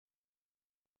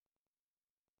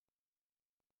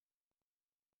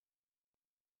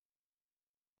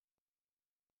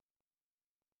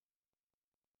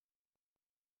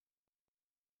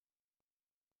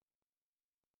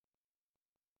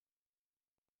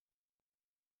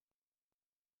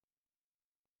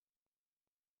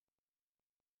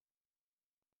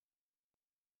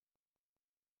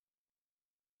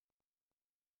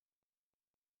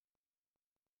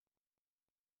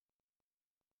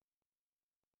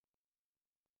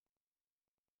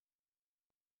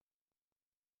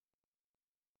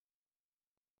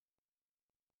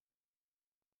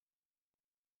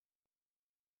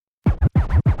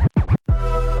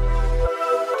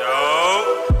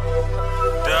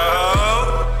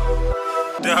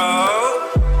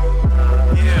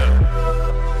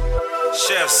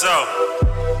So,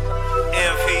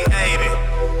 MP80,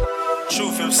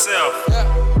 Truth himself.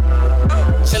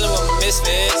 Chillin' with my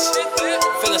misfits,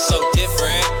 feeling so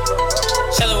different.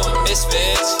 Chillin' with my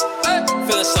misfits,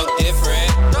 feeling so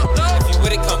different. If you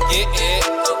with it, come get it.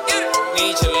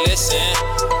 Need you to listen.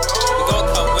 We gon'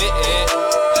 come with it.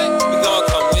 We gon'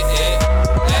 come with it.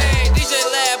 Hey, DJ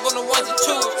Lab on the ones and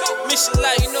twos. Mission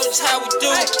light, you know just how we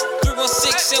do.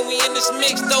 316 and we in this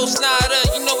mix. Though Snyder,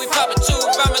 you know we poppin' too.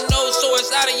 By my nose, so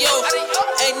it's out of yo.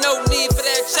 Ain't no need for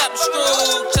that chop and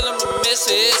screw. Chillin' with my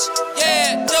misfits.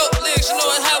 Yeah, dope lyrics, you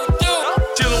know how we do.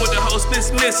 Chillin' with the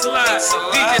hostess, Miss Lot.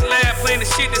 DJ Lab playing the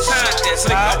shit that's hot.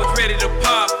 Slick, I was ready to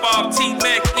pop off.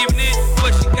 T-Mac giving it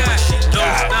what she got.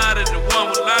 Don't Snyder, the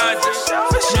one with logic.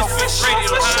 Misfit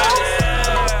Radio high.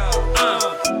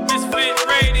 Misfit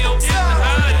Radio is the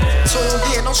high. Tuned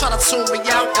in, don't try to tune me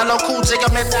out. LL Cool J,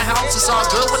 I'm in the house. It's all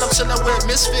good when I'm chillin' with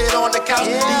Misfit on the couch.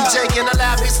 DJ in the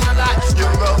lab, mixing a lot. You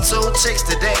wrote 2 chicks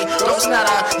today. Don't Snyder,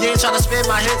 you ain't tryna spin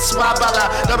my hits. Why bother?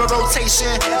 Double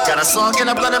rotation. Got a song in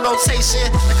a blended rotation.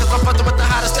 Cause I'm fucking with the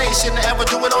hottest station to ever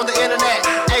do it on the internet.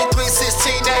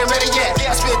 A316, they ain't ready yet.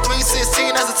 I spit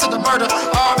 316 as it's to the murder.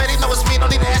 Already know it's me,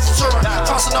 don't need to ask the juror.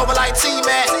 Crossing over like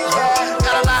T-Mac.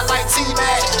 Got a lot like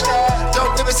T-Mac.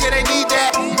 Dope lyrics, yeah, they need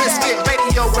that. Misfit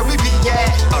Radio, where we be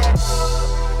at.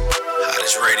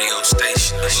 Hottest radio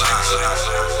station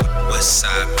alive.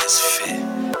 Westside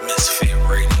Misfit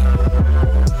Radio.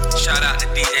 Shout out to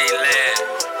DJ Lad.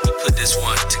 We put this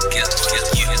one together.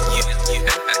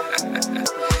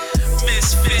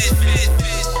 Misfit,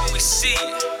 we see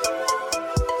it.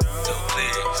 Dope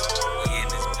lyrics, we in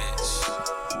this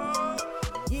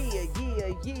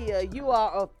bitch. Yeah, you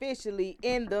are officially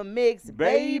in the mix,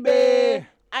 baby. Baby.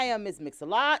 I am Miss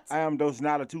Mix-a-Lot. I am Dos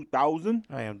Nada 2000.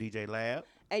 I am DJ Lab.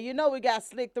 And you know we got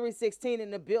Slick 316 in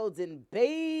the building,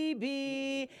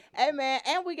 baby. Hey, man,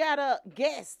 and we got a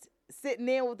guest sitting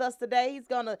in with us today. He's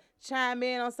going to chime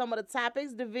in on some of the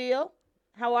topics. DeVille,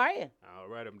 how are you? All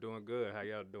right, I'm doing good. How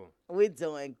y'all doing? We're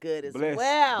doing good as Bless,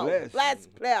 well. bless.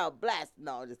 Bless.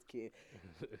 No, just kidding.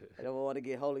 I don't want to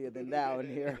get holier than thou in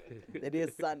here. It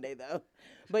is Sunday, though.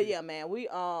 But, yeah, man, we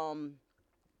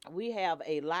have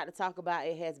a lot to talk about.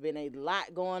 It has been a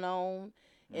lot going on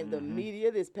in the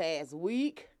media this past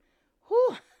week.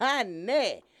 Whew,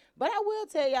 honey. But I will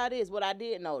tell y'all this, what I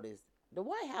did notice. The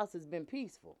White House has been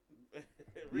peaceful.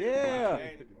 Yeah.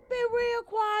 Been real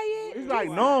quiet. It's like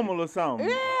normal or something.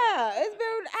 Yeah, it's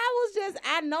been,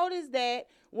 I noticed that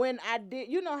when I did,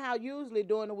 you know how usually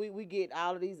during the week we get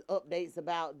all of these updates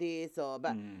about this or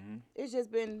about, it's just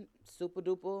been super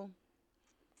duper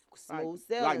smooth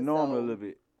sailing. Like normal so a little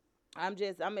bit.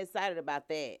 I'm excited about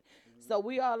that. So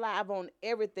we are live on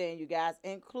everything, you guys,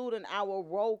 including our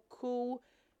Roku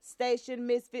station,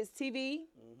 Misfits TV.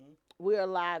 We are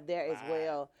live there as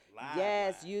well.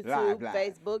 Yes, YouTube, Live.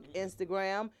 Facebook,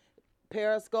 Instagram,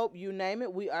 Periscope, you name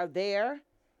it. We are there.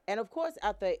 And, of course,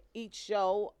 after each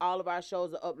show, all of our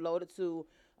shows are uploaded to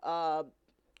a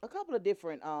couple of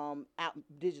different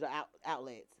digital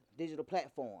outlets, digital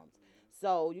platforms.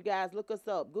 So you guys look us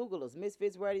up. Google us,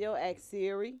 Misfits Radio, ask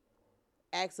Siri,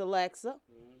 ask Alexa.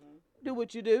 Do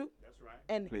what you do. That's right.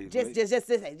 And Please, just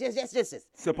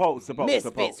Support.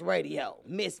 Misfits Radio,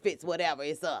 Misfits, whatever,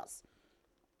 it's us.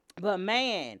 But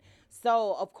man,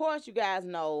 so of course you guys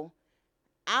know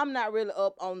I'm not really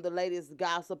up on the latest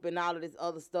gossip and all of this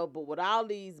other stuff, but with all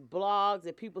these blogs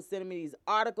and people sending me these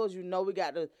articles, you know we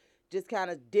got to just kind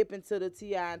of dip into the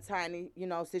T.I. and Tiny,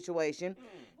 situation.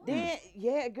 Then,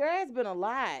 yeah, girl, it's been a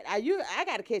lot. I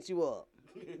got to catch you up.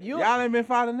 Y'all ain't been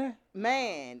following that?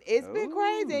 Man, it's been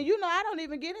crazy. And I don't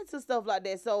even get into stuff like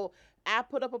that. So I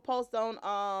put up a post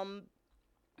on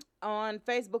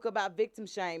Facebook about victim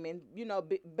shaming,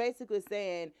 basically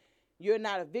saying you're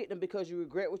not a victim because you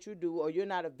regret what you do, or you're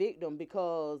not a victim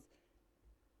because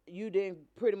you didn't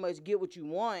pretty much get what you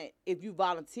want if you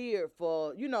volunteered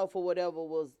for whatever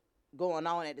was going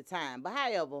on at the time. But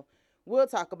however, we'll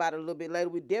talk about it a little bit later.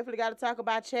 We definitely got to talk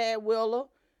about Chad Wheeler.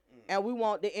 And we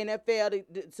want the NFL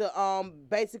to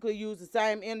basically use the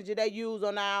same energy they use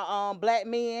on our black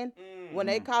men when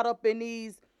they caught up in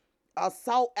these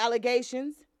assault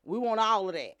allegations. We want all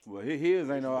of that. Well, his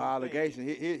ain't no allegation.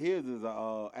 His is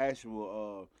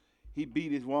actual. He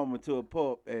beat his woman to a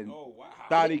pulp and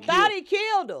thought he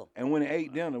killed her. And when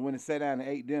he sat down and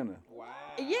ate dinner. Wow.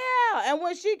 Yeah, and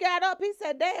when she got up, he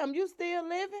said, "Damn, you still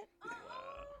living?"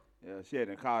 Yeah, she had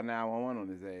to call 911 on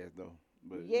his ass though.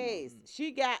 But, yes,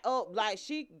 she got up like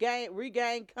she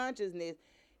regained consciousness.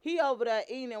 He over there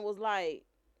eating and was like,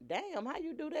 "Damn, how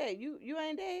you do that? You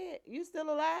ain't dead. You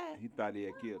still alive?" He thought he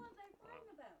had killed her.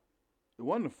 It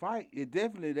wasn't a fight. It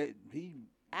definitely that he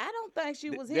I don't think she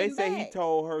was They hitting say back. he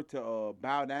told her to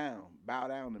bow down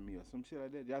to me or some shit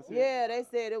like that. Y'all see? Yeah, they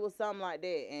said it was something like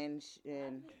that, and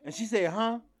And she said,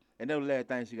 huh? And that was the last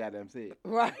thing she got them said.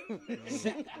 right.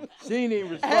 She ain't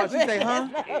even respond. She say, huh?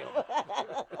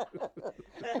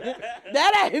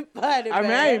 That ain't funny, I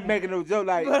mean, I man. ain't making no joke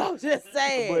like. But I'm just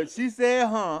saying. But she said,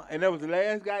 huh? And that was the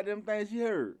last goddamn thing she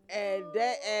heard. And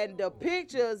the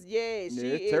pictures, she it's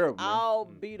is terrible, man. all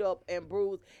beat up and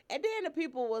bruised. And then the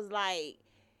people was like,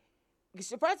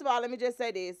 first of all, let me just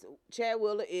say this: Chad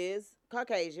Wheeler is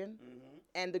Caucasian,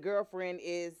 and the girlfriend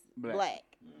is black.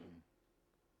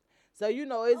 So you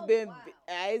know it's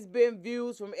been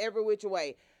views from every which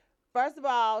way. First of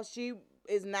all, she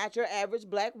is not your average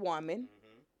black woman.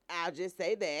 I'll just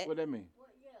say that. What that mean?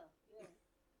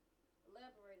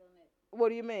 Elaborate on that. What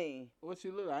do you mean? What she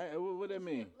look like? What that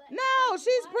mean? No,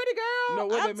 she's pretty girl. No,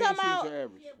 what I'm that mean? talking She's about your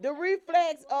average. the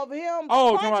reflex of him.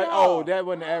 Oh, punching talking her. about, oh, that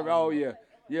wasn't the average. Oh, yeah.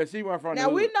 Yeah, she went from Now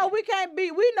the we hood. know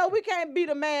we can't beat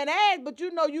a man ass, but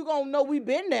you know you gonna know we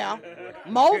been there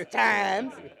most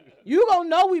times. You gonna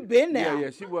know we been there. Yeah,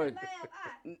 she was.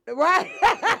 Right.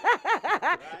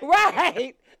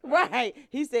 right.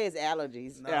 He says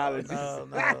allergies. Allergies. No.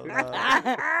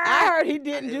 I heard he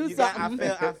didn't do You got-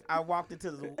 something. I walked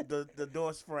into the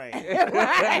door frame.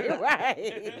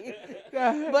 right.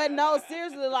 But no,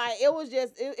 seriously, like it was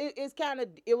just it's kind of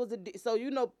so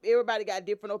you know everybody got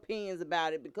different opinions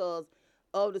about it because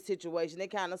of the situation. They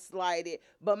kind of slighted.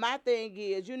 But my thing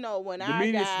is, you know, when The our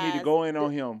media guys, need to go in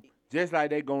on him. Just like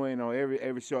they go in on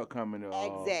every shortcoming.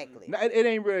 Exactly. It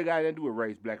ain't really got nothing to do with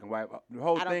race, black and white. The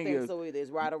whole I don't thing think is so either.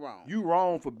 It's right or wrong. you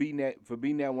wrong for beating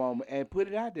that woman and put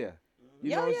it out there. You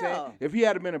know what I'm Yeah. saying? If he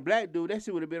had been a black dude, that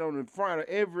shit would have been on the front of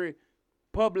every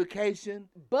publication,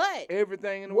 But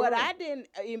everything in the what world. I didn't,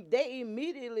 they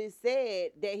immediately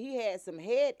said that he had some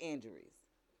head injuries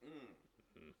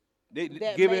They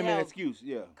that giving may him an have excuse,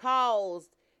 yeah. caused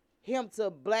him to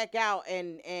black out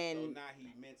and So now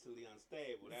he's mentally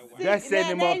unstable. That's why. See, That's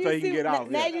setting him now up you so he can see- get off.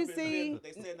 now Yeah, you see-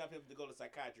 They setting up him to go to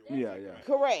psychiatry. yeah.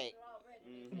 correct.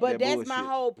 But That that's my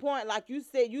bullshit. whole point. Like you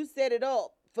said, you set it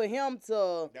up for him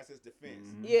to, That's his defense.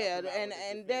 yeah, That's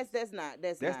and that's not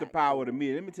That's not. the power of the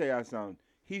media. Let me tell y'all something.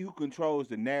 He who controls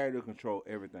the narrative control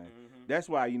everything. That's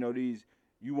why you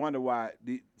wonder why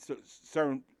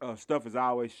certain stuff is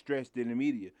always stressed in the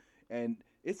media, and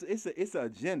it's an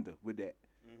agenda with that.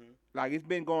 Like it's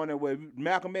been going that way.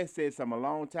 Malcolm X said something a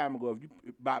long time ago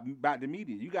about the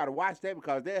media. You got to watch that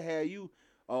because they'll have you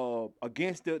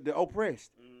against the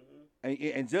oppressed.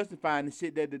 And justifying the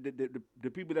shit that the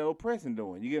people that are oppressing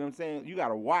doing. You get what I'm saying? You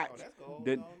gotta watch that's going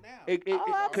the on now.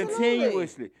 Absolutely.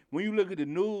 continuously. When you look at the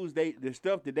news, the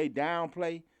stuff that they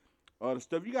downplay, or the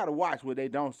stuff you gotta watch what they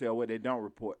don't say or what they don't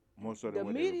report more so than The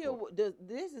what media, they report.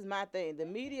 this is my thing. The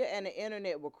media and the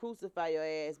internet will crucify your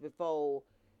ass before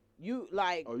you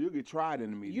like. Oh, you'll get tried in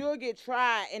the media. You'll get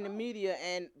tried in the media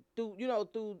and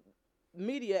through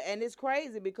media, and it's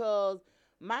crazy because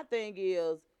my thing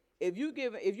is if you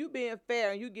being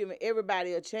fair and you giving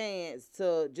everybody a chance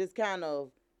to just kind of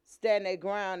stand their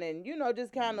ground and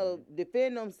just kind of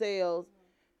defend themselves.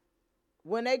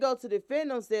 When they go to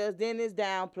defend themselves, then it's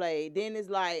downplayed. Then it's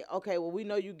like, okay, well, we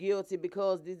know you guilty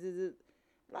because this is it.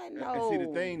 Like, no. And see,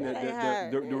 the thing, that ain't how-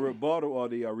 the rebuttal or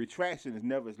the retraction is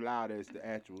never as loud as the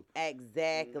actual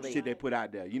Exactly. shit they put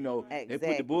out there. They put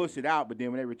Exactly. the bullshit out, but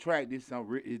then when they retract, this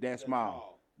something is that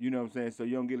small. You know what I'm saying? So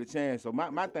you don't get a chance. So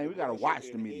my thing, we gotta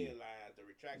watch the media.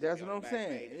 That's what I'm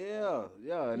saying.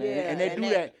 Yeah. And they do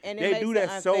that. and it They do makes it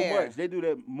that so unfair. much. They do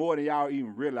that more than y'all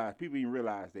even realize. People even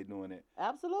realize they doing it.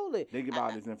 Absolutely. They give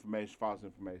all this information, false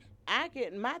information.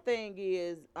 My thing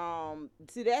is,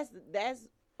 see, that's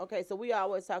okay. So we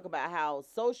always talk about how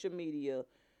social media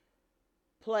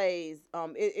plays.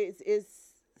 It's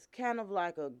kind of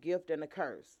like a gift and a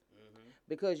curse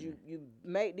because you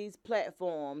make these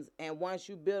platforms, and once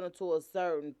you build them to a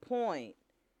certain point,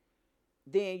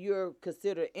 then you're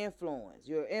considered influence.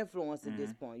 You're an influencer at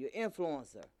this point. You're an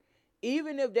influencer.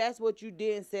 Even if that's what you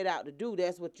didn't set out to do,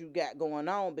 that's what you got going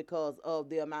on because of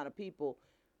the amount of people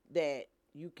that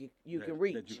you can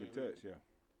reach. That you can touch, yeah.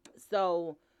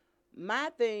 So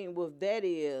my thing with that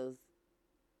is,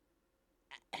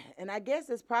 and I guess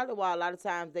it's probably why a lot of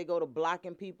times they go to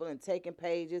blocking people and taking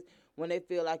pages when they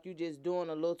feel like you're just doing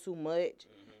a little too much.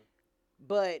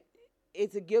 But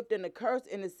it's a gift and a curse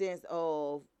in the sense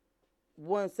of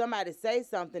when somebody say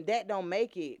something, that don't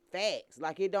make it facts.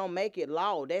 Like it don't make it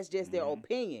law. That's just their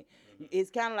opinion. It's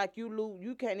kind of like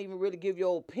you can't even really give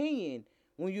your opinion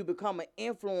when you become an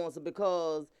influencer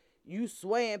because you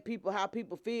swaying people how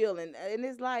people feel, and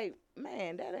it's like,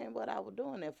 man, that ain't what I was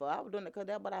doing that for. I was doing it because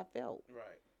that's what I felt.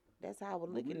 Right. That's how I was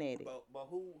looking at it. But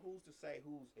who's to say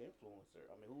who's influencer?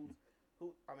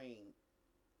 I mean,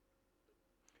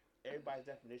 everybody's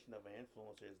definition of an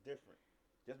influencer is different.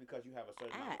 Just because you have a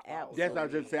certain amount of followers. That's what I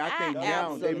was just saying. I think I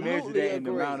now they measure absolutely that in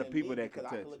the agree. amount of people that can Because I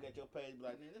touch. can look at your page and be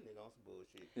like, man, this nigga on some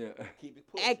bullshit. Yeah. Keep it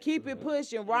pushing. And keep it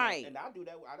pushing, right. And I do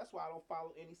that. That's why I don't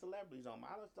follow any celebrities on my.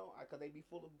 I just don't, because they be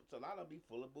full of, so a lot of them be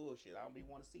full of bullshit. I don't be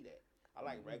want to see that. I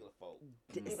like regular folk.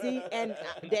 See, and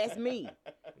that's me.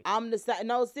 I'm the same.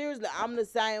 No, seriously, I'm the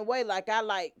same way. Like, I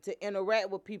like to interact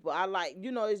with people. I like,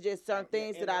 it's just certain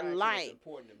things that I Interaction is like.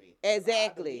 important to me.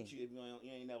 Exactly. I can you if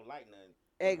you ain't never like nothing.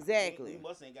 Exactly. You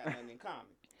must ain't got nothing in common.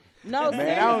 No,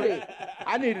 Man, seriously.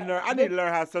 I need to learn. I need to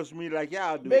learn how social media like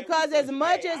y'all do. Because as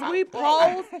much as we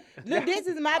post, look, this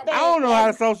is my thing. I don't know how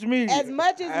to social media. As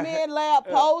much as me and Lab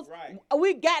post, Right.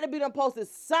 we got to be done posted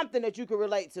something that you can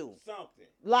relate to. Something.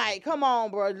 Like, come on,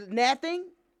 bro. Nothing?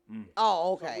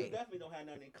 Oh, So we okay. definitely don't have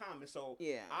nothing in common. So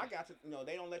Yeah. I got to,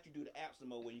 they don't let you do the apps no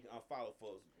more where you can unfollow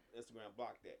folks. Instagram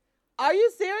block that. Are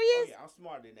you Oh, serious? yeah, I'm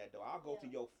smarter than that though. I'll go to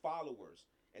your followers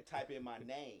and type in my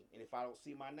name, and if I don't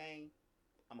see my name,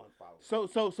 I'm unfollowed. So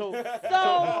So the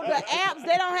apps,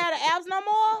 they don't have the apps no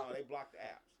more? No, they block the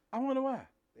apps. I wonder why.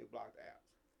 They block the apps.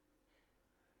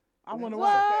 I wonder What?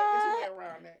 why. It's a way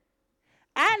around that.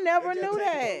 I never It just knew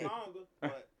takes a that. little longer,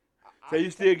 but So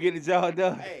you still get the job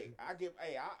done? Hey,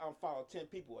 I unfollow 10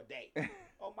 people a day.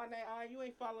 Oh, my name, you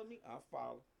ain't following me?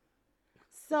 Unfollow.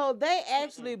 So they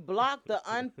actually block the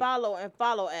unfollow and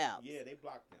follow apps. Yeah, they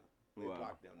block them. They Wow.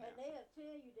 block them now. And they'll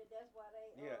tell you that that's why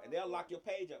they. Yeah, and they'll lock your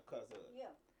page up because of it. Yeah.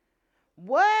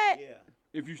 What? Yeah,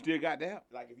 If you still got that?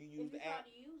 like if you use If you the try app,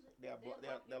 to use it,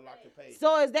 they'll lock your page.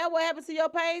 So is that what happened to your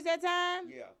page that time?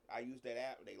 Yeah, I use that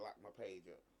app. They lock my page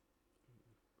up.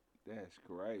 That's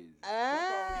crazy.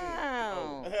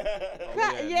 Oh.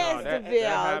 Yeah, Yes, no, that Deville.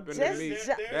 happened to Just me. ju-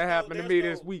 That happened to me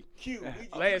this week. Cute.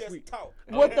 Last week. Talk.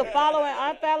 With the follow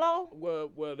and unfollow? Well,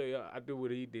 I do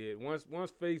what he did. Once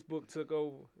Facebook took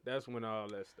over, that's when all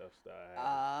that stuff started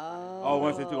happening. Oh,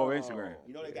 once they took over Instagram.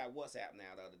 You know they got WhatsApp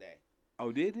now the other day.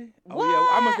 Oh, did they? Oh, What? yeah.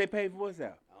 How much they pay for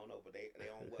WhatsApp? I don't know, but they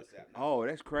on WhatsApp now. Oh,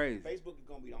 that's crazy. Facebook is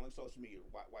gonna be the only social media.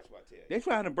 Watch what I tell you. They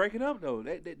trying to break it up though.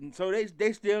 So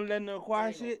they still letting them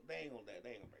acquire shit. They ain't gonna break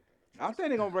that. I think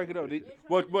they gonna break it up.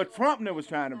 But Trump never was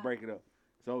trying to break it up.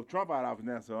 So Trump out of office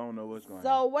now. So I don't know what's going on.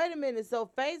 So wait a minute. So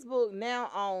Facebook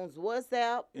now owns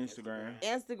WhatsApp, Instagram,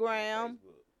 Instagram,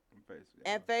 Facebook.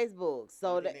 and Facebook.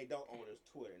 So One thing that they don't own is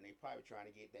Twitter, and they probably trying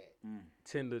to get that.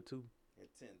 Tinder too. And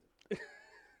Tinder.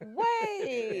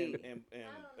 wait.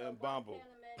 And Bumble.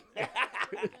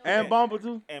 and Bumble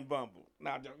too. And Bumble.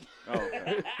 Nah, I'm joking. Oh,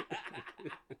 okay.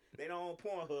 They don't own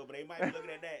Pornhub, but they might be looking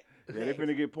at that. Yeah, they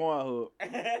finna get Pornhub.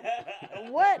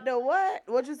 What the what?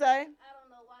 What you say? I don't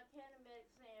know why Candyman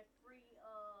saying free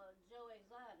Joe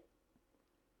Exotic.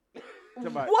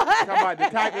 Talking about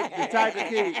the Tiger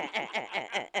King.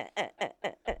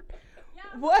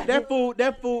 What? That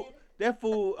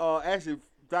fool actually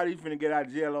thought he finna get out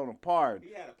of jail on a pardon.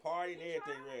 He had a party and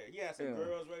everything ready. He had some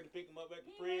girls ready to pick him up at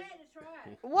the prison. Had to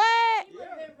try it. What? He would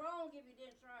have been wrong if he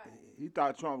didn't try it. He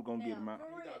thought Trump was gonna get him out.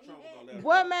 He thought Trump was gonna let him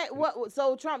What go. man? What?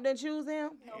 So Trump didn't choose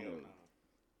him? Hell no.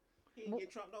 He didn't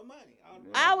get Trump no money.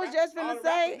 I was just all finna the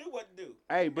say. rappers knew what to do.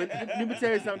 Hey, but let me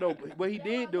tell you something though. What he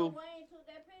did do, Wayne took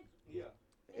that picture.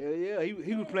 Yeah. hell yeah,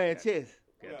 he was playing chess.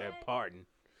 Got that pardon.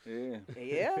 Yeah.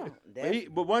 Yeah.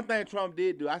 But one thing Trump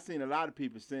did do, I seen a lot of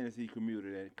people sentence he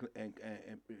commuted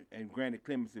and granted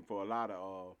clemency for a lot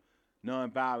of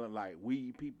nonviolent like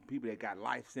weed people that got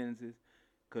life sentences,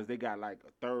 cause they got like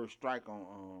a third strike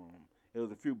on. It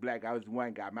was a few black guys.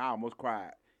 One guy, I almost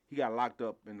cried. He got locked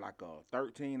up in like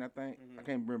 13, I think. I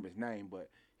can't remember his name, but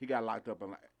he got locked up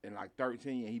in like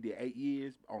 13, and he did 8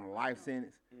 years on a life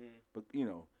sentence. But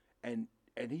and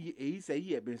he said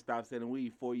he had been stopped selling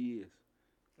weed 4 years.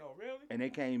 Oh, really? And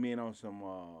they came in on some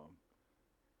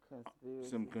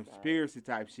conspiracy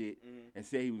type shit and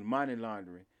said he was money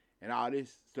laundering and all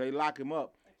this. So they lock him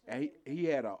up, and he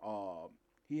had a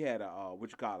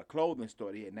what you call a clothing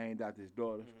store. He had named after his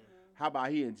daughters. How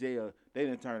about he in jail? They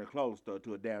didn't turn the clothing store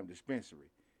to a damn dispensary.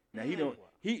 Now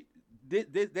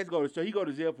let's go to so he go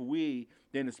to jail for weed.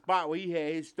 Then the spot where he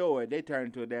had his store, they turned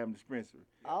into a damn dispensary.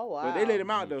 Oh wow. But they let him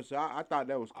out though, so I thought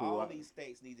that was cool. All these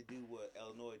states need to do what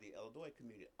Illinois did. Illinois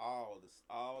commuted all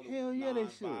the Hell yeah, they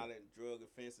should. nonviolent drug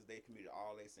offenses. They commuted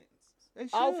all their sentences. They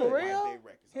should. Oh, for real? Wipe their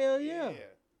records Hell off. yeah.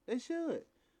 They should.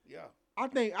 Yeah.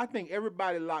 I think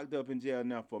everybody locked up in jail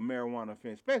now for marijuana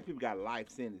offense, especially people got life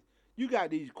sentence. You got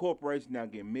these corporations now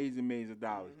getting millions and millions of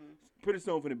dollars. Pretty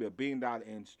soon it's gonna be $1 billion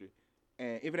industry,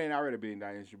 and if it ain't already $1 billion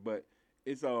industry, but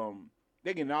it's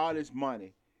they getting all this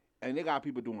money, and they got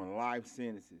people doing life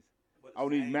sentences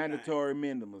on these mandatory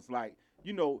minimums. Like,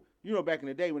 you know, back in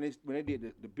the day when they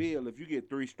did the bill, if you get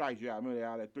 3 strikes, y'all remember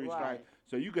all that 3 strikes?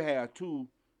 So you could have 2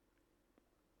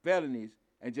 felonies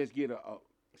and just get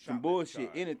some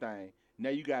bullshit, anything. Now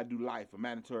you gotta do life, a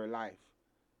mandatory life.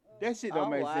 That shit don't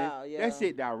make sense. Yeah. That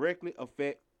shit directly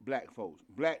affect black folks,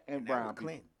 black and brown people.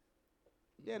 Clinton.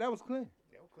 Yeah, that was Clinton.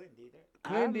 Yeah, Clinton did that.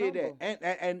 Clinton did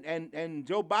that, and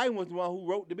Joe Biden was the one who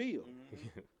wrote the bill.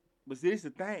 But see, this is the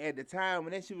thing. At the time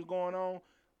when that shit was going on,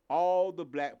 all the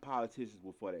black politicians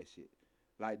were for that shit.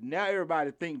 Like now,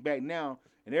 everybody think back now,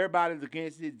 and everybody's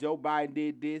against it. Joe Biden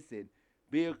did this, and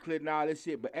Bill Clinton, all this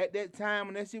shit. But at that time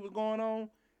when that shit was going on,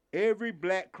 every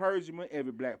black clergyman,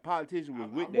 every black politician was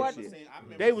with that shit.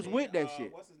 They was with that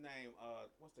shit. What's his name?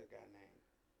 What's that guy name?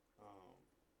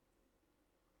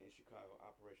 In Chicago,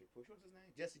 Operation Push. What's his name?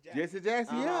 Jesse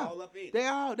Jackson. Yeah. All up in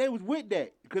it. They was with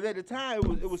that because at the time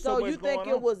it was so So much you think going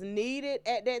it on. was needed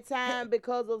at that time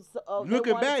because of they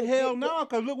Looking wanted back, to hell get- no,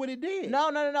 because look what it did. No.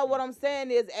 What I'm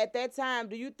saying is, at that time,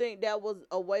 do you think that was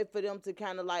a way for them to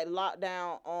kind of like lock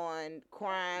down on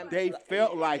crime? They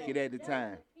felt like it at the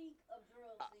time.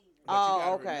 But you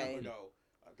gotta okay. remember,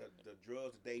 though, the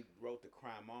drugs that they wrote the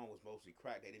crime on was mostly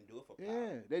crack. They didn't do it for power.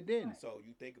 Yeah, they didn't. So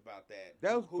you think about that.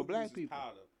 That was who for black uses people.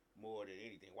 powder more than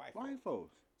anything? White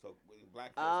folks. So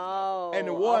black folks. Oh, And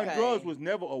the war on okay. drugs was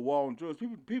never a war on drugs.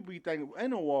 People be thinking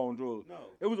ain't no war on drugs.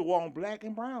 No. It was a war on black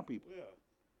and brown people. Yeah.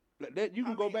 Like that, you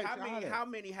can go back to all that. How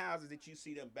many houses did you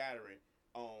see them battering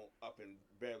on up in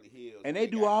Beverly Hills? And they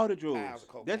do got all the piles drugs. of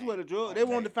cocaine? That's what the drugs. They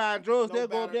Okay. want to find drugs. No They'll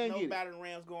go up there and no get it. battering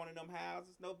rams going in them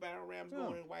houses. No battering rams Yeah.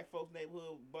 going in white folks'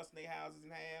 neighborhood, busting their houses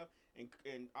in half,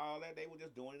 and all that. They were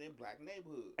just doing it in black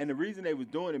neighborhoods. And the reason they was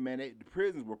doing it, man, the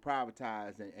prisons were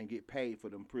privatized and get paid for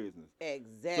them prisoners.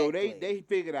 Exactly. So they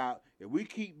figured out if we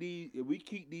keep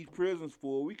these prisons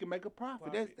full, we can make a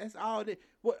profit. That's all.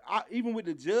 Even with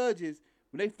the judges,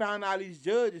 when they found out these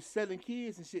judges selling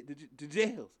kids and shit to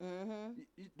jails,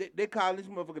 they call this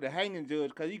motherfucker the hanging judge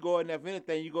because he go in there for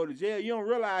anything. You go to jail, you don't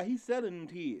realize he's selling them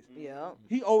kids. Yeah.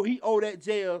 He owe that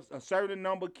jail a certain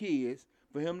number of kids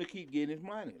for him to keep getting his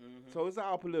money. So it's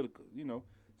all political, you know.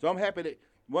 So I'm happy that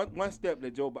one step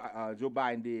that Joe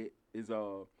Biden did is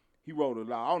he wrote a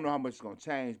law. I don't know how much it's gonna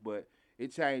change, but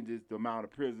it changes the amount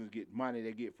of prisoners get money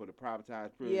they get for the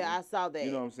privatized prisons. Yeah, I saw that.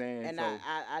 You know what I'm saying? And so,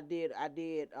 I did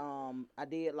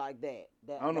like that.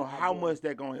 I don't know how much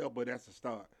that gonna help, but that's a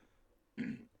start.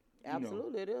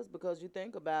 Absolutely, it is, because you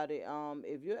think about it.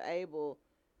 If you're able,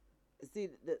 see,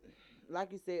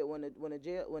 like you said, when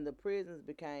the prisons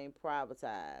became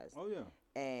privatized, oh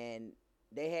yeah, and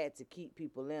they had to keep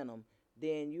people in them,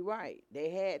 then you're right.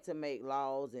 They had to make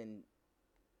laws and.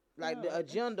 Like the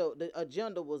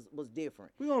agenda was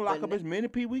different. We gonna lock up as many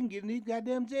people we can get in these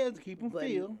goddamn jails to keep them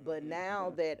filled. But now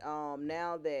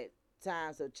that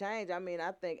times have changed, I mean,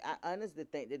 I honestly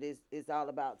think that it's all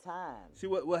about time. See,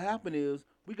 what happened is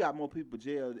we got more people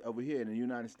jailed over here in the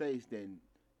United States than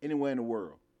anywhere in the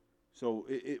world. So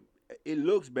it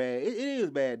looks bad. It is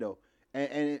bad though,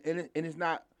 and it's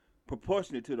not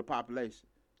proportionate to the population.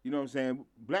 You know what I'm saying?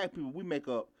 Black people, we make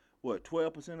up what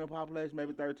 12% of the population,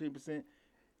 maybe 13%.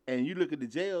 And you look at the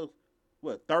jails,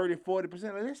 what 30-40%?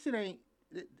 Like, that shit ain't,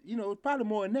 you know, it's probably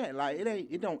more than that. Like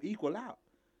it don't equal out.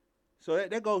 So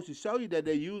that goes to show you that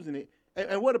they're using it.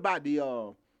 And what about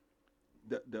the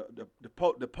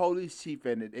police chief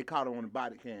and they caught him on the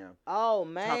body cam? Oh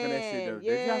man, talking that shit.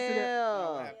 Yeah. Did y'all see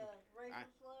that?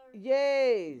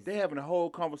 Yes. They having a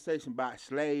whole conversation about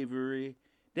slavery.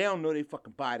 They don't know they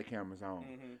fucking body cameras on.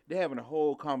 They having a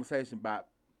whole conversation about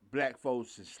black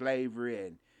folks and slavery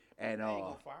and They ain't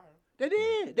gonna fire him. They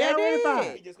did. They already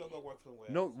fired. He just gonna go work somewhere.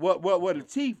 No, what the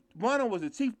chief, one of them was the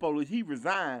chief police, he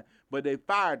resigned, but they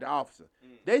fired the officer.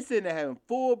 They sitting there having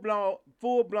full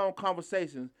blown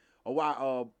conversations of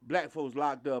why black folks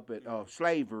locked up at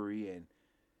slavery, and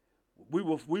we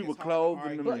were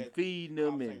clothing them and feeding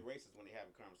them and racist when they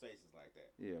having conversations like that.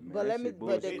 Yeah, man.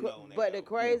 But but the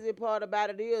crazy part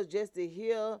about it is just to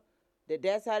hear that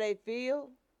that's how they feel.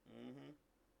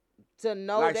 To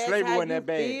know like that's slavery how wasn't you that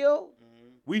bad. feel.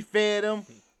 We fed them,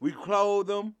 we clothed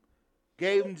them,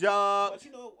 gave them jobs. But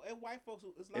you know, and white folks,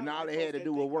 and all they had to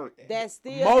do was work. That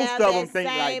still Most have of that them think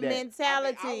same like that.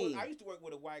 mentality. I used to work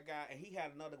with a white guy, and he had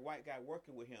another white guy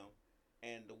working with him.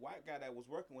 And the white guy that was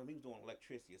working with him, he was doing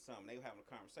electricity or something. They were having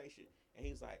a conversation, and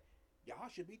he was like, "Y'all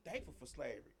should be thankful for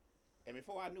slavery." And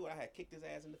before I knew it, I had kicked his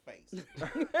ass in the face.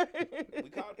 We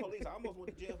called the police. I almost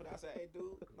went to jail for that. I said, "Hey,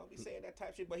 dude, don't be saying that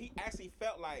type shit." But he actually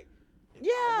felt like,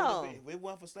 if it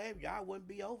wasn't for slavery, y'all wouldn't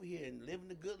be over here and living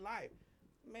a good life.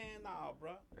 Man, nah,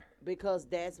 bro. Because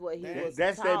that's what he was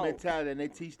That's their taught. mentality, and they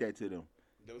teach that to them.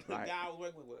 The Right. guy I was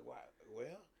working with,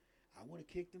 well, I would have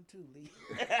kicked him too, Lee.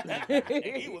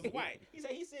 He was white. He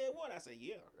said what? I said,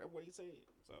 yeah, that's what he said.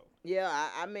 So yeah,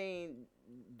 I mean,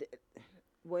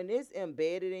 when it's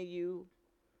embedded in you,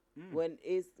 when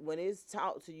it's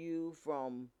taught to you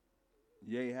from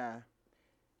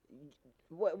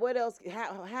what else?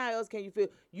 How else can you feel?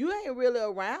 You ain't really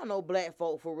around no black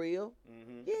folk for real.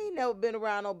 Mm-hmm. You ain't never been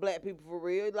around no black people for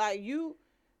real. Like you,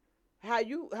 how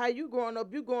you growing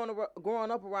up? You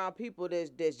growing up around people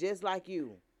that's just like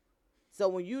you. So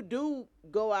when you do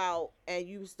go out and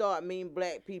you start meeting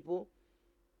black people,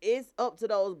 it's up to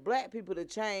those black people to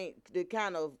change, to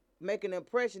kind of make an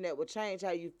impression that will change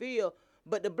how you feel.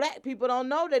 But the black people don't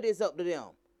know that it's up to them.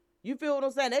 You feel what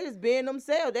I'm saying? They just being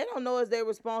themselves. They don't know it's their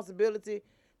responsibility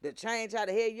to change how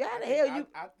the hell you.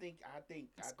 I think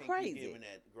crazy. you're giving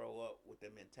that grow up with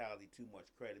that mentality too much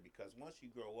credit, because once you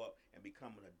grow up and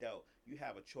become an adult, you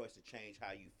have a choice to change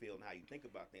how you feel and how you think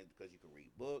about things, because you can read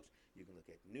books, you can look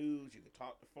at the news, you can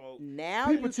talk to folks. Now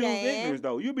people you choose ignorance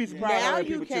though. You'd be surprised how many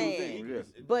people choose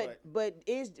ignorance.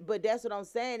 But that's what I'm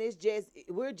saying. It's just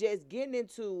we're just getting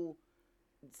into.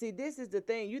 See, this is the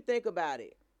thing. You think about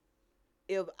it.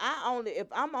 If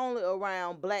I'm only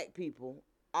around black people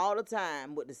all the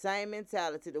time with the same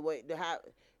mentality,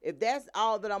 if that's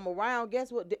all that I'm around,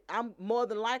 guess what? I'm more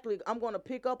than likely I'm going to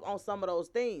pick up on some of those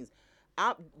things.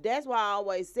 That's why I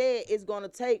always said it's going to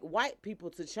take white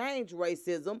people to change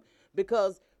racism,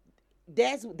 because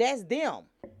that's them.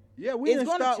 Yeah, we didn't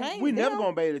start. We never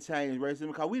gonna be able to change racism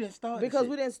because we didn't start. Because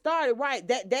we didn't start it right.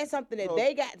 That's something that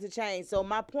they got to change. So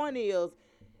my point is,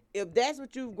 if that's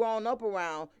what you've grown up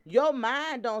around, your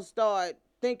mind don't start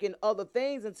thinking other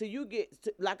things until you get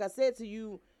to, like I said, till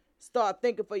you start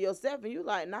thinking for yourself, and you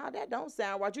like, nah, that don't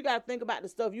sound right. You got to think about the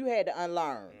stuff you had to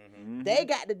unlearn. Mm-hmm. They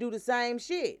got to do the same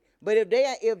shit. But if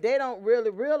they don't really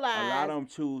realize, a lot of them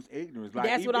choose ignorance. Like,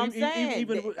 that's what I'm saying.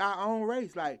 Even with our own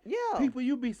race, like people,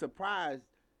 you'd be surprised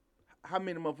how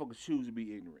many motherfuckers choose to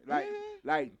be ignorant.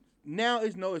 Like now,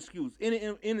 it's no excuse.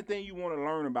 Anything you want to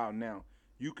learn about now,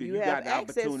 you got the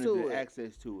opportunity to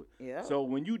access to it. Yeah. So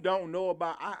when you don't know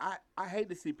about, I hate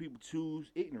to see people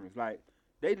choose ignorance. Like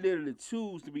they literally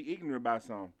choose to be ignorant about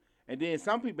something, and then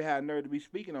some people have nerve to be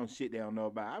speaking on shit they don't know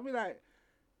about. I be like,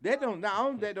 that don't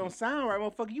sound right,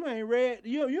 motherfucker. You ain't read.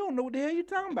 You don't know what the hell you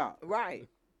talking about. Right.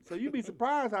 So you'd be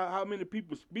surprised how many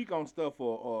people speak on stuff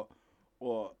or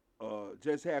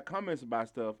just have comments about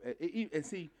stuff. And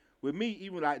see, with me,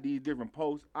 even like these different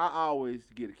posts, I always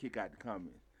get a kick out the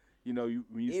comments. You know,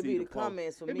 when you see the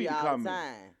comments for me all the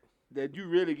time. That you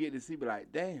really get to see, but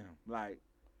like, damn, like,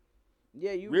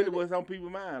 yeah, you really what's on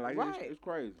people's mind. Like, right. It's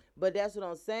crazy. But that's what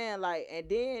I'm saying. Like, and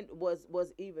then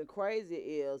what's even crazy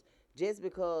is just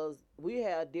because we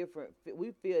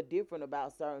feel different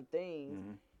about certain things,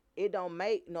 it don't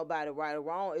make nobody right or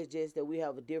wrong. It's just that we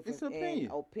have a different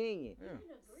opinion. Yeah.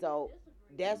 So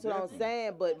that's what I'm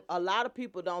saying. But a lot of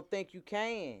people don't think you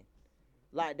can.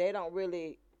 Like, they don't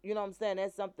really, you know what I'm saying?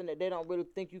 That's something that they don't really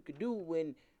think you could do,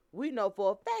 when we know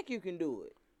for a fact you can do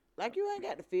it. Like, you ain't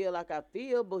got to feel like I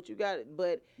feel, but you got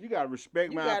to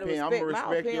respect my opinion. I'm going to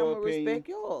respect your opinion. Respect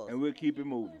yours. And we'll keep it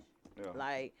moving. Yeah.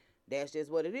 Like, that's just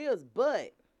what it is.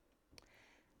 But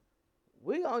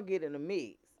we're going to get in the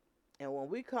mix. And when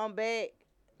we come back,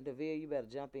 DeVille, you better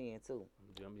jump in, too.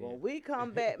 When we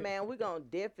come back, man, we're going to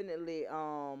definitely...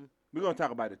 we're going to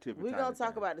talk about the Tip and Tiny. We're going to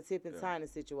talk about the Tip and Tiny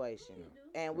situation.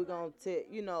 Yeah. And we're going to,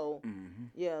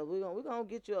 yeah, we're going to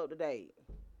get you up to date.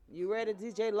 You ready,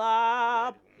 DJ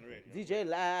Lob? DJ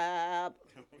Lob.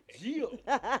 Yeah.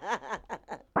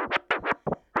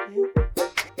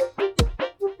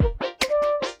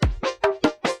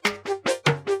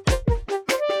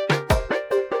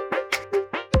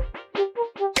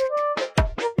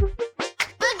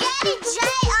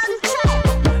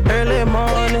 Early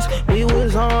mornings, we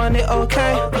was on it,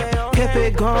 okay. Kept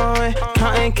it going,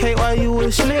 counting cake while you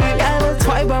was asleep. Got a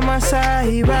toy by my side,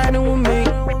 he riding with me.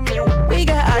 We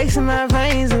got ice in our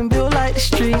veins and built like the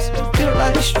streets.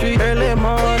 Early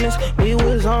mornings, we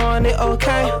was on it,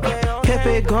 okay. Kept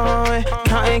it going,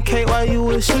 counting cake while you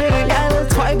was asleep. Got a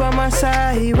toy by my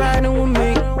side, he riding with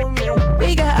me.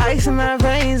 We got ice in our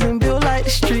veins and built like the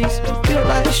streets.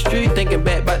 Thinking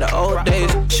back about the old days,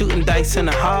 shooting dice in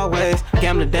the hallways,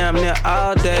 gambling damn near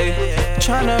all day.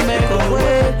 Tryna make a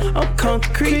way on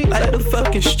concrete like the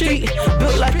fucking street.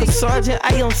 Built like a sergeant,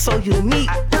 I am so unique.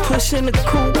 Pushing the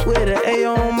coupe with an A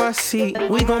on my seat.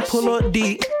 We gon' pull up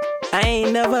deep. I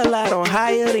ain't never lied on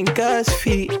higher than God's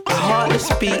feet. I hardly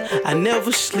speak, I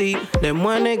never sleep. That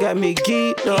money got me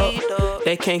geeked up.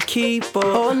 They can't keep up.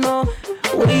 Oh no,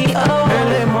 we up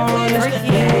early mornings.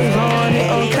 We on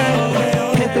it,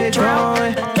 okay. Keep it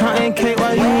drawing, counting cake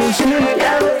while you sleep.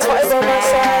 Got a toy by my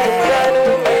side.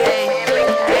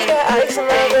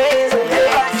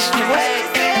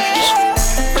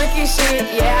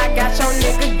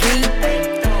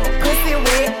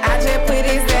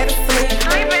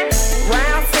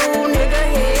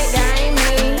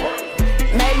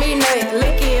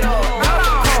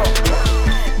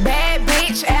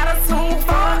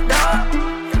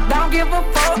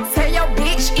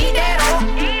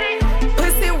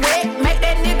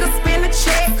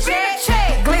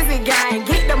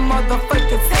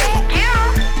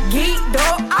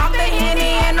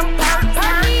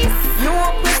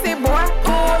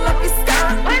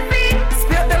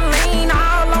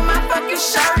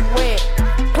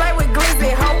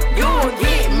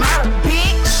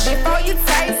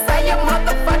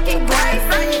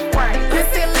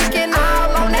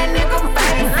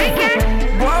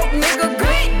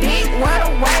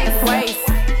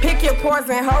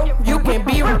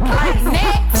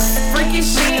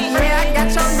 shit. Yeah, I got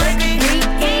your nigga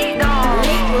geek on.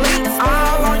 Leaks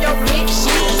all on your big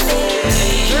shit.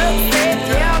 Drip said,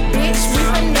 yeah, bitch, we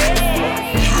finesse.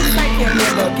 Take him,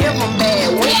 nigga, give him bad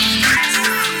whip.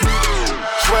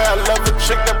 Swear I love a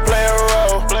chick that play a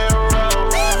role.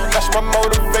 That's my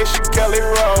motivation, Kelly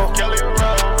Roll.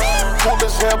 Cool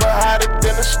as hell, but hotter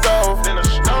than the stove.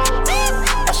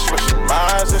 I swear she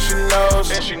minds and she knows.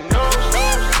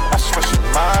 I swear she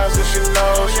minds and she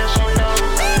knows.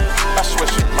 I swear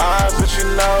she minds and she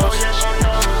knows.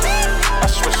 I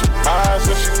swear she minds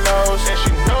and she knows.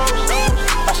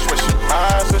 I swear she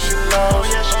minds and she knows.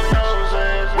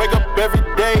 Wake up every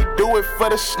day, do it for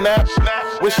the snap.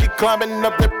 When she climbing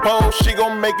up that pole, she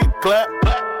gon' make it clap.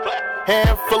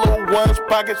 Hand full of ones,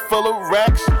 pockets full of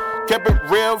racks. Kept it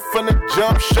real from the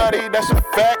jump, shawty, that's a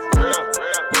fact.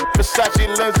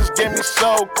 Versace lenses give me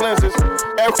soul cleansers.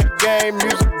 Every game,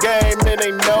 music game, it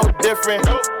ain't no different.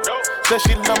 Said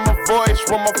she love my voice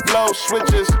when my flow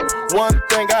switches. One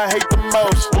thing I hate the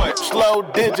most, slow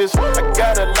digits. I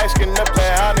got a light skin up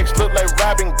at Onyx, look like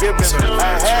Robin Gibbons.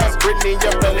 I had Britney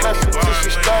up at lesson till she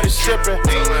started shipping.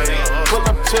 Pull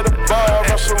up to the bar,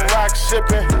 Russell Rock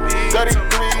sipping.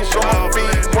 33s on my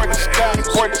feet, work the sky,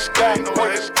 work the sky,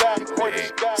 work the sky, work the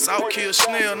sky. South kill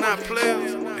Snell, not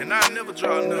players, and I never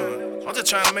draw none. I'm just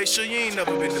trying to make sure you ain't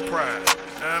never been deprived.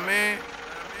 You know what I mean?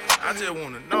 I just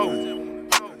wanna know.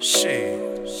 Shit.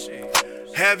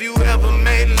 Have you ever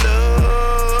made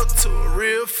love to a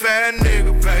real fat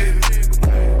nigga, baby?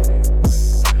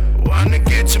 Wanna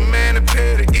get your man to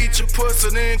pay to eat your pussy,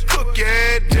 then cook your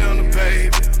head dinner,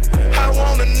 baby. I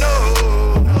wanna know.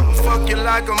 Fuck you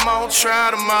like I'm on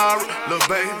trial tomorrow, little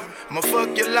baby. I'ma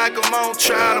fuck you like I'm on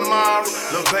trial tomorrow,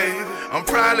 little baby. I'm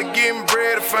probably getting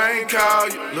bread if I ain't call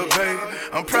you, little baby.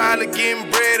 I'm probably getting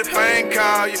bread if I ain't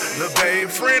call you, little baby.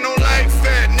 Friend don't like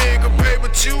fat nigga, baby,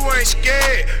 but you ain't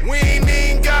scared. We ain't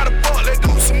even gotta fuck, let's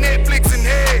do some Netflix and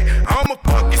head. I'ma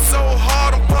fuck you so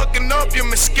hard, I'm fucking up your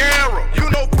mascara. You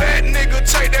know fat nigga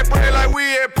take that bread like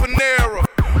we at Panera.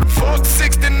 Fuck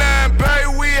 69, baby,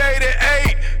 we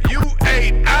 88. You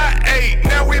 8, I 8,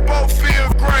 now we both feel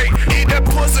great. Eat that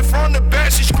pussy from the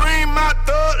back, she scream my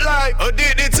thug life.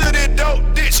 Addicted to that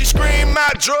dope dick, she scream my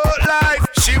drug life.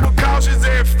 She was cautious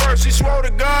at first, she swore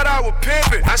to God I was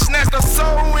pimping. I snatched her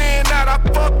soul in out, I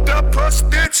fucked up her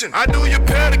stitching. I do your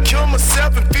pedicure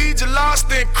myself and feed you lost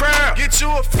in crab. Get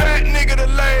you a fat nigga to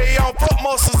lay on, fuck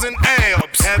muscles and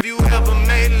abs. Have you ever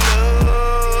made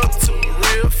love to a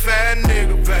real fat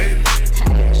nigga, baby?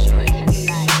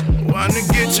 Wanna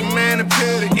get your man to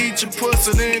pay to eat your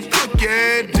pussy, then cook your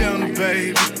head down,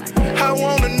 baby. I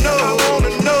wanna know,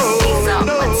 These are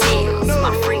my tales,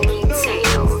 my freaky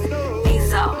tales.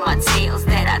 These are my tales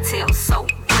that I tell so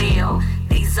well.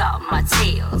 These are my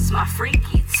tales, my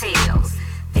freaky tales.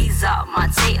 These are my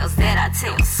tales that I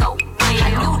tell so well. I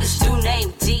knew this dude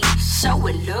named D,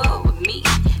 showing love with me.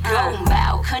 Golden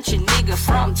Bow, country nigga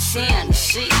from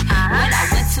Tennessee. When I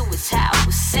went to his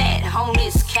house, sat on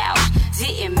his couch.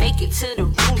 Didn't make it to the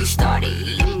room, he started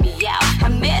eating me out. I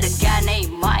met a guy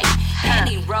named Mike, and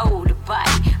he rode a bike.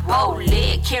 Whoa,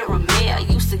 leg caramel,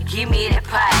 used to give me that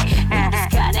pie. Knew this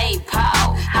guy named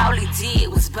Paul, all he did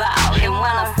was bow. And when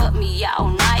I fucked me all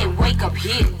night, wake up,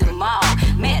 hit the mall.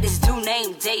 Met this dude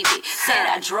named David, said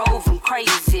I drove him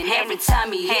crazy. And every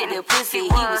time he hit the pussy, he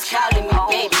was calling me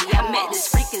baby. I met this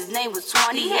freak, his name was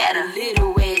Twan, he had a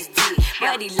little ass dick.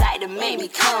 But he liked to make me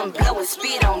come blow and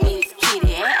spit on his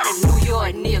kitty. Had a New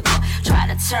York nigga, try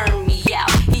to turn me out.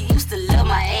 He used to love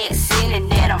my accent and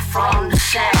that I'm from the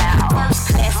South. First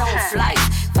class on flights,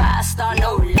 5-star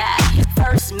no lie.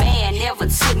 First man never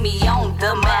took me on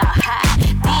the Mile High.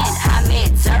 Then I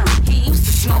met Dirt, he used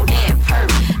to smoke that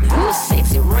perk. Little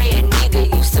sexy red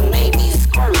nigga used to make me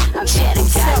squirt. I met a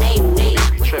guy named Nate,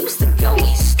 we used to go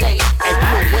East State. And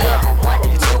all I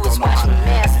wanted to do was watch me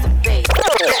masturbate.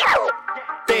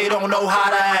 They don't know how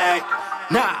to act,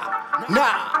 nah.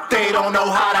 They don't know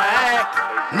how to act,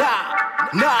 nah.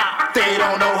 They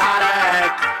don't know how to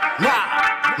act, nah.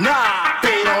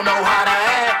 They don't know how to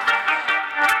act.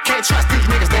 Can't trust these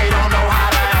niggas, they don't know how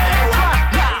to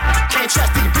act, nah. Can't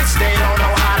trust these bitches, they don't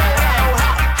know how to act.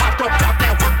 Hopped up off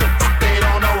that, what the fuck, they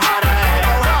don't know how to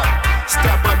act.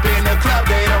 Step up in the club,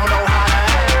 they don't know how to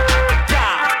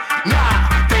act, nah.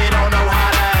 They don't know how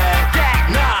to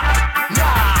act,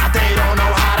 nah. They don't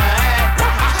know how to act.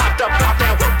 Hopped up off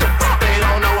that, what the fuck, they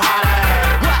don't know how to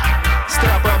act.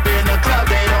 Step up in the club,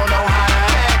 they don't know how to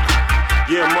act.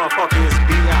 Yeah, motherfucker, it's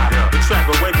B.I. The track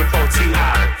away before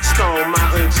T.I. Stone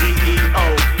Mountain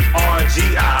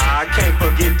G-E-O-R-G-I. I can't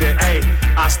forget the A.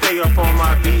 I stay up on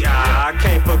my B.I. I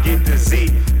can't forget the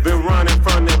Z. Been running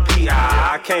from the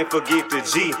P.I. I can't forget the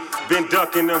G. Been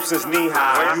ducking them since knee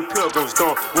high. You pilgrims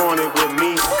don't want it with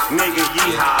me. Nigga,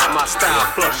 yeehaw. My style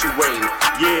fluctuating.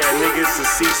 Yeah, nigga, it's a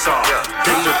seesaw.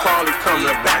 Victor Paulie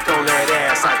coming back on that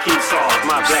ass. I keep soft.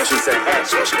 My black is a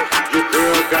hatchet. Your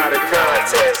girl got a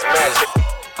contest match.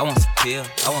 I want some pill,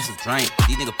 I want some drink.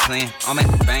 These niggas playing, I'm at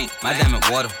the bank. My diamond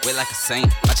water, wet like a saint.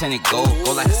 My chain it gold,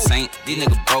 go like a saint. These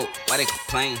niggas broke, why they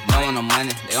complain? No one no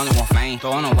money, they only want fame.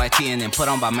 Throw on a white tee and then put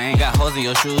on by main. Got holes in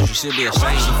your shoes, you should be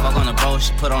ashamed. She fuck on the bro,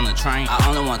 she put on the train. I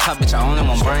only want top, bitch, I only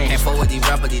want brain. Can't fuck with these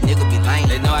rappers, these niggas be lame.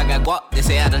 They know I got guap, they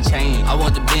say I done changed. I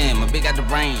want the bin, my bitch got the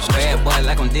brain. A bad boy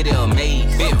like I'm Diddy or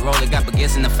Maze. Big roller got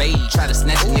baguettes in the fade. Try to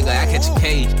snatch a nigga, I catch a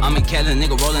cage. I'm in Cali,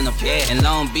 nigga rolling up gas. In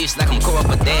Long Beach like I'm Cora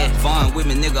but dad. Fun with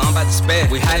me, nigga, I'm about to spare.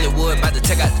 We Hollywood, about to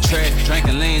take out the trash.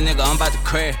 Drinking lean, nigga, I'm about to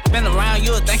crash. Been around,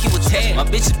 you would think you was tad. My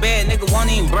bitch is bad, nigga,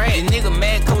 won't even brag. This nigga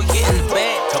mad, cause we get in the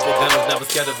bag. Couple gunners never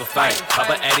scared of a fight.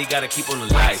 Papa Addy gotta keep on the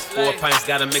lights. 4 pints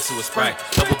gotta mix it with Sprite.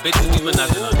 Couple bitches we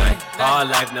menage all night. Hard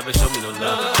life never show me no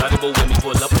love. Try to go with me,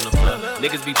 pull up on the plug.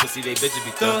 Niggas be pussy, they bitches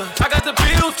be thug. I got the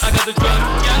pills, I got the drugs.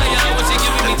 Yeah, what she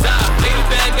giving me time. Lady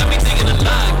bad got me thinking a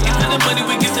lot. Get to the money,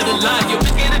 we get to the line. You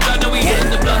been getting drunk, now we hitting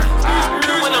the block.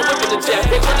 When I'm whipping the jack,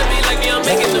 they wanna be like me, I'm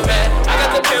making the bag. I got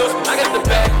the pills, I got the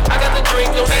bag, I got the drink,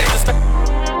 no need to stop.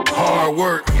 Hard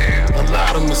work, a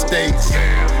lot of mistakes.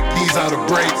 These are the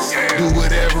breaks. Do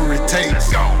whatever it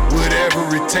takes.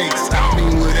 Whatever it takes. I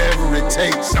mean whatever it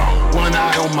takes. One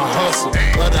eye on my hustle,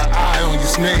 other eye on your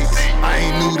snakes. I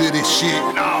ain't new to this shit.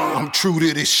 I'm true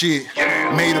to this shit.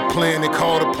 Made a plan and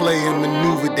called a play and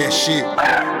maneuvered that shit.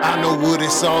 I know what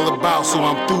it's all about, so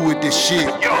I'm through with this shit.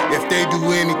 If they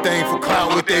do anything for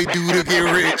clout, what they do to get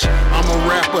rich. I'm a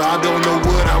rapper, I don't know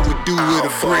what I would do with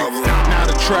a brick. Not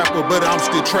a trapper, but I'm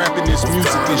still trapping this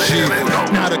music and shit.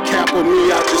 Not a cap on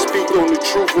me, I just speak on the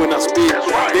truth when I speak.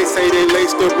 They say they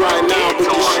laced up right now, but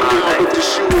the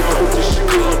shoe.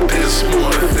 This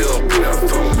morning felt death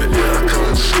on me. I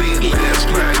couldn't sleep last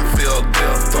night, felt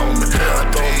death on me. I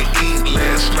didn't eat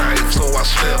last night, so I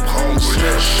slept hungry.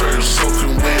 Shirt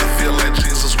soaking wet, feel like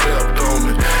Jesus wept on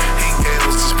me. He gave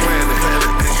us this planet,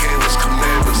 he gave us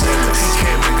commandments. He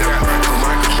came and got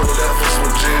my control levels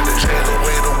with Janet. The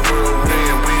way the world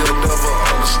ran, we'll never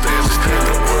understand it.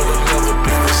 The world will never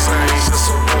be the same since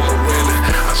I wanna win it.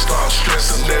 I started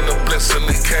stressing and the blessing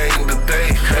that came today.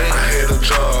 I had a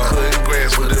job, couldn't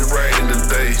grasp but it rained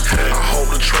today. I hold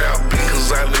the trap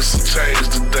because I need some change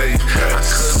today. I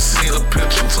couldn't see the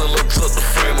picture till I took the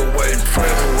frame away.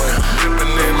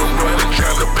 Dipping in and running,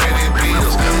 trying to pay these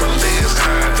bills. My legs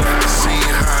high, I can see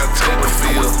how I take the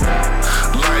feel.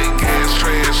 Light, gas,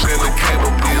 trash, and the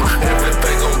cable bill.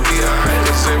 Everything gon' be alright,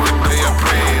 cause every day I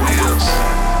pray it is.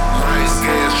 Light,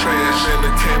 gas, trash, and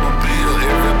the cable bill.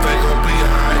 Everything gon' be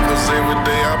alright, cause every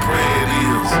day I pray it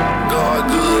is. God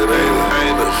good,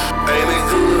 ain't it? Ain't it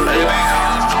good? Ain't it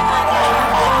good?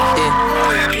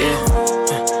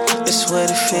 Yeah. It's what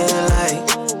it feel like.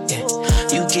 Yeah.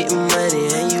 You getting money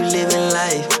and you living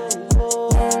life.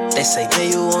 They say, hey,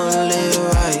 you wanna live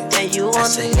right. Hey, you wanna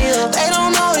live. They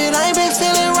don't know that I ain't been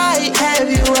feeling right.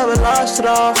 Have you ever lost it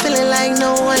all? Feeling like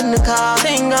no one to call.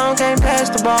 Thing on, can't pass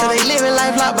the ball. Cause they living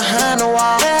life locked behind the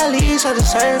wall. At least at the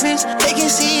service, they can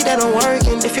see that I'm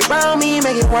working. If you're around me,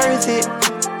 make it worth it.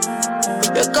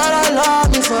 You gotta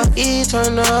love me for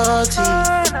eternity.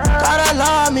 Gotta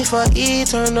love me for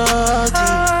eternity.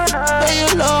 Yeah,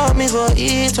 you love me for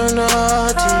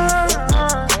eternity.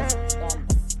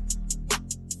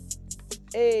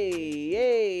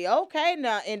 Hey, okay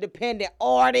now, independent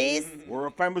artists.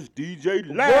 World famous DJ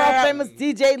Lab. World famous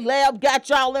DJ Lab got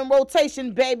y'all in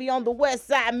rotation, baby, on the West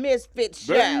Side Misfits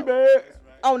show. Baby.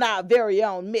 On our very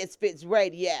own Misfits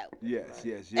Radio. Yes.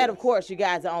 And of course, you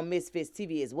guys are on Misfits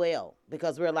TV as well,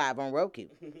 because we're live on Roku.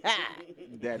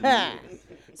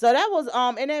 So that was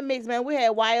in that mix, man. We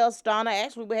had YL Stunner.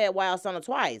 Actually, we had YL Stunner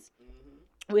twice.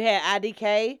 We had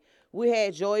IDK. We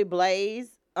had Joey Blaze,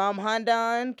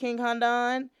 Hundun, King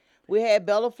Hundun. We had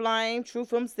Bella Flame, Truth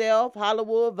Himself,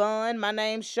 Hollywood Vaughn, My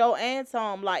Name's Show, and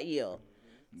Tom Lightyear.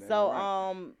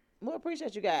 So we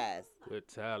appreciate you guys. Good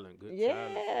talent, good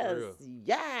talent. For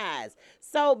Yes.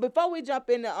 So before we jump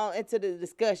into the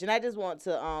discussion, I just want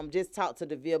to just talk to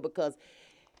DeVille because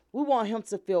we want him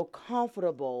to feel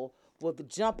comfortable with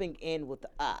jumping in with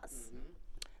us.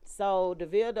 So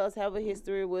DeVille does have a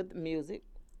history with music.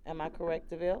 Am I correct,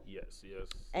 DeVille? Yes.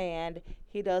 And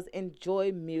he does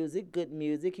enjoy music, good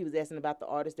music. He was asking about the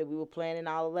artists that we were playing and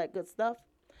all of that good stuff.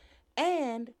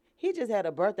 And he just had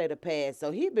a birthday to pass,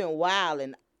 so he been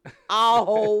wilding all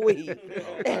whole week,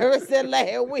 ever since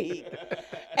last week.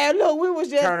 And look, we was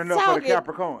just turning talking. up for the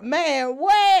Capricorn. Man,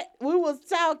 what? We was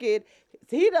talking.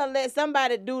 he done let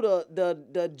somebody do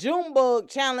the Junebug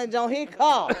challenge on his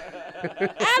car.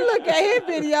 I look at his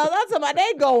videos. I'm talking about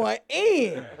they going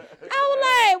in. I was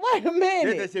like, wait a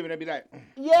minute. That's that shit when they be like,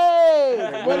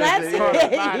 yeah. When I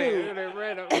tell you,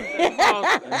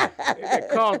 It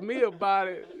cost me about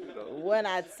it. When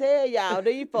I tell y'all,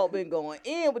 these folk been going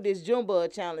in with this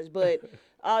Junebug challenge, but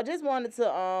just wanted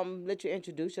to let you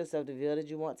introduce yourself, DeVille. Did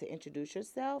you want to introduce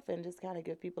yourself and just kind of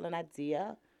give people an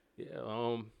idea?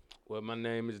 Yeah, well, my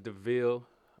name is DeVille.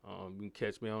 You can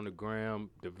catch me on the gram,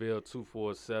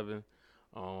 DeVille247.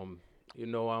 You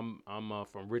know, I'm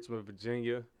from Richmond,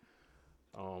 Virginia.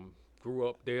 Grew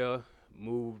up there,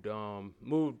 moved.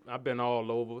 I've been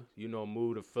all over. You know,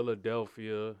 moved to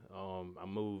Philadelphia. I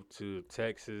moved to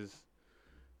Texas,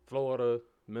 Florida,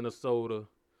 Minnesota.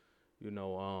 You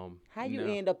know, how you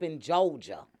end up in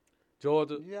Georgia?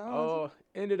 Georgia.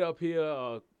 Ended up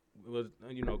here. Was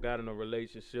got in a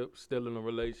relationship, still in a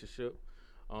relationship,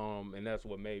 and that's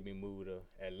what made me move to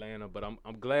Atlanta. But I'm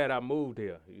glad I moved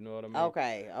here. You know what I mean?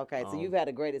 Okay. So you've had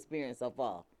a great experience so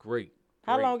far. Great.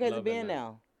 How long has it been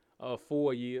now?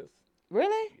 4 years.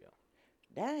 Really? Yeah.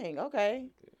 Dang. Okay.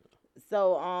 Yeah.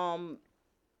 So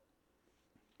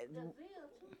DeVille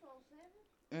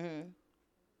 247. Mhm.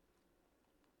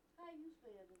 How you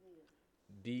spell DeVille?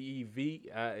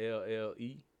 DEVILLE.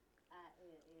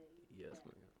 Yes,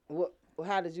 ma'am. What?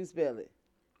 How did you spell it?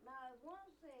 Now, if one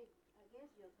say, I guess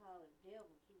you'll call it Devil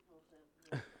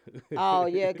 247. Oh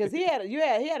yeah, cause he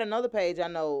had another page I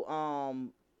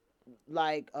know.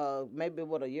 Maybe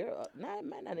what a year? Nah, it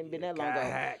might not even been that long ago.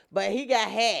 Hacked. But he got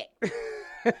hacked.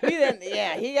 he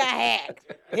got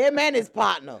hacked. Him and his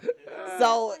partner.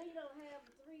 So He don't have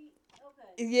three.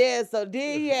 Okay. yeah, so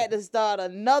then he had to start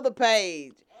another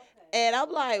page, and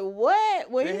I'm like, what?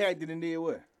 When they he- hacked it and did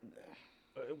what?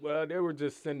 Well, they were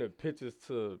just sending pictures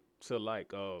to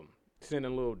like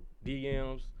sending little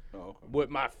DMs with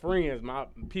my friends, my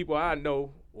people I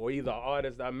know, or either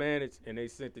artists I manage, and they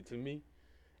sent it to me.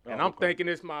 And I'm thinking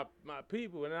it's my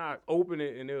people, and I opened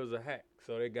it and it was a hack.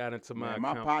 So they got into my account.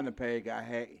 My partner page got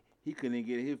hacked. He couldn't even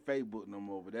get his Facebook no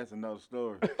more, but that's another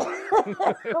story. But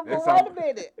wait a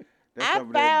minute. I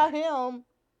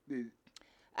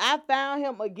found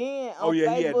him again on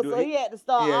Facebook, so he had to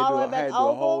start all the way back a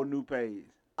over. whole new page.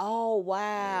 Oh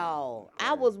wow!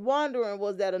 I was wondering,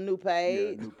 was that a new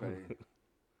page? Yeah, new page.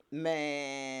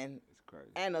 Man, it's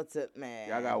crazy. Ain't no tip, man.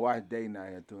 Y'all gotta watch dating out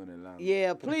here too in Atlanta.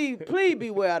 Yeah, please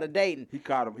beware of the dating. He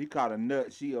caught a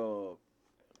nut. He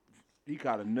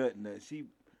caught a nut. She.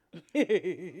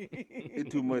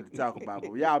 It's too much to talk about,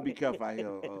 but y'all be careful out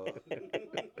here.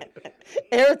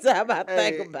 Every time I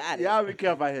think about it, y'all be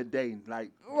careful out here dating,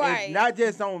 like right. Not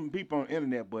just on people on the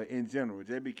internet, but in general.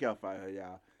 Just be careful out here,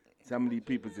 y'all. Some of these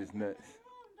people's is nuts.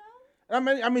 I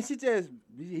mean,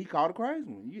 he called a crazy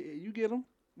one. You get him,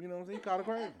 you know what I'm saying? He called a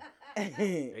crazy one.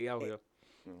 Hey, out here.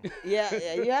 Yeah,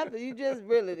 you just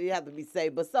really have to be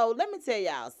safe. But so let me tell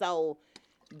y'all. So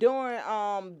during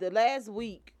the last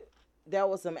week, there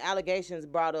was some allegations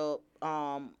brought up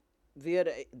via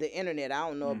the internet. I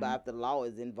don't know about if the law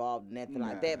is involved in nothing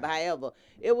like that. But however,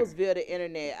 it was via the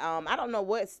internet. I don't know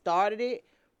what started it,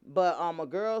 but a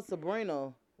girl,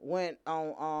 Sabrina, went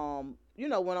on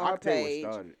her page.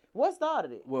 What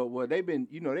started it? Well, they've been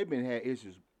had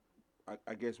issues,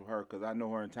 I guess, with her, because I know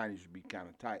her and Tiny used to be kind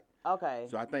of tight. Okay.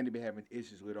 So I think they've been having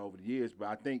issues with her over the years. But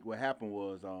I think what happened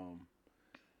was,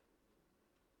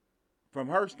 from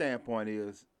her standpoint,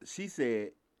 is she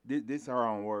said this is her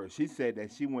own words. She said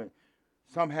that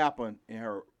something happened in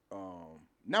her. I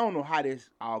don't know how this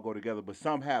all go together, but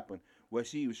something happened where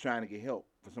she was trying to get help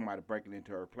for somebody breaking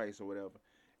into her place or whatever.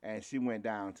 And she went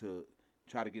down to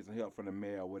try to get some help from the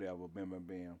mayor or whatever,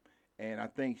 bam. And I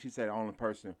think she said the only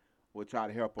person would try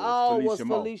to help her was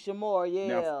Felicia Moore, yeah.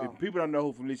 Now, if people don't know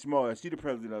who Felicia Moore is, she's the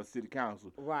president of the city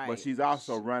council. Right. But she's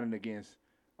also running against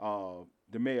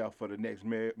the mayor for the next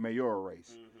mayoral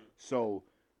race. Mm-hmm. So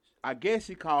I guess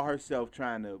she called herself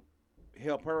trying to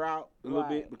help her out a little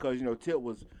bit because, Tip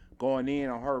was going in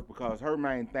on her because her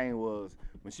main thing was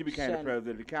when she became the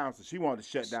president of the council, she wanted to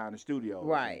shut down the studio.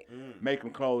 Right. Make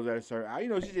them close at a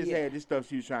certain. She just had this stuff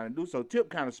she was trying to do. So Tip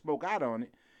kind of spoke out on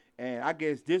it. And I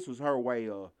guess this was her way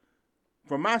of,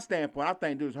 from my standpoint, I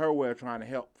think this was her way of trying to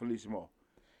help Felicia Moore.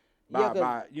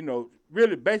 By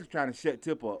really basically trying to shut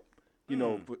Tip up,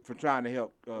 for trying to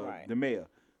help the mayor.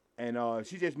 And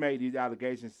she just made these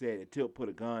allegations, said that Tip put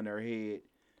a gun in her head.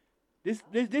 This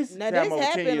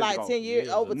happened like 10 years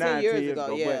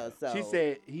ago. Yeah. So she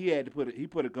said he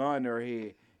put a gun in her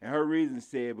head, and her reason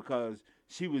said because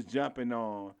she was jumping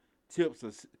on Tip's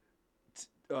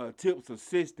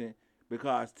assistant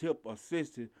because Tip's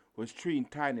assistant was treating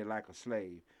Tiny like a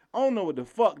slave. I don't know what the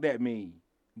fuck that mean,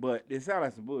 but it sounds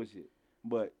like some bullshit.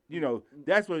 But you know,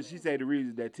 that's what she said. The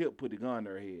reason that Tip put the gun in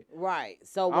her head. Right.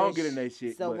 So I don't get in that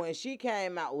shit. So but, when she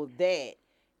came out with that,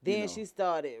 then you know. she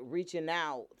started reaching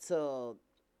out to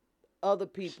other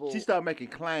people. She started making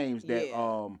claims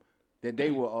that that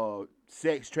they were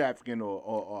sex trafficking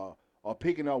or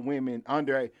picking up women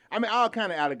under. I mean, all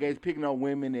kind of allegations, picking up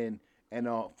women and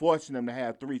forcing them to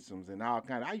have threesomes and all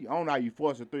kind of. I don't know how you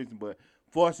force a threesome, but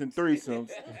forcing threesomes,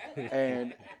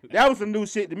 and that was some new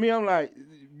shit to me. I'm like,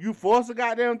 you force a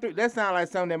goddamn threesome? That sounds like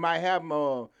something that might happen.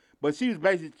 But she was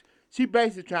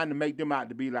basically trying to make them out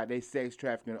to be like they sex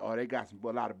trafficking or they got a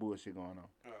lot of bullshit going on.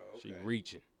 Oh,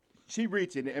 okay. She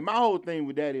reaching. And my whole thing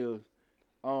with that is,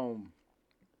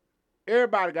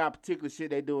 everybody got particular shit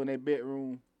they do in their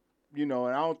bedroom, you know,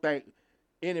 and I don't think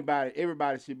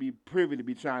everybody should be privy to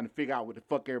be trying to figure out what the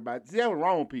fuck everybody. See, that's what's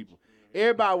wrong with people.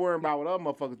 Everybody worrying about what other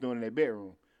motherfuckers doing in their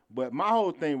bedroom. But my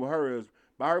whole thing with her is,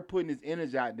 by her putting this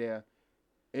energy out there,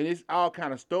 and it's all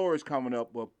kind of stories coming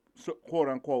up of quote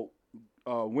unquote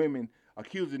women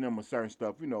accusing them of certain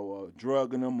stuff, you know,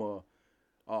 drugging them or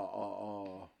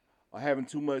having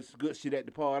too much good shit at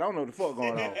the party. I don't know what the fuck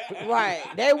going on. Right.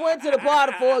 They went to the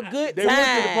party for a good time. They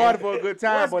went to the party for a good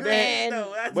time, but they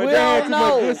had too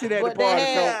much good shit at the party.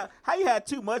 So how you had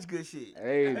too much good shit?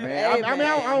 Hey man, I mean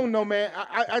I don't know, man.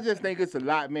 I just think it's a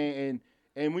lot, man.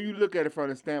 And when you look at it from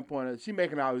the standpoint of she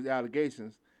making all these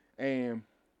allegations, and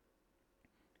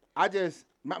I just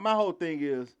my whole thing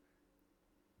is,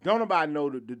 don't nobody know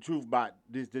the truth about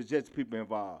this. There's just people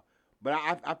involved, but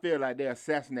I feel like they're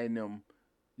assassinating them,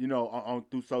 you know, on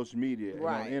through social media and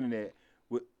on the internet,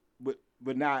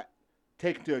 with not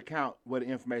taking into account where the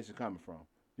information coming from.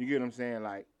 You get what I'm saying?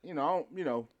 Like, you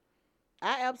know.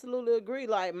 I absolutely agree.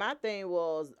 Like, my thing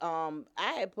was,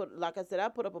 I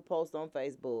put up a post on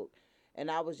Facebook, and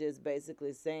I was just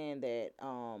basically saying that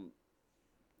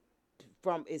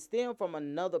it stemmed from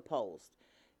another post.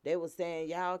 They were saying,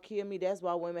 y'all kill me. That's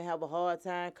why women have a hard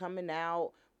time coming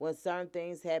out when certain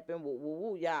things happen.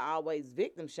 Y'all always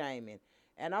victim shaming.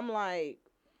 And I'm like,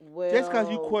 well, just because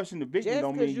you question the victim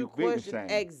don't mean you victim shaming.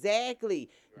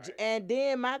 Exactly. Right. And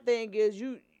then my thing is,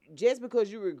 just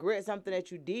because you regret something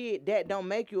that you did, that don't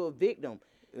make you a victim.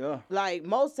 Yeah. Like,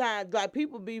 most times, like,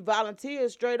 people be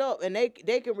volunteers straight up, and they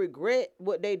can regret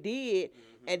what they did,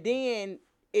 and then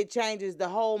it changes the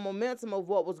whole momentum of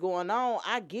what was going on.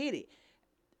 I get it.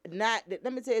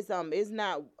 Let me tell you something. It's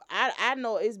not. I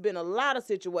know it's been a lot of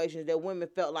situations that women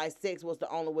felt like sex was the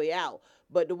only way out.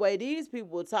 But the way these people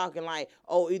were talking, like,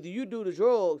 oh, either you do the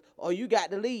drugs or you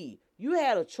got to leave. You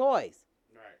had a choice.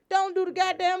 Right. Don't do the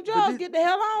goddamn drugs. Get the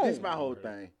hell on. This is my whole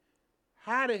thing.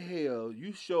 How the hell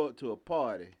you show up to a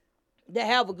party to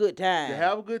have a good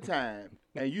time,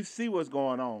 and you see what's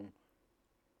going on,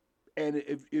 and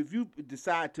if you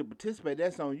decide to participate,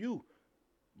 that's on you.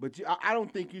 But I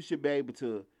don't think you should be able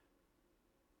to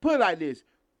put it like this.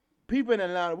 People in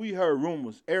Atlanta, we heard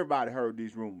rumors. Everybody heard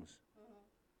these rumors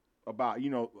about, you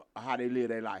know, how they live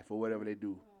their life or whatever they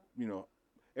do. You know,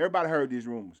 everybody heard these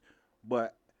rumors.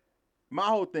 But my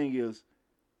whole thing is,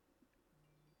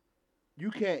 you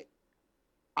can't.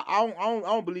 I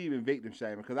don't believe in victim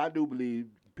shaming, because I do believe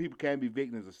people can be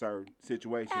victims of certain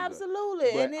situations.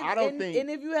 Absolutely. But I don't think. And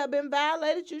if you have been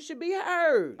violated, you should be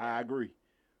heard. I agree.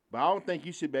 But I don't think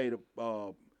you should be able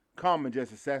to come and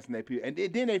just assassinate people. And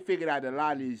then they figured out that a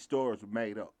lot of these stories were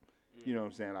made up. You know what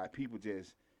I'm saying? Like, people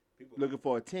looking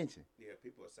for attention. Yeah,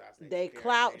 people assassinate. They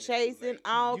clout chasing,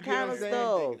 all kind of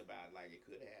stuff. Like it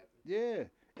could happen. Yeah.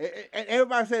 And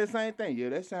everybody say the same thing. Yeah,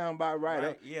 that sound about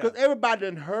right. Yeah. Because everybody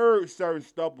done heard certain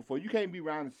stuff before. You can't be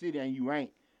around the city and you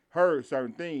ain't heard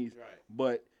certain things. Right.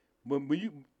 But when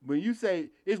you say,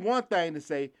 it's one thing to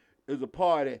say it's a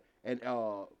party and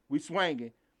we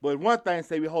swinging. But one thing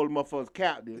say we hold motherfuckers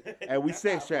captive and we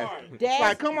sex trafficking.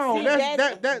 Like, come on,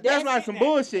 that's like some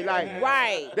bullshit. Like,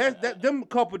 right. That's them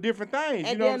couple different things.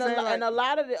 You know what I'm saying? And a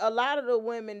lot of the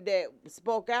women that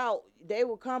spoke out, they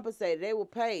were compensated, they were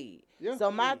paid. Yeah.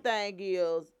 So my thing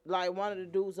is, like, one of the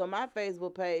dudes on my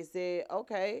Facebook page said,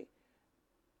 okay,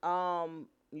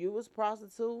 you was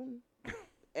prostituting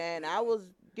and I was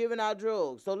giving out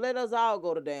drugs, so let us all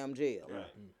go to damn jail. Yeah.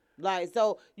 Like,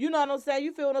 so, you know what I'm saying?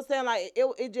 You feel what I'm saying? Like,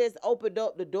 it just opened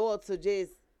up the door to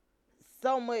just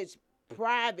so much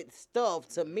private stuff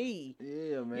to me.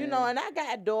 Yeah, man. You know, and I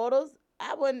got daughters.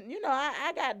 I wouldn't, you know,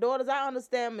 I got daughters. I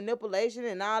understand manipulation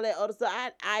and all that other stuff.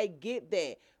 I get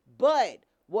that. But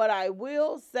what I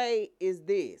will say is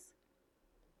this.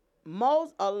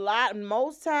 Most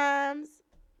times,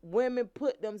 women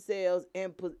put themselves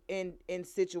in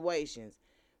situations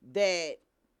that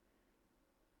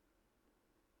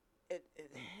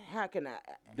how can I?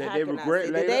 That how they can I regret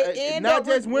say, later. that they end Not up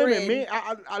just women, regretting-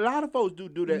 men. A lot of folks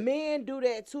do that. Men do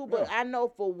that too, but I know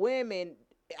for women,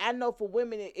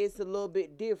 it's a little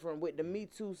bit different with the Me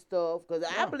Too stuff. Because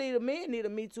I believe the men need a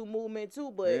Me Too movement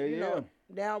too, but Yeah, you know,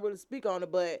 they don't really speak on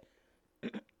it. But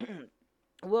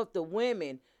with the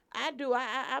women, I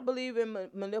believe in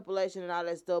manipulation and all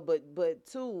that stuff. But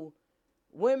too,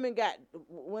 women,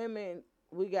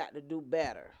 we got to do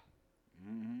better.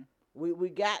 Mm-hmm. We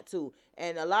got to,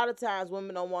 and a lot of times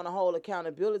women don't want to hold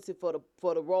accountability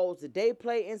for the roles that they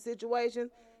play in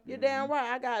situations. You're damn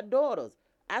right. I got daughters.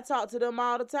 I talk to them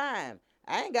all the time.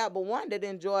 I ain't got but one that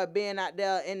enjoy being out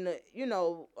there in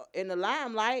the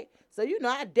limelight. So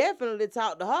I definitely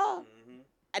talk to her.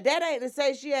 That ain't to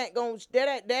say she ain't gonna.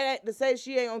 That ain't to say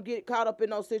she ain't gonna get caught up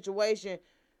in no situation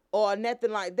or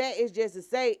nothing like that. It's just to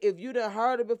say if you done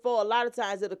heard it before, a lot of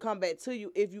times it'll come back to you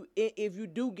if you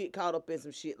do get caught up in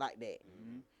some shit like that.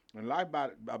 Mm-hmm. And life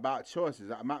about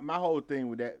choices. My whole thing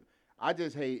with that, I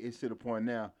just hate it's to the point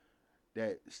now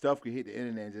that stuff can hit the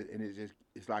internet and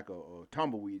it's like a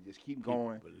tumbleweed, just keep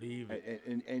going. Believe it.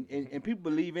 And people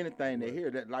believe anything they hear.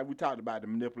 That, like we talked about the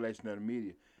manipulation of the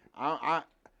media.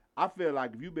 I feel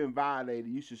like if you've been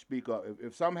violated, you should speak up.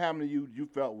 If something happened to you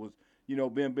felt was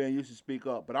Ben, you should speak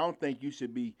up. But I don't think you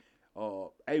should be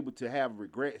able to have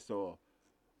regrets or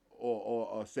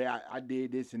say I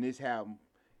did this and this happened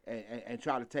and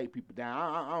try to take people down.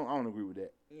 I don't agree with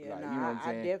that. Yeah, like, you know what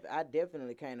I'm saying? I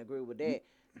definitely can't agree with that.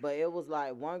 But it was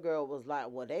like one girl was like,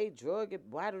 well, they drug it.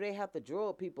 Why do they have to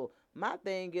drug people? My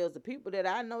thing is the people that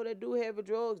I know that do heavy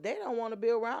drugs, they don't want to be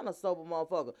around a sober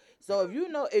motherfucker. So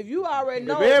if you already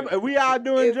know. If we all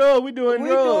doing drugs, we doing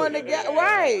drugs.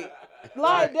 Right.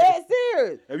 Like that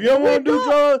serious. If you don't want to do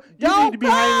drugs, you need to be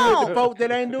hanging with the folks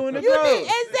that ain't doing the drugs.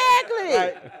 Exactly.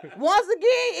 Like, once again,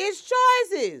 it's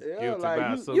choices. Yeah,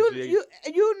 like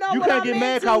you know you what can't I'm get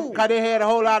mad into. because they had a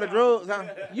whole lot of drugs, huh?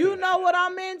 You know what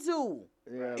I'm into.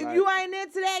 Yeah, if you ain't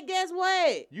into that, guess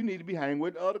what? You need to be hanging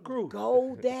with the other crew.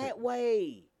 Go that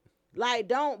way. Like,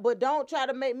 don't try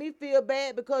to make me feel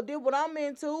bad because this what I'm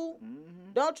into.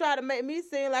 Mm-hmm. Don't try to make me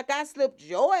seem like I slipped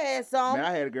your ass on. Man,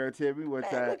 I had a girl tell me one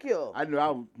time. Look here. I knew I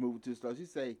was moving to the store. She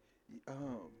say,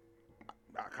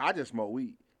 I just smoke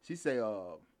weed. She say,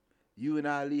 you and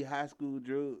I leave high school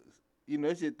drugs. You know,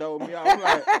 that shit throw me off. I'm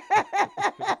like,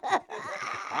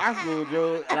 high school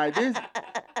drugs? Like,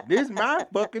 this my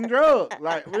fucking drug.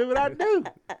 Like, what would I do?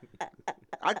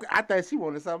 I think she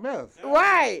wanted something else.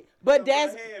 Right. But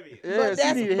that's... Yeah,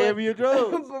 she needed heavier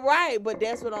drugs. Right, but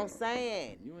that's what I'm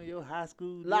saying. You and your high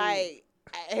school drugs. Like,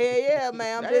 hell yeah,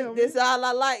 man. This all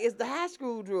I like is the high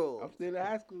school drugs. I'm still in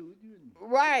high school.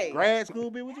 Right. Grad school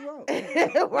be what you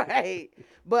want. Right.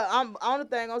 But only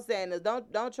thing I'm saying is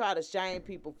don't try to shame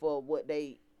people for what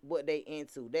they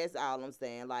into. That's all I'm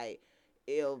saying. Like,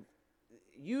 if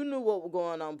you knew what was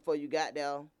going on before you got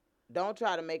there, don't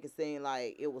try to make it seem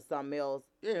like it was something else.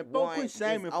 Yeah, folks quit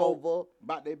shaming folks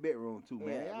about their bedroom too,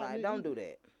 man. Yeah, like, don't do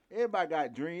that. Everybody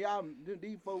got dreams. Y'all,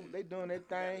 these folks, they doing their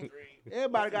thing.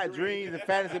 Everybody got dreams and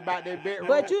fantasy about their bedroom.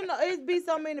 But it be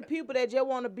so many people that just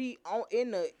want to be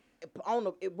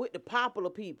with the popular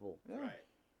people. Right.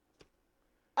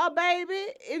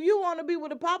 Baby, if you want to be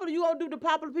with the popular, you gonna do the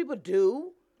popular people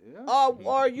do. Yeah.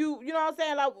 Or you know what I'm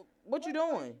saying? Like, what you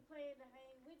doing?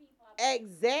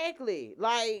 Exactly.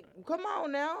 Like, come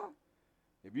on now.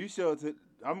 If you show to,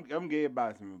 I'm giving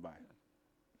everybody some advice.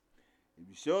 If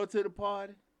you show to the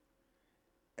party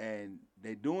and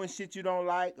they doing shit you don't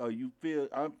like or you feel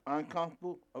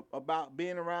uncomfortable about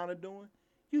being around or doing,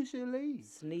 you should leave.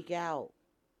 Sneak out.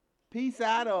 Peace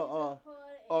out or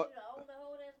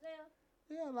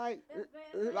yeah,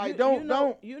 like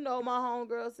don't. You know my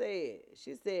homegirl said.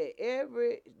 She said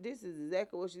this is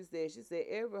exactly what she said. She said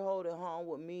every hoe that hung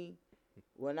with me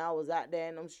when I was out there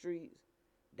in them streets,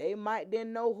 they might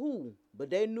didn't know who, but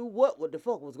they knew what the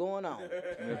fuck was going on.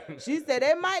 She said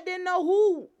they might didn't know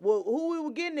who we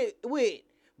were getting it with,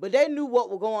 but they knew what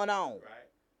was going on. Right.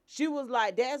 She was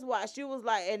like, that's why. She was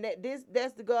like, and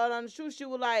that's the girl on the truth. She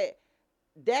was like,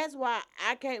 that's why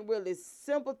I can't really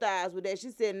sympathize with that.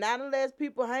 She said, not unless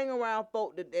people hang around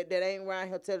folk that ain't around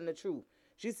here telling the truth.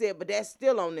 She said, but that's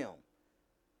still on them.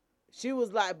 She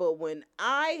was like, but when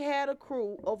I had a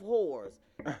crew of whores,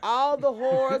 all the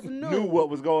whores knew what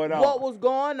was going on. What was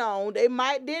going on. They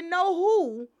might didn't know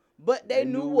who, but they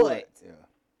knew what. Yeah.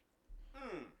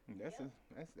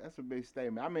 That's a big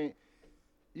statement. I mean,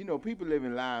 you know, people live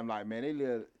in limelight, man. They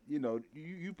live, you know,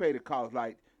 you pay the cost.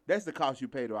 Like, that's the cost you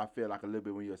pay, though, I feel like, a little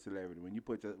bit when you're a celebrity. When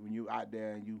you out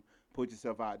there and you put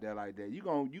yourself out there like that, you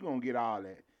gonna get all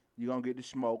that. You're going to get the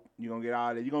smoke. You're going to get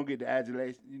all that. You're going to get the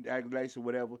adulation,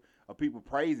 whatever, of people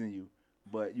praising you.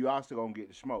 but you also gonna get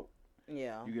the smoke.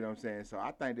 Yeah. You get what I'm saying? So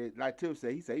I think that, like Tip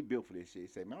said, he built for this shit. He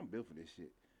said, man, I'm built for this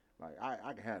shit. Like,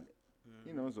 I can handle it.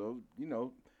 You know, so, you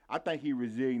know, I think he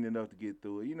resilient enough to get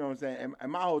through it. You know what I'm saying?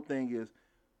 And my whole thing is,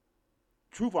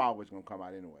 truth always going to come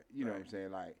out anyway. You know what I'm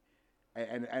saying? Like,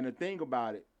 and the thing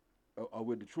about it,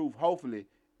 with the truth, hopefully,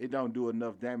 it don't do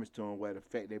enough damage to them where it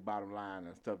affect their bottom line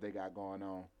and stuff they got going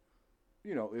on.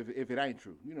 You know, if it ain't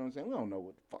true. You know what I'm saying? We don't know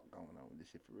what the fuck going on with this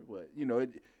shit for real. But, you know,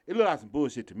 it look like some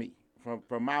bullshit to me.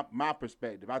 From my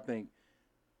perspective, I think,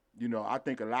 you know, I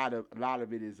think a lot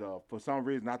of it is for some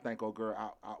reason I think old girl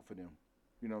out for them.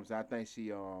 You know what I'm saying? I think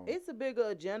she It's a bigger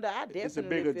agenda. I definitely it's a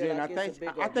bigger feel agenda. like it's a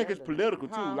bigger I think it's agenda. political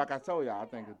too. Like I told y'all, I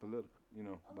think it's political. You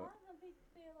know, A but lot of them people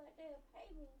feel like they'll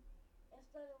pay me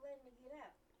instead of letting me get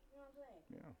out. You know what I'm saying?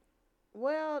 yeah.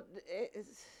 Well,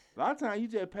 it's A lot of times you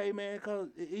just pay, man, because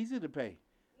it's easy to pay.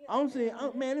 Man,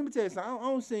 let me tell you something. I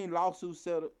don't seen lawsuits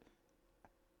settled.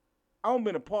 I don't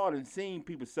been a part and seen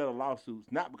people settle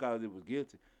lawsuits, not because it was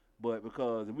guilty, but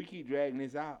because if we keep dragging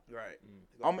this out, Right.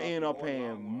 I'm gonna end up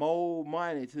paying more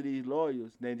money to these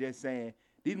lawyers than just saying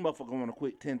these motherfuckers want to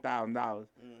quit $10,000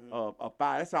 a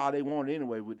fine. That's all they want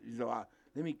anyway. So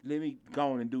let me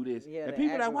go on and do this. Yeah, and the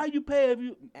people like, why you pay if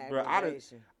you? Bro,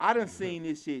 aggravation. I done seen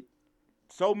this shit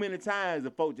so many times.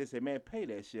 The folks just say, man, pay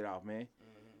that shit off, man.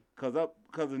 Cause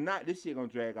if not, this shit gonna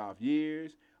drag off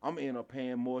years. I'm gonna end up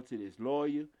paying more to this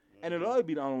lawyer. And the lawyer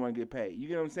be the only one get paid. You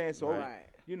get what I'm saying? So,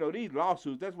 you know, these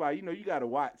lawsuits, that's why, you know, you got to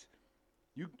watch.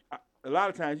 A lot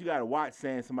of times you got to watch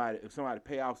saying if somebody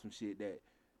pay off some shit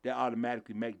that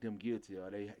automatically make them guilty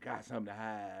or they got something to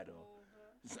hide.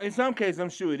 Or in some cases, I'm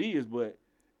sure it is, but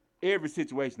every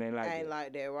situation ain't like that. Ain't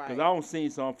like that, right? Because I don't see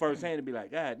some firsthand to be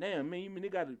like, God damn, man, you mean they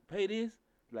got to pay this?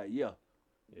 Like, yeah.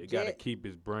 He got to keep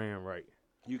his brand right.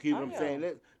 You keep what I'm saying?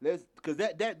 Let's because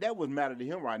that was matter to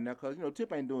him right now. Because you know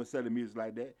Tip ain't doing selling music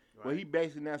like that. Right. Well, he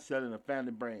basically now selling a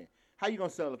family brand. How you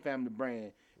gonna sell a family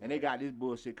brand and they got this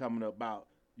bullshit coming up about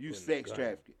you sex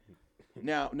trafficking?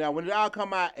 now when it all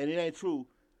come out and it ain't true,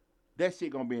 that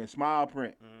shit gonna be in small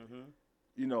print.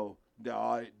 You know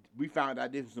we found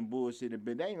out this was some bullshit and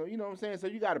they ain't, you know what I'm saying? So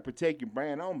you got to protect your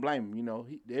brand. I don't blame him. You know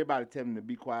everybody tell him to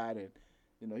be quiet and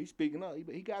you know he's speaking up.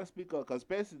 He got to speak up because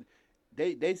especially.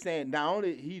 They saying not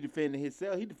only he defending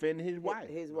himself, he defending his wife.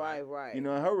 His wife, right. You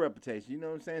know, her reputation. You know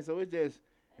what I'm saying? So it's just,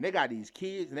 and they got these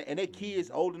kids, and their kids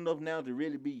old enough now to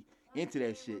really be into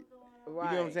that shit.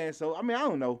 Right. You know what I'm saying? So, I mean, I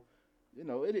don't know. You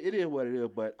know, it is what it is,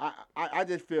 but I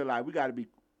just feel like we got to be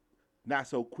not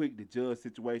so quick to judge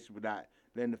situations without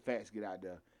letting the facts get out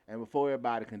there. And before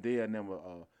everybody condemn them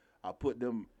or put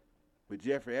them with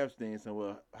Jeffrey Epstein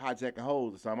somewhere hijacking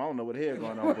hoes or something. I don't know what the hell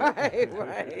going on.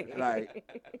 Right.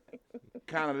 Like,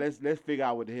 kind of let's figure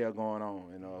out what the hell going on.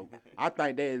 You know, I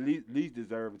think they at least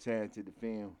deserve a chance to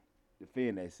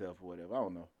defend themselves or whatever. I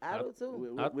don't know. I do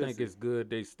too. I think it's good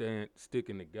they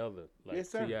sticking together. Like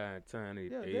Yes, sir. T.I. and Tiny,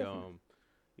 Yeah, they definitely.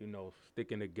 you know,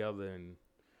 sticking together and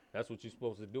that's what you're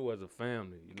supposed to do as a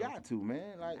family. You know? Got to,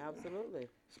 man. Like absolutely.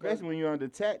 Especially when you're under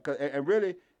attack. And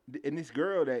really, and this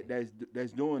girl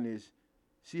that's doing this,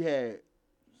 she had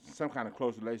some kind of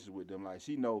close relationship with them. Like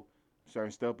she know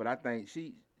certain stuff, but I think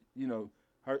she, you know,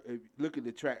 look at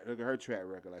her track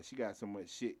record. Like she got so much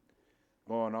shit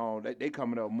going on. They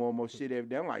coming up with more and more shit every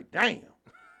day. I'm like, damn.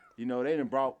 You know, they done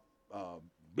brought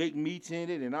big meats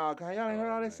in it and all kind. Y'all ain't heard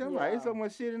all that shit. I'm like, it's so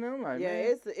much shit in there. I'm like, yeah,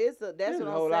 man, it's that's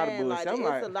what I'm saying. Like, I'm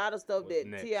it's a lot of stuff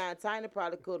that T.I. and Tiny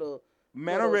probably could have.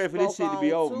 Man, I'm ready for this shit to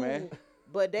be over, man.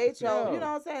 But they chose, you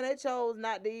know what I'm saying? They chose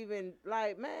not to even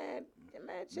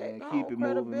check keep it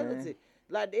credibility. moving, man.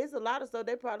 Like, it's a lot of stuff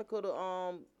they probably could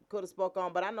have spoke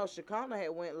on. But I know Shakana had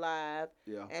went live.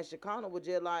 Yeah. And Shakana was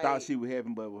just like thought she would help,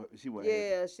 but she wasn't.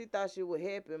 Yeah, she thought she would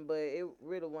help him, but it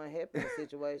really wasn't helping the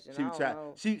situation. She was trying.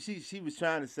 She was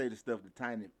trying to say the stuff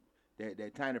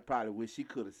that Tiny probably wish she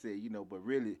could have said, you know, but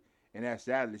really, in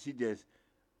actuality, she just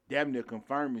damn near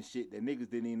confirming shit that niggas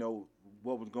didn't even know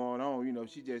what was going on. You know,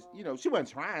 she just, you know, she wasn't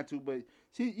trying to, but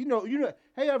she, you know,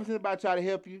 hey, ever since about try to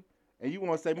help you, and you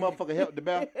want to say, motherfucker, help the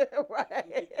bear?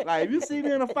 Right. Like, if you see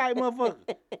me in a fight,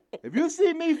 motherfucker, if you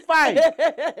see me fight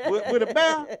with a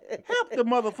bear, help the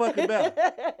motherfucking bear.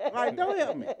 Like, don't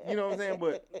help me. You know what I'm saying?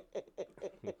 But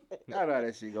I know how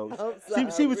that shit goes.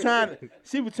 She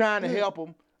was trying to help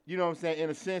him. You know what I'm saying? In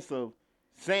a sense of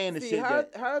saying the shit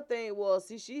her thing was,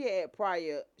 she had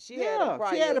she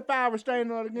had a fire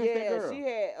restraining order against that girl. Yeah, she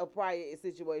had a prior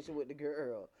situation with the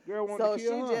girl. Girl wanted to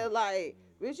kill her. So she just like,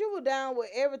 bitch, you were down with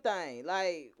everything.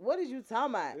 Like, what is you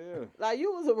talking about? Yeah. Like,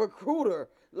 you was a recruiter.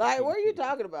 Like, what are you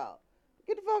talking about?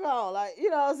 get the fuck on. Like, you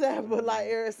know what I'm saying? But like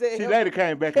Eric said, She help- later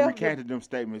came back and help the- recanted them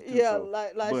statements too. Yeah, so,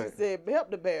 like but she said,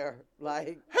 help the bear.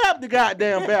 Like, help the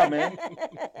goddamn bear, man.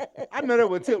 I know that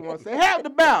what Tip wants to say. Help the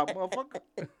bear, motherfucker.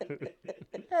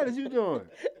 How is you doing?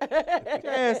 Get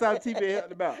your ass out of TV and help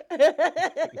the bear.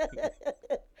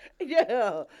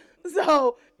 yeah.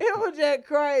 So it was just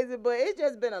crazy, but it's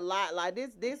just been a lot. Like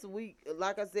this week,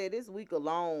 like I said, this week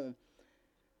alone,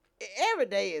 every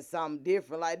day is something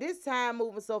different. Like this time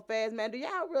moving so fast, man. Do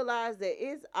y'all realize that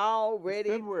it's already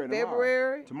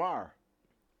February? Tomorrow.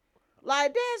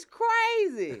 Like that's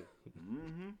crazy.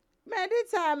 Mm-hmm. Man,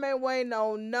 this time ain't waiting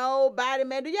on nobody,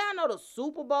 man. Do y'all know the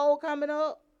Super Bowl coming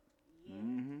up?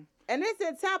 Mm-hmm. And it's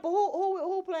in Tampa.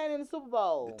 Who playing in the Super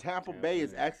Bowl? The Tampa Bay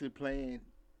is actually playing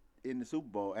in the Super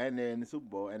Bowl, and they're in the Super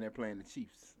Bowl, and they're playing the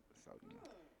Chiefs. So, you know.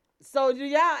 So do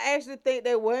y'all actually think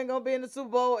they weren't gonna be in the Super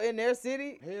Bowl in their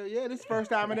city? Hell yeah, this is the first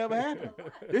time it ever happened.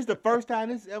 This is the first time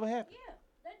this ever happened.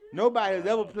 Nobody has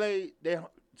ever played their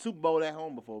Super Bowl at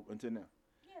home before until now.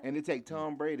 And it take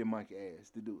Tom Brady monkey ass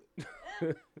to do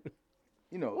it.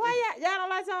 You know. Why y'all don't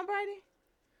like Tom Brady?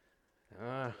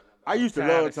 I used to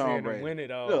love Tom Brady. Win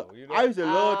it all, Look, you know? I used to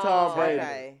love Tom Brady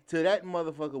okay. till that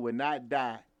motherfucker would not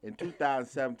die in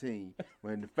 2017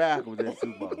 when the Falcons was in the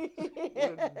Super Bowl.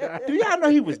 Do y'all know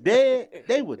he was dead?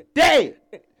 They were dead,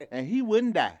 and he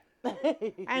wouldn't die.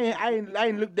 I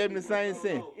ain't looked at him the same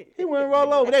since. He wouldn't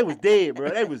roll over. They was dead, bro.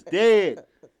 They was dead.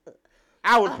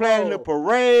 I was planning the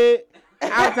parade.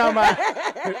 I was talking about.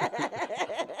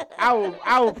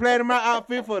 I was planning my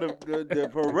outfit for the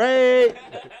parade.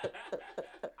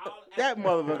 That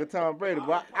motherfucker Tom Brady,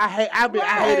 boy. I hate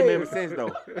him ever since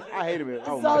though. I hate him.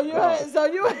 Oh my god.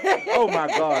 Oh my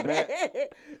god, man.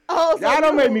 Oh, so y'all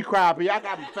don't make me cry, but y'all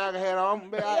got my faggot hat on.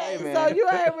 Man, hey, man. So you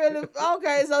ain't really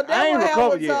okay. So that I ain't what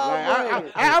recovered happened yet. Tom Like,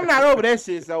 Brady. I'm not over that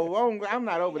shit. So I'm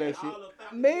not over that shit.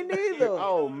 Me neither.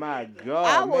 Oh my god,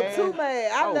 I was man. too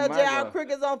mad. I Oh, left my J.R. God.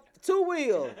 Crickets on 2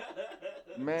 wheels.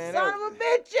 Man, Son of a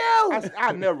bitch, you.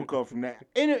 I never recover from that.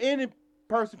 Any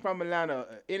person from Atlanta,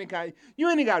 any kind, you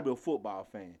ain't got to be a football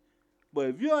fan. But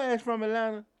if your ass from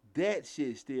Atlanta, that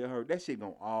shit still hurt. That shit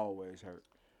gonna always hurt.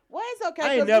 Well, it's okay.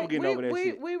 I ain't 'cause never getting over that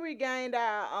shit. We regained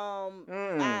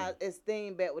our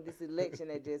esteem back with this election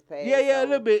that just passed. Yeah, a so-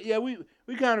 little bit. Yeah, we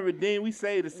kind of redeemed. We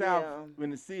saved the South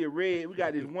in the sea of red. We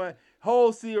got this one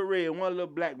whole sea of red, one little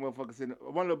black motherfucker sitting,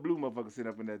 one little blue motherfucker sitting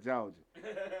up in that Georgia.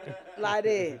 Like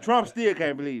that. Trump still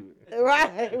can't believe it.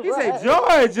 Right. He said,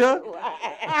 Georgia?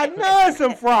 I know it's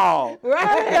some fraud. Right.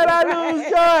 How the hell I lose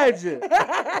Georgia?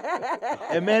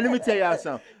 And man, let me tell y'all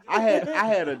something. I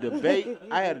had a debate.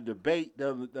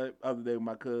 The other day with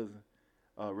my cousin,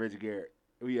 Reggie Garrett.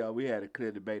 We had a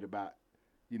clear debate about,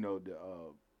 you know,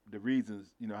 the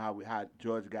reasons, you know, how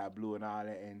Georgia got blue and all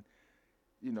that. And,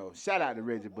 you know, shout out to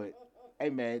Reggie, but hey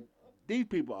man, these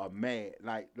people are mad.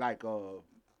 Like I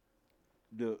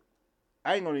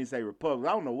ain't gonna even say Republicans.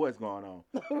 I don't know what's going on,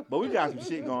 but we got some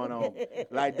shit going on.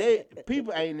 Like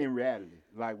people ain't in reality.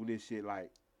 Like with this shit,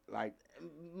 like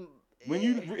when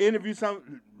you interview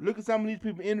look at some of these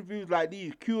people interviews, like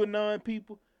these QAnon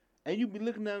people, and you be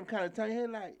looking at them kind of telling, hey,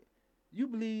 like, you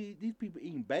believe these people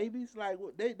eating babies? Like,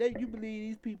 what you believe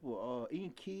these people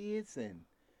eating kids and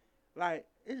like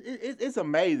it's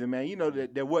amazing, man. You know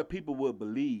that what people would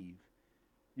believe.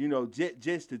 You know,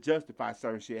 just to justify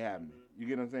certain shit happening. You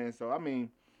get what I'm saying? So I mean,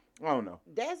 I don't know.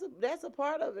 That's a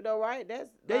part of it, though, right? That's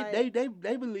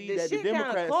They believe that the shit kinda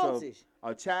Democrats cultish.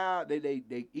 are child. They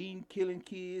eating, killing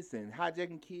kids and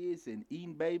hijacking kids and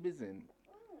eating babies and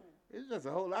it's just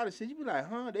a whole lot of shit. You be like,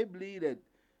 huh? They believe that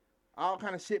all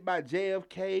kind of shit by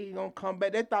JFK gonna come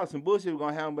back. They thought some bullshit was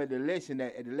gonna happen by the election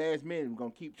that at the last minute was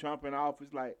gonna keep Trump in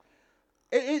office. Like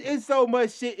it's so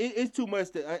much shit. It's too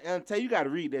much to until you got to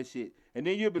read that shit. And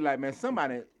then you'll be like, man,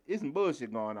 it's some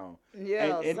bullshit going on.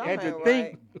 Yeah, and to ain't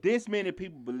think this many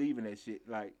people believe in that shit,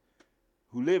 like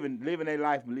who living their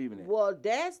life believing it. Well,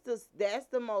 that's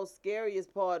the most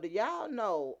scariest part. Do y'all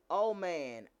know? Oh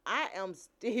man, I am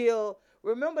still.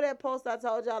 Remember that post I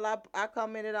told y'all I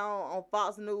commented on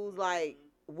Fox News like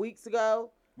weeks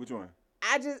ago? Which one?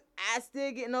 I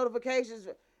still get notifications.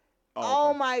 Oh,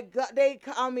 okay. My God, they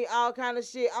call me all kind of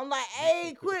shit. I'm like,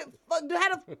 hey, quit. How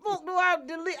the fuck do I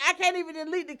delete? I can't even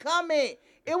delete the comment.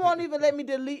 It won't even let me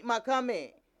delete my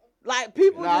comment. Like,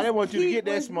 people Nah, they want you to get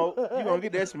that smoke. You gonna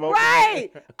get that smoke. Right.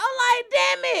 I'm like,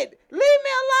 damn it. Leave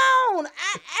me alone.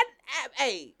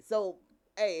 Hey,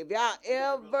 if y'all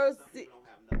ever see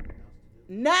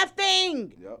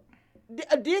nothing. Yep.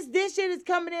 This shit is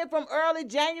coming in from early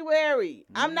January.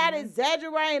 I'm not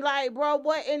exaggerating. Like, bro,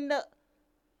 what in the...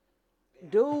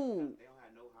 Dude. All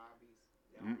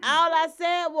I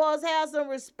said was have some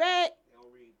respect.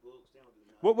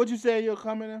 What you say in your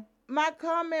comment now? My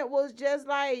comment was just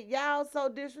like, y'all so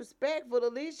disrespectful. The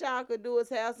least y'all could do is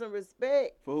have some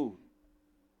respect. For who?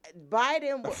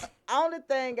 Biden, only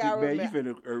thing I Man, remember. you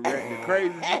finna erect the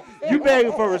crazy. You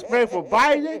begging for respect for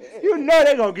Biden? You know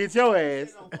they gonna get your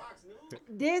ass.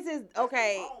 This is,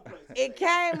 okay, it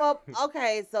came up,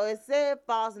 okay, so it said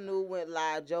Fox News went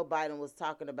live. Joe Biden was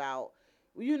talking about,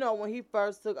 you know, when he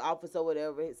first took office or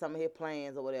whatever, some of his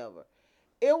plans or whatever.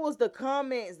 It was the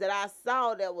comments that I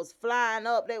saw that was flying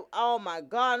up. They, oh my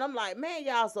God. And I'm like, man,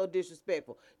 y'all so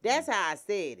disrespectful. That's how I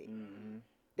said it. Mm-hmm.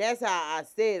 That's how I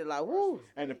said it. Like, whoo.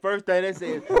 And the first thing they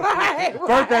said, Right,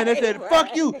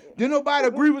 fuck you. Did nobody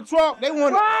agree with Trump? They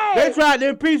wanted, they tried to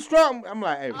impeach Trump. I'm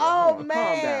like, hey, bro, Oh calm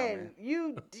man, down, man.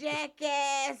 you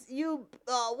jackass! You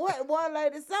what? One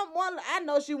lady, I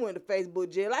know she went to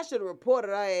Facebook jail. I should have reported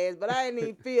her ass, but I didn't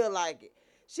even feel like it.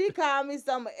 She called me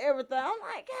some of everything. I'm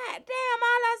like, God damn!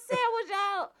 All I said was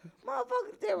y'all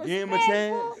motherfuckers disrespectful. Give him a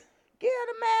chance. Give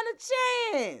the man a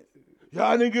chance.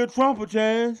 Y'all didn't give Trump a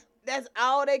chance. That's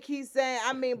all they keep saying.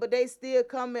 I mean, but they still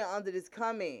comment under this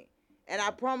comment. And I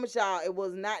promise y'all, it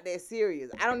was not that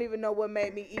serious. I don't even know what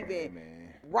made me even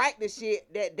write the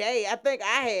shit that day. I think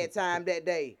I had time that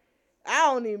day. I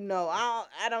don't even know. I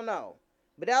don't know.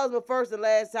 But that was my first and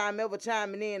last time ever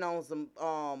chiming in on some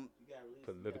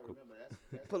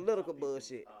political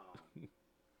bullshit.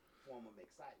 Form of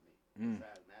excitement.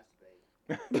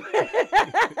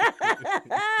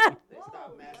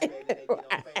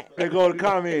 They go to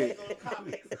comment.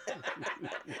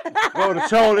 Go to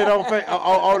troll it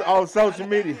on social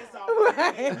media.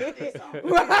 Right.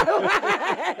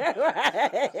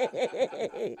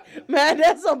 Man,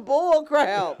 that's a bull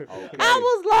crap. Okay. I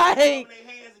was like,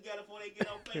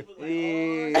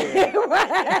 yeah.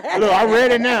 Look, I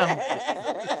read it now.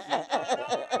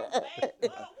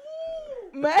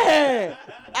 Man,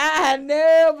 I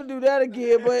never do that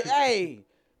again. But hey,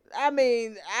 I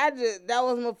mean, that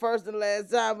was my first and last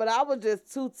time. But I was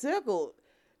just too tickled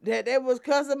that they was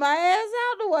cussing my ass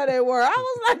out the way they were. I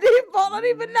was like, these folks don't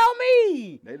even know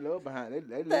me. They love behind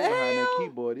that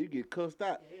keyboard. You get cussed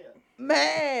out.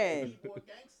 Man.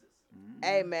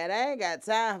 Hey, man, I ain't got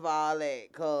time for all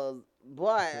that. Cause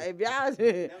boy, if y'all,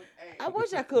 I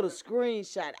wish I could have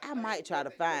screenshot. I might try to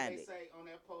find it. Say on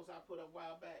that post I put up a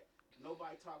while back,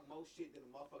 nobody talk more shit than the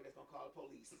motherfucker that's gonna call the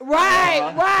police.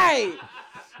 Right.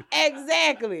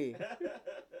 Exactly.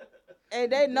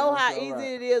 And they know how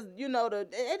easy it is, you know,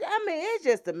 it's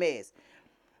just a mess.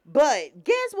 But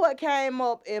guess what came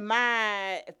up in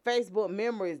my Facebook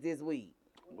memories this week?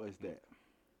 What's that?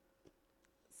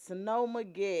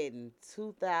 Snowmageddon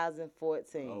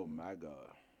 2014. Oh, my God.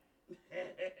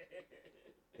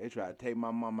 They tried to take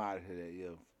my mom out of here that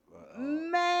year.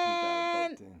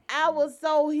 Man, I was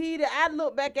so heated. I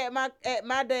look back at my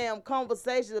damn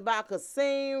conversations about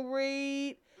Kasim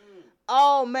Reed.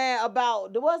 Oh man,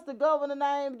 about what's the governor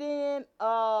name then?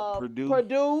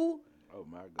 Purdue. Oh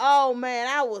my God. Oh man,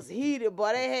 I was heated,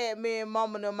 boy. They had me and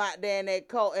Mama them out there in that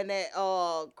coat and that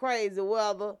crazy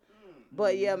weather.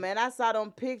 But yeah, man, I saw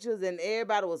them pictures and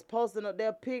everybody was posting up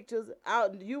their pictures.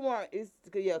 You weren't,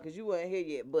 because you weren't here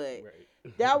yet. But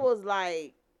that was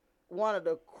like one of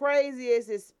the craziest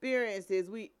experiences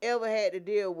we ever had to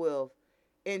deal with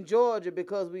in Georgia,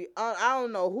 because I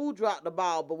don't know who dropped the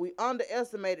ball, but we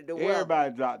underestimated the weather.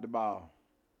 Everybody dropped the ball.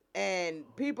 And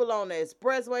people on the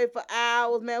expressway for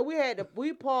hours, man.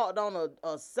 We parked on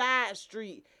a side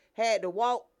street, had to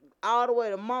walk all the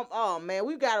way to Mom. Oh man,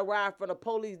 we got a ride from the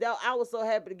police. I was so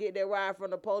happy to get that ride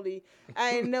from the police.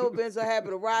 I ain't never been so happy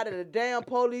to ride in a damn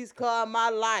police car in my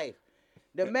life.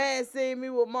 The man seen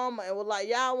me with Mama and was like,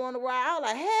 "Y'all want to ride?" I was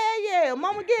like, "Hell yeah,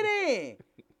 Mama, get in."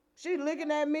 She looking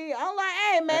at me. I'm like,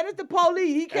 "Hey man, it's the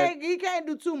police. He can't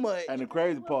do too much." And the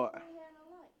crazy part.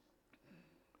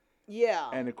 Yeah.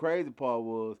 And the crazy part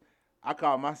was, I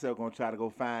called myself gonna try to go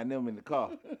find them in the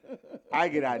car. I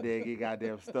get out there and get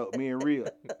goddamn stuck. Me and Real.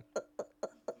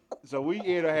 So we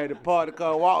either had to park the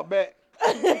car, walk back.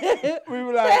 We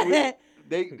were like,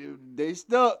 they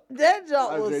stuck. That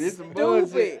junk was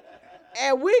stupid.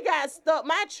 And we got stuck.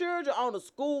 My children on the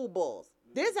school bus.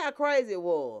 This how crazy it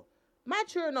was. My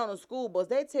children on the school bus,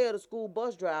 they tell the school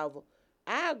bus driver,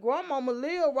 our grandmama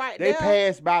live right there. They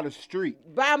passed by the street.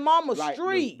 By Mama's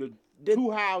street. The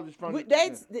 2 houses from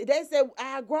they said,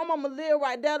 our grandmama live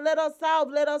right there. Let us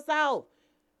off.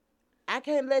 I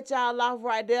can't let y'all off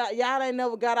right there. Y'all ain't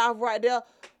never got off right there.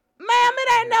 Ma'am,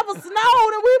 it ain't never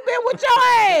snowed and we've been with your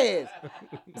ass.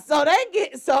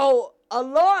 So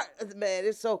Lord, man,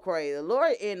 it's so crazy.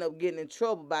 Lord ended up getting in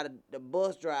trouble by the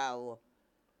bus driver.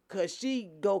 Cause she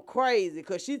go crazy.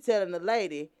 Cause she telling the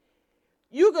lady,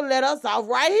 you can let us off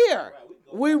right here.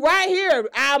 We right here.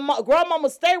 Our grandmama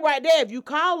stay right there. If you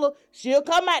call her, she'll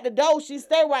come out the door. She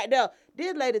stay right there.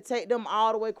 This lady take them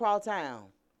all the way across town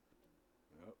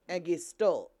and get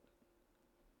stuck.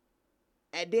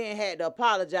 And then had to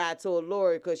apologize to a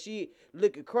lawyer because she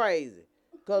looking crazy.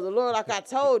 Because the lawyer, like I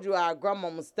told you, our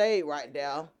grandmama stayed right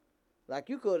there. Like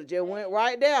you could have just went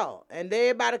right there. And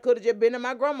everybody could have just been in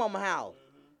my grandmama's house.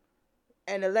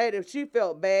 And the lady, she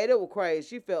felt bad. It was crazy.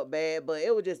 She felt bad, but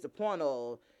it was just the point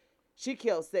of, she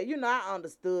kept saying, you know, I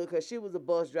understood because she was a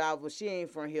bus driver. She ain't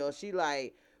from here. She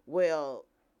like, well,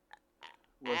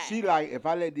 she like, if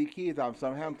I let these kids off,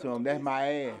 something happen to them, that's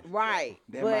my ass. Right.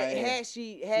 That but my ass. had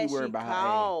she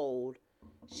called,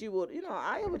 she would, you know,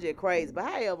 I was just crazy. But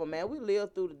however, man, we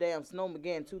lived through the damn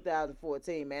Snowmageddon in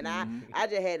 2014, man. I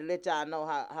just had to let y'all know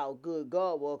how good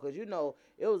God was, because, you know,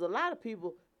 it was a lot of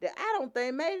people that I don't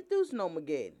think made it through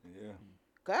Snowmageddon. Yeah.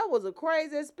 Because that was a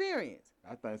crazy experience.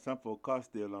 I think some folks cars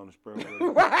still on the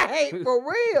expressway. Right, for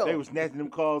real. They was snatching them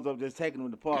cars up, just taking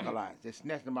them to parking lots. Just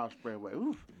snatching them out the expressway.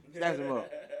 Oof, snatch them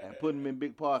up and putting them in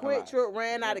big parking Quick lots. Trip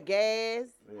ran out of gas.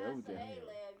 Yeah, it was just,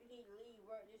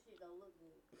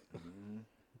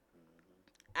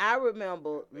 I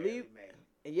remember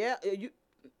yeah,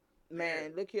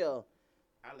 man, look here.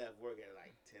 I left work at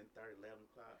like 10:30, 11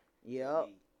 o'clock. Yep.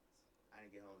 I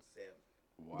didn't get home at 7.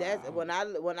 Wow. That's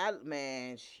when I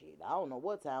man, shit, I don't know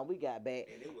what time we got back.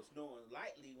 And it was snowing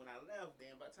lightly when I left. Then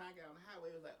by the time I got on the highway,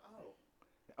 it was like, oh.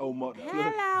 Oh, mother.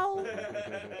 Hello.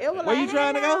 It was Where like, you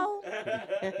trying hello.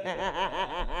 to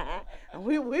go?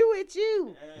 we with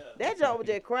you. That job was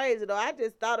just crazy though. I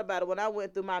just thought about it when I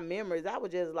went through my memories. I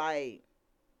was just like,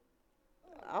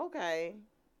 okay,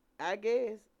 I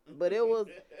guess. But it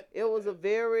was a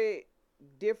very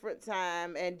different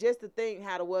time, and just to think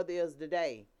how the weather is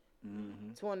today,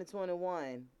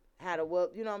 2021, how the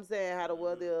weather, you know what I'm saying, how the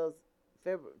weather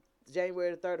is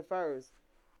January the 31st.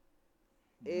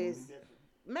 Is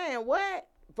man, what?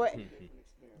 But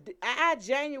I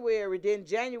January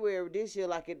this year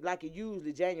like it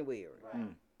usually January. Right.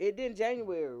 It didn't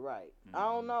January right. I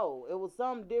don't know. It was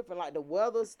something different. Like the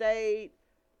weather stayed.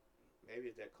 Maybe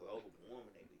it's that global warming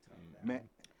they be talking about. Man,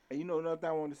 and you know another thing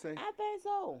I wanted to say? I think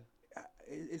so.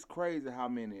 It's crazy how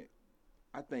many.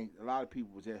 I think a lot of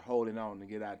people was just holding on to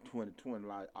get out of 2020.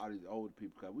 Like all these older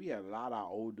people, because we had a lot of our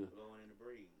older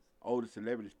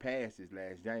celebrities pass this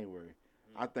last January.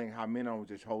 I think how many of them was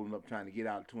just holding up trying to get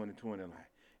out of 2020. Like,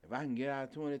 if I can get out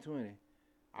of 2020,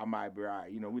 I might be right.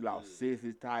 You know, we lost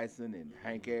Cissy Tyson and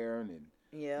Hank Aaron, and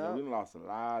you know, we lost a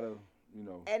lot of, you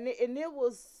know. And it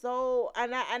was so,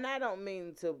 and I don't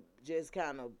mean to just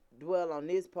kind of dwell on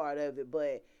this part of it,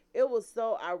 but it was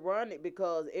so ironic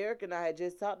because Eric and I had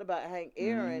just talked about Hank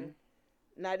Aaron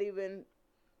not even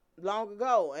long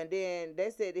ago, and then they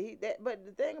said but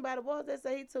the thing about it was they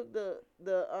say he took the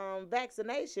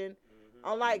vaccination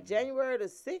on like January the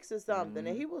 6th or something,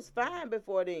 and he was fine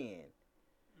before then.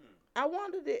 I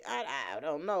wondered it. I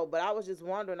don't know, but I was just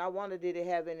wondering. I wondered did it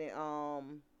have any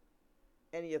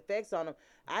effects on him.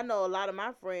 I know a lot of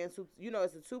my friends who, you know,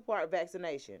 it's a 2-part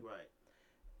vaccination. Right.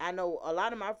 I know a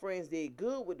lot of my friends did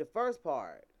good with the first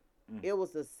part. It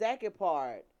was the second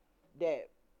part that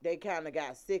they kind of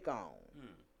got sick on.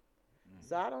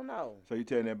 So I don't know. So you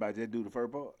telling everybody just do the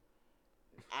first part?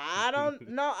 I don't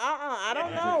know. I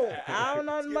don't know. I don't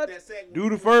know much. Do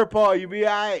the first part, you be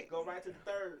all right. Go right to the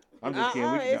third. I'm just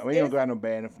kidding. We ain't gonna got no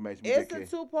bad information. It's a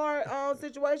 2-part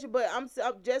situation, but I'm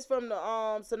just from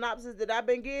the synopsis that I've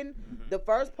been getting. The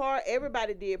first part,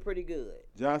 everybody did pretty good.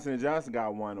 Johnson & Johnson got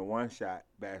a one-shot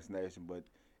vaccination, but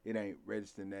it ain't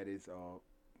registering that it's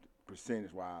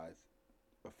percentage-wise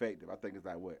effective. I think it's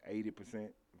like, what, 80%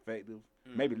 effective?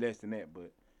 Maybe less than that,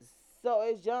 but. So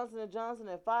it's Johnson & Johnson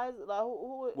and Pfizer? Like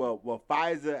who? Well,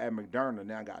 Pfizer and Moderna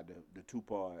now got the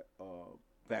 2-part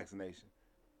vaccination.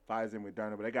 Pfizer and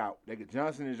Moderna, but they got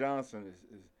Johnson & Johnson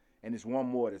is and it's one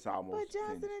more that's almost. But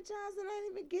Johnson & Johnson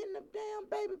ain't even getting the damn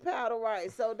baby powder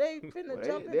right, so they finna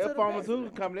jump into they're the pharmaceutical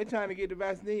company. They trying to get the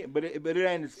vaccine, but it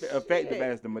ain't as effective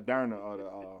as the Moderna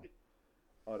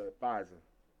or the Pfizer.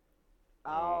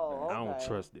 Oh, okay. I don't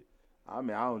trust it. I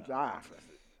mean, I don't trust it.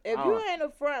 If you ain't a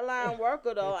frontline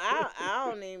worker though, I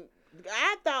don't even.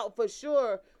 I thought for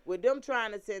sure with them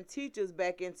trying to send teachers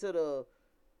back into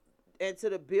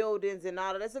the buildings and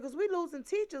all of that, because we losing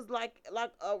teachers like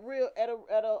a real at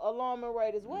a alarming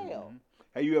rate as well.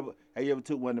 Have you ever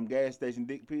took one of them gas station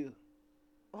dick pills?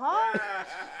 Huh?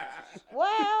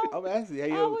 Well, I'm asking.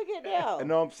 How we get there? I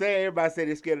know what I'm saying. Everybody say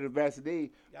they're scared of the vaccine,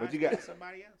 but you got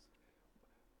somebody else.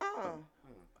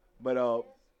 But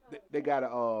they got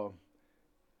a.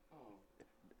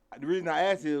 The reason I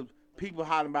asked is people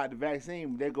hollering about the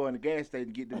vaccine. They go in the gas station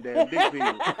and get them damn dick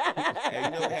pills.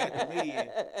 And you know, we had a comedian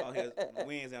on his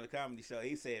Wednesday on the comedy show.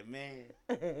 He said, "Man,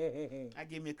 I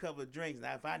give me a couple of drinks.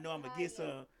 Now, if I know I'm gonna get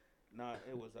some, no,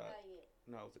 it was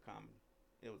a comedy.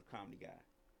 It was a comedy guy.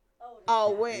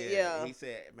 Oh, when yeah. He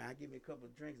said, "Man, I give me a couple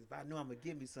of drinks. If I know I'm gonna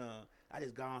give me some, I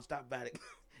just go and stop by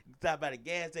the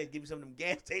gas station, give me some of them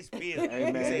gas station pills." Hey,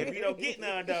 He man. said, "If you don't get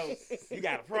none of those, you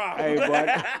got a problem." Hey,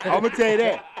 boy, I'm gonna tell you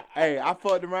that. Hey, I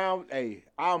fucked around. Hey,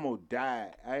 I almost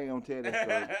died. I ain't gonna tell that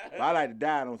story. But I like to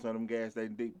die on some of them gas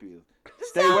station dick pills.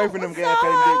 Stay away from them gas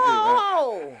station dick pills.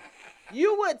 Oh,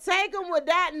 you would take them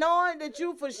without knowing that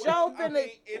you for sure I finna. mean,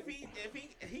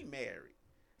 if he married,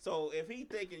 so if he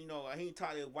thinking, you know, he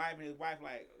talk to his wife and his wife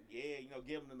like, yeah, you know,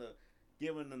 giving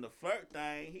them the flirt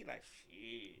thing, he like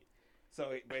shit.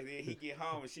 So, but then he get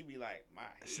home and she be like, my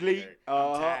head Sleep. hurt.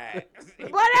 I'm tired.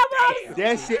 Whatever.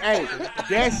 That shit, hey,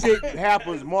 that shit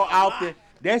happens more often.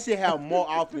 That shit happen more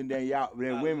often than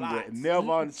women would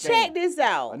never understand. Check this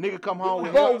out. A nigga come home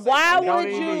with But why don't would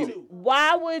even need it. you?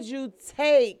 Why would you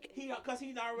take? Because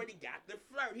he already got the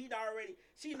flirt.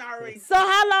 She already. So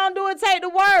how long do it take to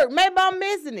work? Maybe I'm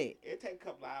missing it. It take a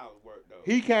couple of hours work though.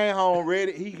 He came home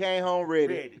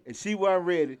ready. And she wasn't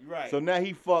ready. Right. So now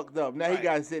he fucked up. Now he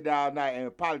got to sit down all night and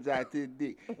apologize to his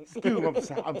dick. Excuse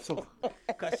me, I'm so.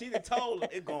 Because she done told him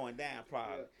it going down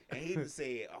probably. And he just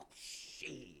said, oh,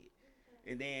 shit.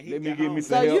 And then he Let me got give home me and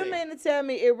some So help. you mean to tell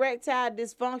me erectile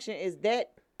dysfunction is that?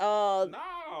 No,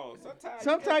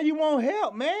 Sometimes you want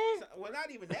help, man. Well, not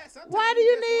even that. Sometimes Why do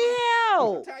you need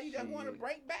help? Sometimes you just want to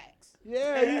break backs.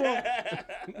 Yeah, you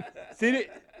want.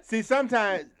 See,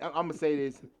 sometimes I'm gonna say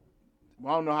this. I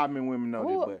don't know how many women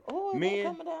know this, but men.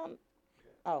 Coming down?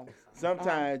 Oh.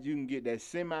 Sometimes you can get that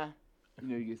semi. You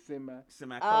know, you get semi.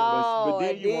 Oh, but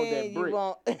then you want that brick.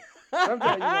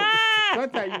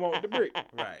 Sometimes you want the brick.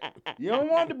 Right. You don't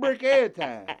want the brick every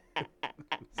time.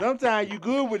 Sometimes you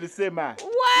good with the semi. What? You know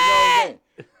what I'm saying?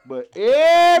 But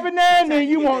every now and then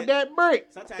you want that brick.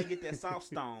 Sometimes you get that soft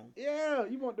stone. Yeah,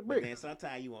 you want the But brick. then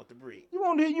sometimes you want the brick. You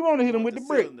want to hit them with the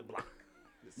brick.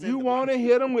 You want to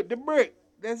hit them with the brick.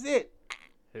 That's it.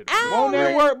 Won't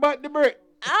that work but the brick?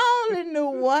 I only knew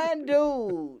one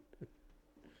dude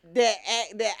that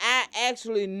I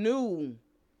actually knew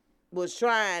was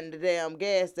trying the damn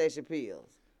gas station pills.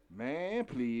 Man,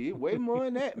 please. Way more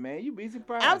than that, man. You be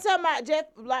surprised. I'm talking about just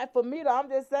like for me though. I'm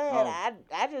just saying Oh.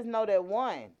 I just know that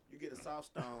one. You get a soft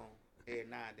stone every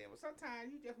now and then. But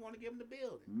sometimes you just want to give them the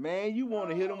building. Man, you want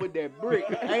to hit them with that brick.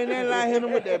 Ain't that like hit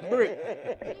them with that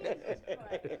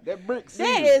brick? That brick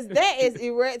seed. That is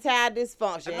erectile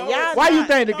dysfunction. Y'all Why you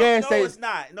think the gas No, station? it's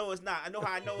not. No, it's not. I know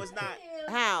how I know it's not.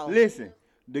 How? Listen,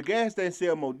 the gas station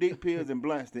sell more dick pills and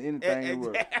blunts than anything in the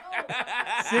world.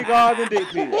 Cigars and dick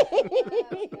pills.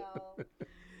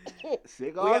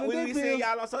 Cigars and We dick be seeing pills.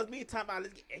 y'all on social media talking about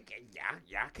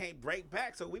y'all can't break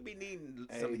back, so we be needing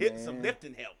some man.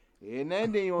 lifting help. And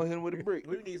then you want to hit them with a brick.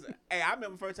 We need some, hey, I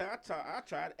remember first time I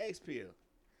tried the X pill.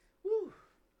 Woo.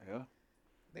 Yeah.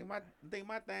 Think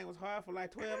my thing was hard for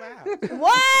like 12 hours.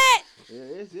 What?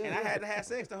 Yeah. And I had to have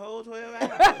sex the whole 12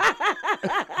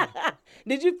 hours.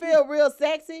 Did you feel real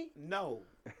sexy? No.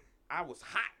 I was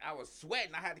hot. I was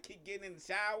sweating. I had to keep getting in the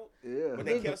shower. Yeah. But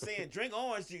they kept saying, drink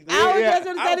orange juice. I was just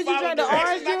gonna say, I did you followed drink the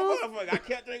directions orange like a juice? motherfucker. I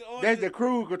kept drinking orange That's juice. the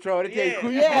cruise control. They tell you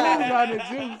cruise Yeah. on the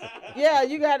juice. Yeah,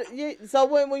 you got it. So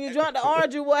when you drank the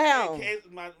orange juice, what happened?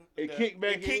 It kicked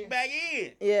back It kicked back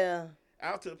in. Yeah.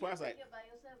 I was to the point, I was like,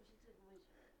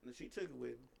 she took it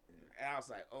with me. And I was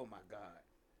like, oh my God.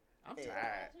 I'm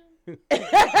tired. I'm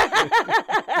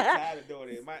tired of doing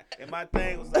it. And my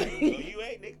thing was like, no, you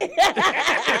ain't, nigga.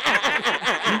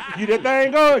 Keep that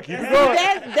thing going. Keep it going.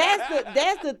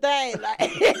 That's the thing. Like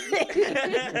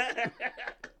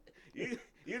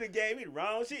You done gave me the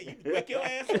wrong shit. You can wake your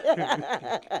ass up.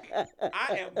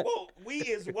 I am woke. We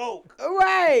is woke.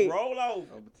 Right. Roll over.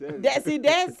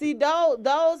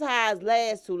 Those highs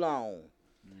last too long.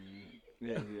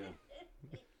 Yeah.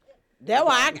 That's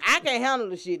why I can't handle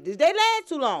the shit. They last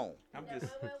too long. I'm just. Wait.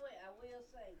 I will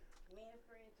say, me and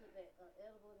Fred took that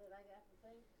edible that I got for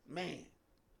things. Man,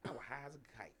 I was high as a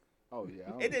kite. Oh,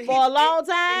 yeah. It didn't For a hit- long It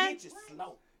time? hit you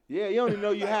slow. Yeah, you don't even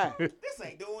know you high. This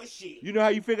ain't doing shit. You know how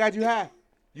you figure out you high?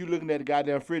 You looking at the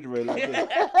goddamn refrigerator like this.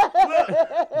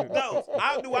 Look, no,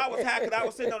 I knew I was high because I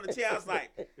was sitting on the chair. I was like,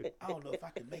 I don't know if I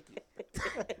can make it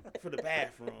for the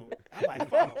bathroom. I might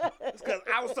fall. It's because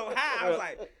I was so high. I was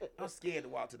like, I'm scared to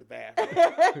walk to the bathroom.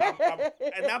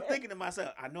 And I'm thinking to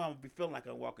myself, I know I'm gonna be feeling like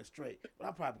I'm walking straight, but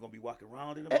I'm probably gonna be walking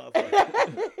wrong in the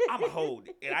motherfucker. I'm gonna hold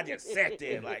it, and I just sat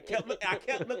there like I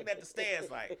kept looking at the stairs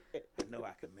like, I know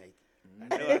I can make it.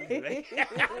 I know I can make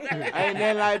it. Ain't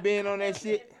that like being on that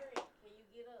shit?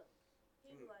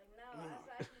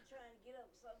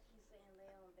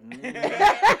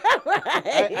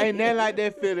 Ain't nothing like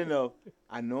that feeling of,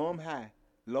 I know I'm high.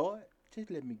 Lord, just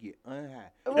let me get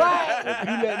unhigh. Right. If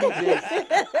you let me just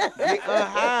get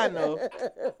unhigh enough,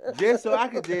 just so I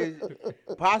could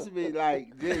just possibly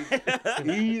like just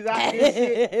ease out this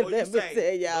shit. Let me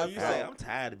tell y'all. You say, I'm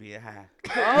tired of being high.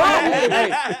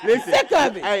 Hey, listen. Sick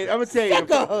of it. Hey, I'm gonna tell you,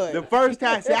 Sick of it. the first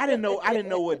time, see, I didn't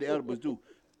know what the edibles do.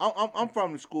 I'm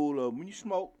from the school of when you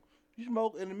smoke,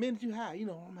 and the minute you high, you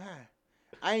know I'm high.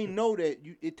 I ain't know that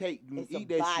when It's you a eat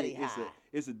that body shit, high.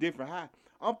 it's a different high.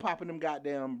 I'm popping them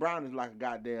goddamn brownies like a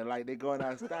goddamn, like they going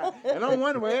out of style. And I'm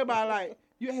wondering where everybody like,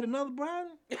 you had another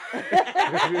brownie?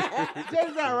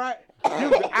 That's all right.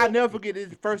 I'll never forget this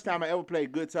is the first time I ever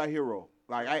played Guitar Hero.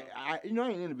 Like I ain't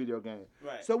in the video game.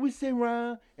 Right. So we sit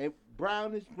around and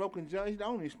brownies, smoking joints. I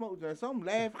don't even smoke joints. So I'm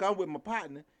laughing 'cause I'm with my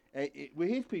partner and with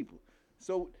his people.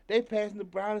 So they passing the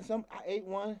brownies. I ate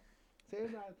one. Said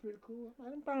everybody's pretty cool. I'm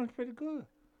like, them brownies pretty good.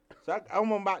 So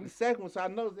I'm about the second one, so I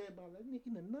know everybody like,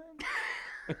 nigga, the nothing.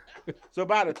 So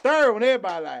by the third one,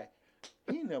 everybody like,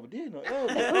 he never did no edible.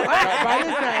 Like, by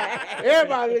this time,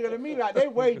 everybody looking at me like they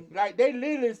waiting, like they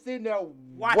literally sitting there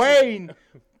waiting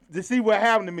to see what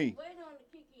happened to me.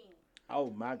 Oh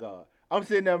my God! I'm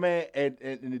sitting there, man, and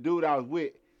the dude I was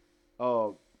with,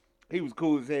 he was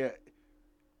cool as hell.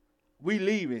 We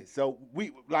leaving, so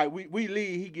we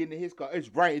leave. He getting in his car. It's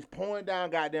rain. It's pouring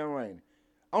down, goddamn rain.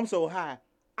 I'm so high.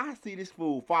 I see this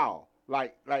fool fall.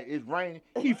 Like it's raining.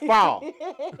 He fall.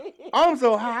 I'm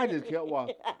so high, I just kept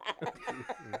walking.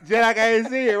 Just like I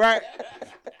didn't see it, right?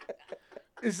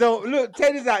 So look,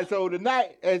 check this out. So as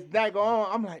night go on,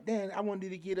 I'm like, damn, I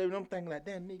wanted to get up. And I'm thinking like,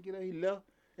 damn, nigga, get up. He left.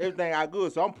 Everything I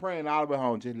good. So I'm praying all the way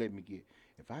home. Just let me get.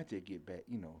 If I just get back,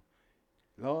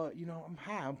 Lord, I'm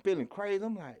high. I'm feeling crazy.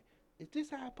 I'm like, is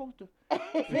this how I'm supposed to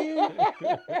feel?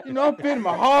 I'm feeling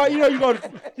my heart. You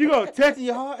gonna touch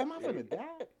your heart. Am I finna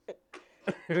die?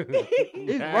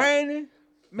 It's raining.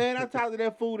 Man, I talked to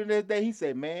that fool the next day. He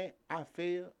said, man, I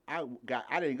failed. I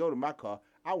didn't go to my car.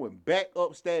 I went back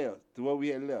upstairs to where we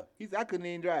had left. He said, I couldn't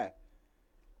even drive.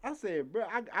 I said, bro,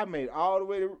 I made it all the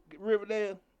way to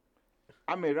Riverdale.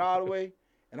 I made it all the way.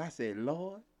 And I said,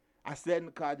 Lord, I sat in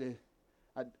the car.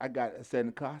 I sat in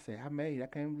the car. I said, I made it. I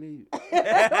can't believe it.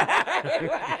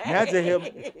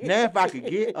 Now if I could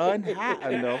get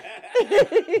unhigh enough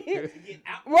to get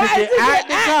out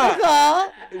the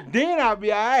car, then I'll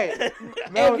be all right.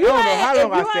 Man, If you ain't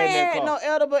had no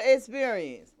edible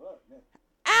experience,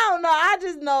 I don't know. I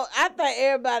just know. I think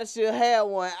everybody should have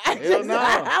one.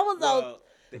 I was on.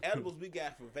 The edibles we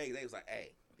got from Vegas, they was like,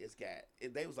 hey, it's got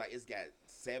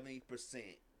 70%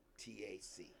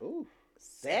 THC. Ooh,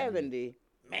 70.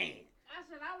 Man. I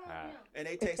said I want them. And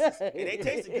they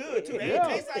tasted good too. They ain't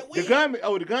taste like weed. The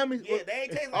gummies? Yeah, they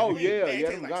ain't taste like weed. Yeah, they the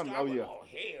taste like gummies. Oh yeah. Oh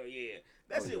hell yeah.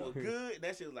 That shit was good.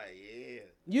 That shit was like, yeah.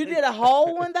 You did a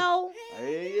whole one though?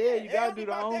 Yeah, you gotta do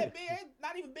the whole. That big,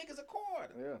 not even big as a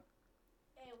quarter. Yeah.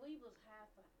 And we was high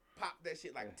for. Pop that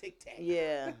shit like Tic Tac.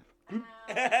 Yeah.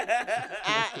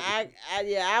 I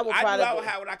would I probably. knew I was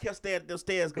high when I kept staying them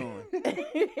stairs going. I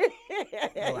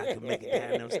could make it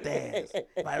down them stairs.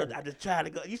 I just tried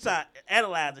to go. You start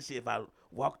analyzing shit if I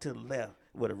walk to the left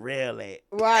with a rail at.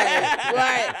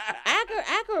 Right.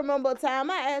 I can remember a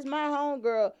time I asked my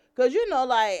homegirl, cause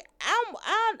like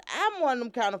I'm one of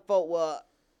them kind of folk where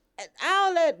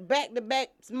all that back to back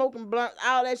smoking blunts,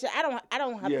 all that shit. I don't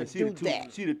have to do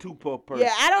that. She the 2-puff person.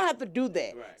 Yeah, I don't have to do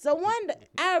that. Right.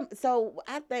 So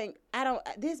I think I don't.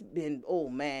 This been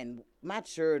man. My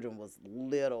children was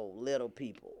little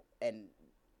people, and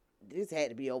this had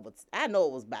to be over. I know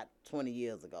it was about 20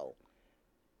 years ago.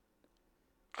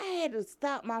 I had to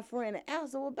stop my friend and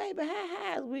ask her, well, baby, how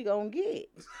high is we gonna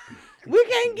get? We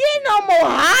can't get no more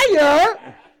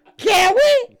higher, can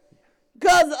we?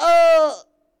 Cause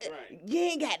you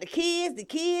ain't got the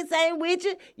kids ain't with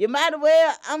you. You might as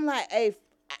well. I'm like, hey,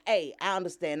 I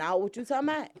understand all what you talking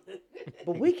about,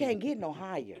 but we can't get no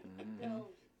higher.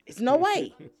 It's no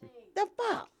way. The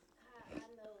fuck?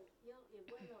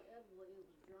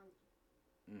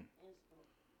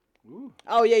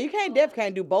 Oh yeah, you can't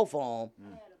do both of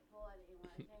them.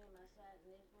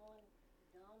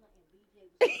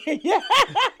 Yeah.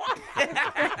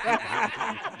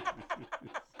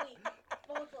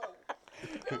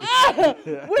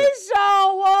 We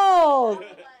sure was.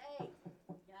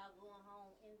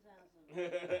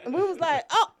 We was like,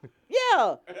 oh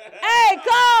yeah, hey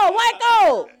Cole,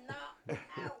 Waco.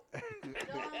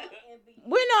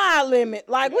 We know our limit.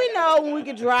 Like we know when we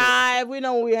can drive. We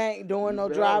know when we ain't doing no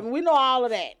driving. We know all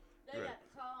of that.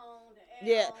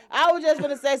 Yeah, I was just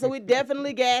gonna say. So we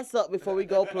definitely gas up before we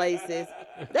go places.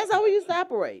 That's how we used to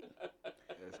operate.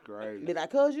 That's crazy. Be like,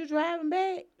 cuz you driving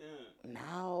back?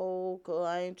 No, cuz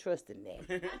I ain't trusting that. I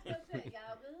still say,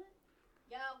 y'all good?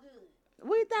 Y'all good?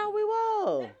 We thought we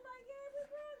were.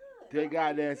 They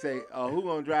got there and say, who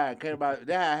gonna drive? Can't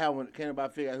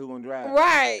nobody figure out who gonna drive.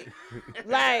 Right.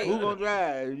 Like, who gonna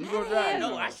drive? You gonna drive?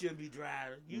 No, I shouldn't be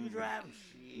driving. You driving?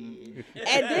 Shit.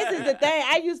 And this is the thing.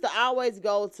 I used to always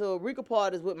go to Rica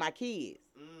parties with my kids.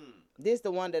 This the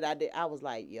one that I did. I was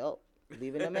like, yup,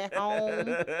 leaving them at home. I was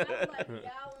like, y'all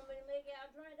want me to make y'all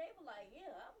drink? They were like,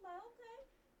 yeah.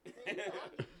 I was like,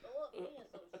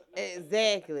 okay.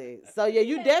 Exactly. So yeah,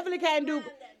 you definitely can't do.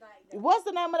 What's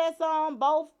the name of that song?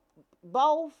 Both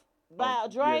by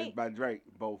Drake. Yeah, by Drake.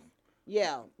 Both.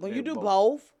 Yeah, when Yeah, you do both.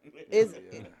 both, it's.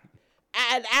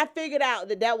 I figured out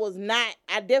that was not.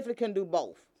 I definitely couldn't do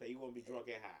both. So you won't be drunk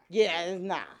and high. Yeah, it's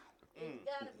not.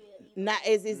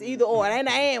 It's either or. It ain't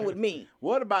an and with me.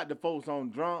 What about the folks on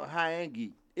drunk, high, and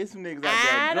geek? It's some niggas out there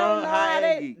I don't drunk, know high, how and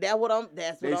they. geek. That's what I'm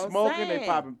They smoking, saying. they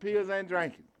popping pills, and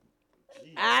drinking.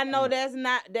 I know that's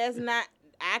not.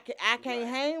 I can't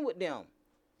hang with them.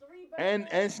 And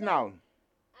snorting.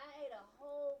 I ate a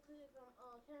whole pig from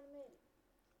China Minute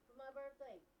for my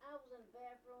birthday. I was in the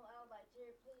bathroom. I was like,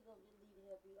 Jerry, please don't get Lee to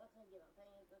help you. I can't get my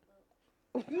pants up.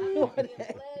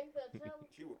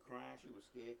 She was crying. She was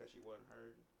scared because she wasn't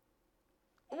heard.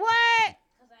 What?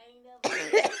 Because I ain't never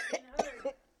been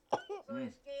heard. So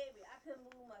it scared me. I couldn't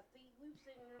move my feet. We were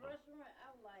sitting in the restaurant.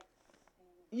 I was like,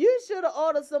 You should have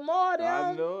ordered some more of them.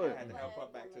 I know I it. had to help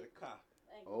her back to the car.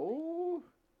 Oh.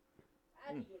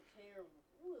 I did terrible.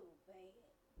 Ooh, it was bad.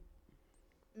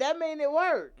 That mean it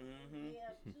worked. Mm-hmm.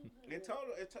 Yeah, It told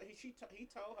her. He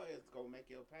told her it's gonna make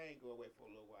your pain go away for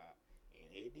a little while, and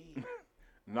it did.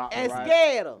 Not And right.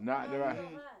 scared her. Not the right.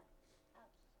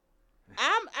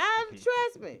 I'm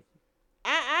trust me.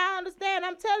 I understand.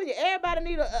 I'm telling you, everybody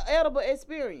need an edible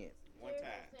experience.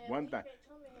 One time.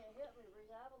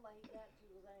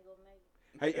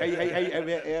 Hey, Hey, have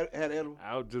you had edible?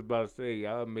 I was just about to say,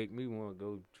 y'all make me want to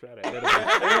go try that.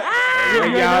 You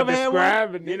Y'all never had one?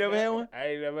 describing You it. never had one? I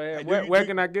ain't never had. Hey, Where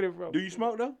can I get it from? Do you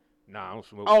smoke though? Nah, I don't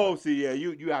smoke. Oh, see, yeah,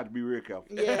 you have to be real careful.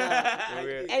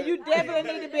 Yeah. And you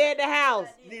definitely need to be at the house.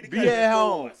 Be at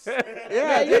home.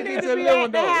 Yeah, you need to be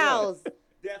at the house.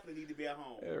 Definitely need to be at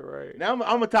home. Yeah, right. Now I'm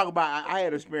gonna talk about. I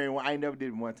had experience. I ain't never did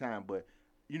it one time, but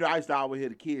you know, I used to always hear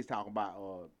the kids talking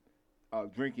about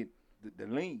drinking the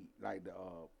lean, like the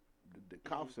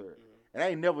cough syrup. And I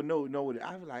ain't never know what it.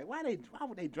 I was like, why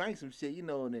would they drink some shit, you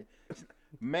know? And then,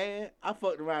 man, I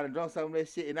fucked around and drunk some of that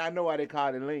shit, and I know why they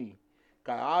call it lean.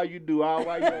 Cause all you do all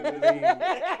while you lean.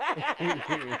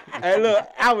 Hey, look,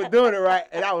 I was doing it right,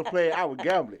 and I was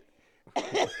gambling.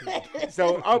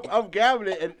 So I'm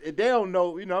gambling, and they don't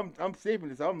know, you know, I'm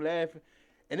sipping it, so I'm laughing,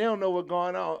 and they don't know what's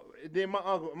going on. And then my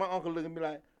uncle look at me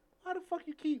like, why the fuck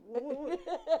you keep? What?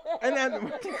 And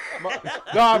then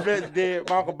God bless dead,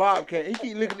 my Uncle Bob came.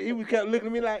 He kept looking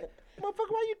at me like, motherfucker,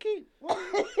 why you keep?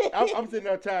 I'm sitting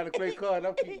there trying to play cards.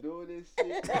 I keep doing this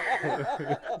shit.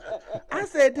 I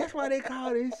said, that's why they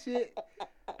call this shit.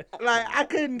 Like, I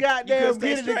couldn't goddamn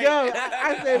get it together.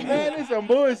 I said, man, this some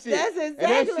bullshit. That's And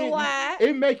that exactly shit, why.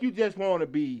 It make you just want to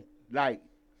be, like,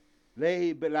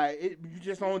 laid, but, like, you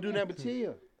just don't do nothing but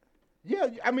chill. Yeah,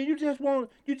 I mean, you just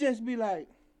be like,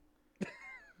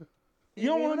 you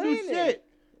don't want to do shit.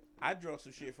 I drunk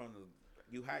some shit from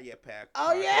the Uhaya pack.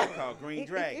 Oh, yeah. Called Green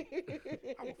Dragon.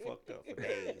 I was fucked up for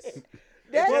days.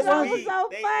 That Just song was weed. so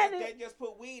They funny. just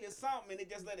put weed in something and they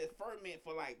just let it ferment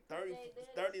for like 30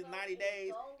 to 90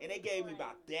 days, and they gave me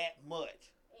about that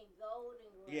much.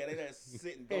 Yeah, they just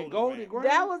sitting golden grain.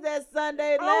 That was that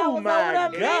Sunday. Oh, Lal was my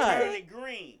over there God. Turn mixing, it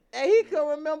green. and he couldn't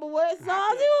remember what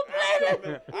songs he was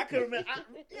playing. I couldn't remember.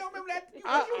 You don't remember that?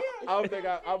 I don't think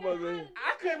I was in.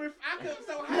 I couldn't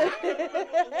so high. I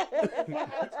couldn't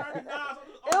remember how to turn the knobs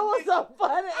on It was so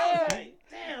funny. I was like,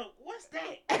 damn, what's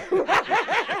that?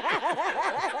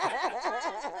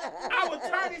 I would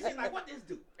turn this shit like, what this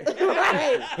do?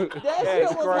 Right. That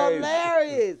shit was crazy.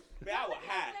 hilarious. Man, I was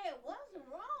high.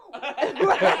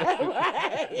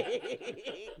 Right.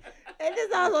 And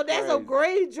this also, that's a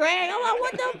green dragon. I'm like,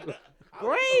 what the?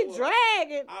 Green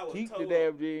dragon? I was Keep the told-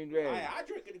 damn green dragon. I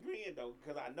drink it green though,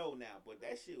 because I know now, but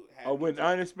that shit had Oh, when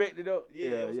unexpected though? Yeah,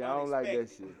 it was I don't like that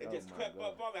shit. unexpected. It Oh, just my crept God.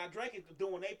 up on me. I drank it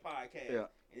doing their podcast. Yeah.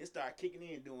 And it started kicking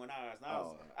in doing ours. And I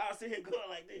Oh. was sitting here going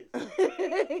like this.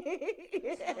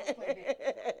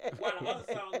 While the other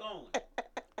song going.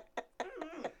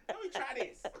 Let me try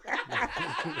this.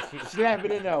 Slap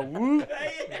it in there. Whoop.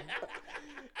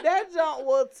 That junk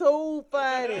was too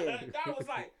funny. I was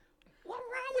like, what's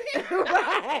wrong with him?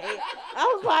 Right.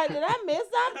 I was like, did I miss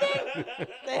something?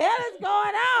 The hell is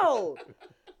going on?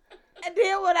 And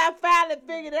then when I finally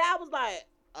figured it out, I was like,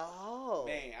 oh.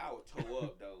 Man, I was tore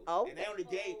up though. Oh. And they only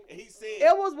gave, and he said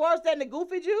It was worse than the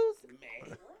Goofy Juice?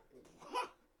 Man,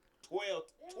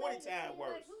 20 times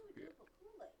worse.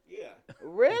 Yeah.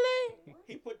 Really?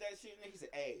 He put that shit in there. He said,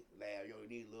 "Hey, lad, you only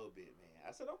need a little bit, man."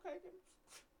 I said, "Okay,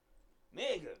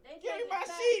 nigga, give me my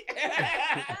shit."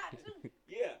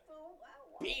 Yeah.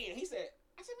 Ben, he said,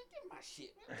 "I said, man, give me my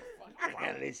shit. Man, what the fuck?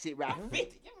 I got this shit right.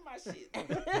 50. Give me my shit."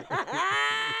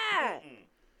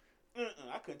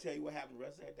 I couldn't tell you what happened the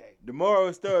rest of that day. The moral of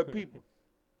the story, people,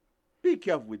 be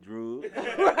careful with drugs.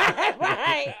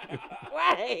 right.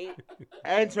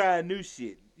 And trying new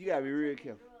shit. You gotta be real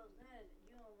careful.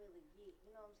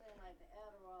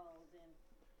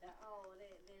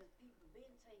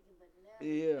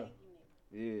 Yeah.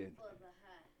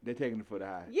 They're taking it for the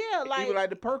high. Yeah, like even like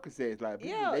the Percocets, like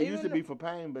people, yeah, they used to even be for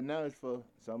pain, but now it's for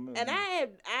something. And I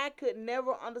could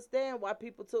never understand why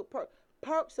people took perks.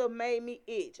 Perks have made me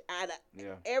itch.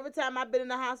 Yeah. Every time I've been in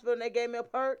the hospital and they gave me a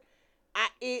perk, I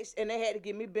itched and they had to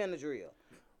give me Benadryl.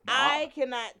 I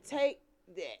cannot take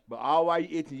that. But all while you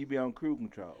itching, you be on cruise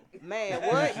control. Man,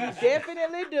 what? You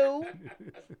definitely do.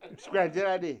 Scratch that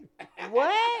idea.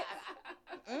 What?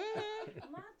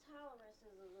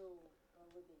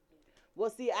 Well,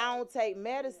 see, I don't take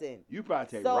medicine. You probably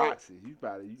take So- Roxy. You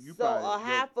probably So a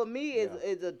high for me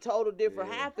is a total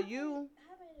different high for you.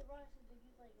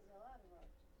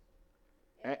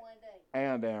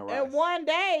 And damn Roxy. And one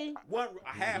day,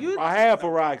 I had I have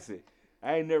for Roxy.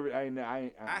 I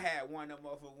had one of them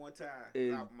motherfuckers one time.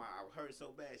 Is- I hurt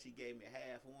so bad she gave me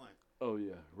half one. Oh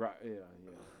yeah, right. Yeah.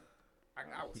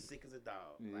 I was sick as a dog.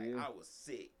 Yeah. Like I was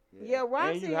sick. Yeah,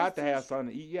 Roxy And you have is to have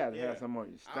something to eat. You have to have something on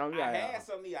your stomach. I had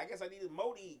something to eat. I guess I needed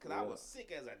more to eat because I Yeah. was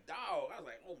sick as a dog. I was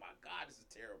like, oh my God, this is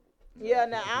terrible. yeah.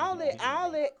 Now I only.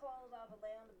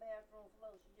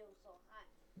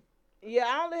 Yeah,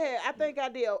 I only had. I think I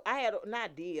did. I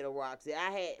did a Roxy.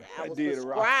 I was did a Roxy.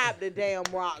 prescribed the damn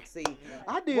Roxy.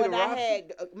 I did when a I Roxy.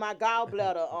 had my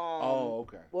gallbladder. Oh,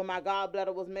 okay. When my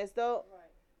gallbladder was messed up. Right.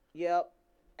 Yep.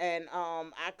 And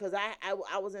cause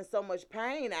I was in so much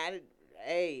pain. I'd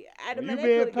If have you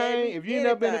been in pain, if you ain't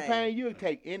never been in pain, you'll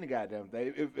take any goddamn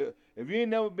thing. If you ain't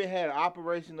never been had an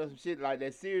operation or some shit like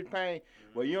that, serious pain,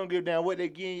 well, you don't give a damn what they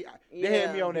give you. They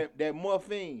had me on that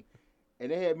morphine,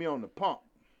 and they had me on the pump.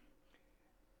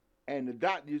 And the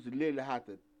doctor used to literally have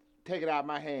to take it out of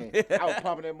my hand. I was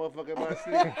pumping that motherfucker in my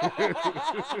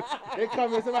sleep. They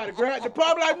come in, somebody grab the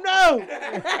pump, like, no!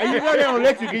 And you know they don't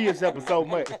let you give yourself so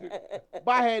much.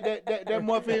 But I had that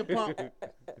morphine pump.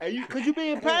 And cause you be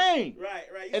in pain.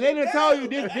 Right. And they done told you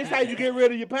this how you get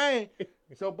rid of your pain.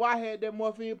 So boy, I had that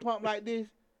morphine pump like this.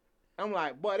 I'm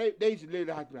like, boy, they used to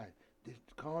literally have to be like, just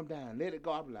calm down, let it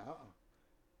go. I be like,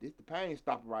 this the pain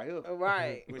stopper right here.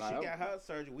 Right. When Like, she got her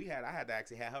surgery, I had to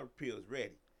actually have her pills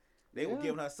ready. They were Yeah.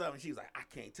 giving her something. She was like, I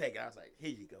can't take it. I was like, here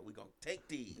you go. We're going to take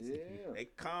these. Yeah. They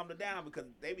calmed her down because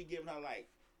they be giving her like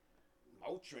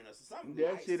Motrin or something.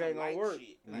 That light, shit some ain't gonna light work.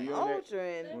 shit. When Like, you on that-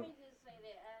 Motrin. Let me just say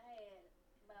that I had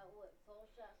about 4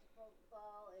 shots of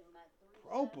propofol and about 3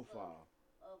 Propofol.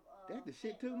 of That's the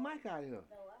shit too Mike out here.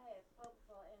 No, I had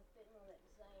propofol and fentanyl at the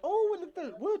same Oh, with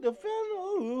the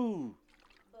fentanyl. Ooh.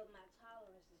 but my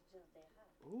tolerance is just that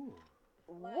high. Ooh.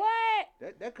 What?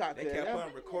 That cocktail. they kept that- her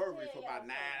in recovery for about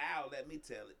 9 hours, let me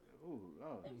tell it. Ooh,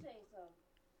 Lord. Let me tell you something.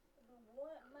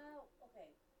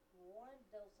 One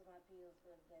dose of my pills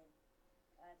for the day,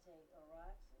 I take a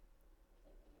Roxy, I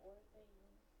take a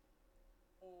morphine,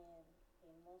 and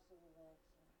a muscle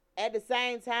relaxant. At the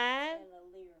same time? And a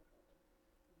lyrical.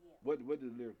 Yeah. What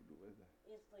does lyrical do? What is that?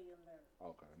 It's for your nerves.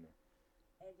 Okay, I know.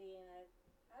 And then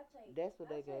I take. That's what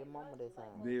they gave Mama this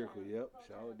time. Lyrical, yep,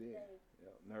 sure did.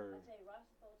 Yep, nerve. I take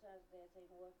Roxy 4 times a day. I take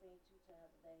morphine 2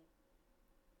 times a day.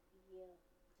 Yeah,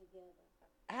 together.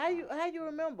 How you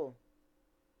remember?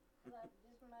 Like,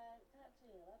 this is my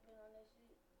cocktail. I've been on that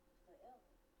shit forever.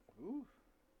 Ooh.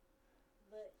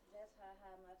 But that's how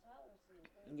high my tolerance is.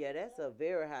 Yeah, that's a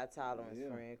very high tolerance,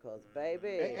 friend. Cause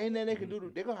baby, Ain't nothing they can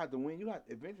do. They're gonna have to wean you out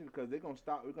eventually because they're gonna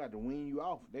stop. We're gonna have to wean you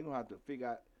off. They're gonna have to figure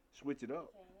out, switch it up.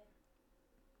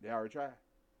 They already tried.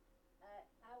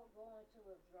 I would go into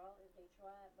withdrawal if they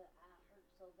tried, but I hurt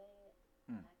so bad,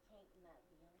 I can't not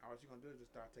be on. All you gonna do is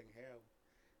just start taking heroin.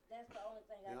 That's the only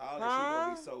thing I And do. all that shit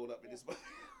gonna be sold up in this.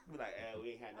 Be like, we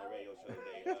ain't had no radio show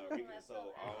today. Ricky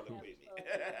sold all the equipment.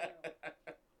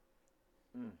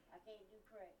 I can't do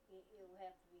crack. It'll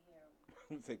have to be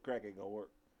heroin. Say crack ain't gonna work.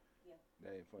 Yeah.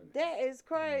 That ain't funny. that is No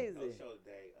crazy. show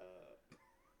today.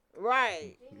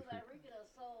 Right. He was like, Ricky done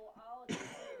sold all this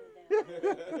shit down.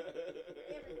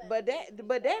 But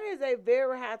that is a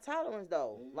very high tolerance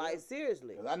though. Like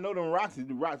seriously. 'Cause I know them rocks. The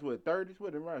rocks what 30s?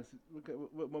 What them rocks? What I was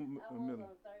on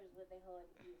 30s, but they hard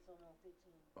to get, so I'm on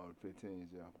 15. Oh,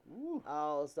 15s, yeah. Ooh.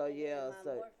 Oh, so yeah, My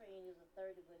so boyfriend is a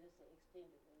 30, but it's an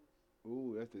extended release.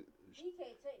 Ooh, that's the He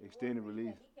can't take the extended morphine,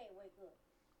 release. He can't wake up.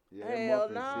 Yeah, Hell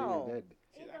that morphine no. serious.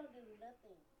 It don't do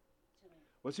nothing to me.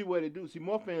 Well, see what it do. See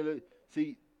morphine.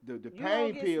 See the don't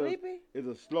pain get pills sleepy? is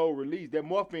a slow release. That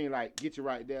morphine like get you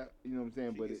right there. You know what I'm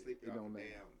saying? She But get it sleepy off don't the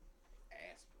matter. damn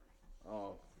aspirin.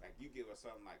 Oh. Like you give her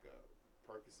something like a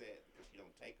Percocet because she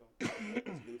don't take them.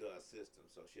 It's new to her system,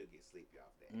 so she'll get sleepy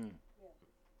off that. Mm. Yeah.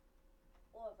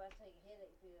 Or if I take a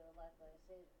headache pill, like I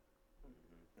said.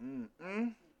 Mm.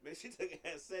 Man, she took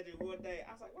a surgery one day.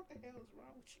 I was like, what the hell is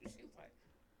wrong with you? She was like,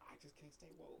 I just can't stay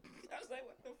woke. I was like,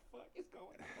 what the fuck is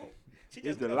going on? She It's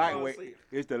just the couldn't fall lightweight. asleep.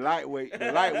 It's the lightweight. The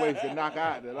lightweights to knock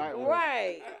out the lightweight.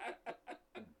 right.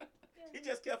 She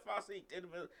just kept falling asleep in the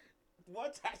middle.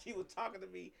 One time she was talking to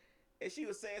me, and she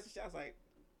was saying some shit. I was like,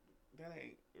 that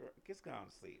ain't, just go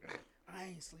to sleep. I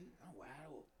ain't sleep. I'm wide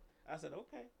open. I said,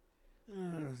 okay.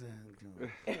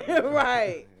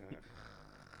 Right.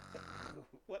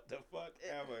 What the fuck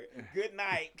ever. Good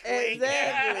night. Clink. Exactly.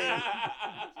 Let me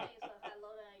tell you something, how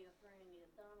low down your friend is.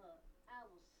 Donna, I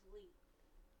was asleep.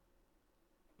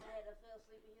 I had to fell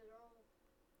asleep in his room.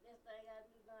 Next thing I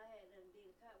knew, I had to do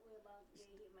the cartwheel off the bed,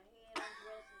 hit my head on the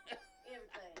dresser,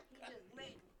 everything. He just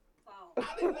let me fall.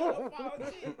 I didn't let her fall.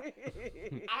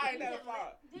 I ain't never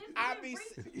fall.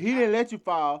 He didn't let you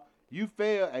fall. You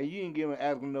fell and you didn't give him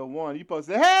asking no warning. You supposed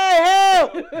to say, hey,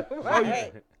 help!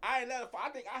 Right. I ain't let her fall. I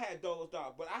think I had dozed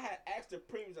off, but I had asked her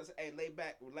previous. I said, hey, lay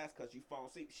back, relax, because you fall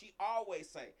asleep. She always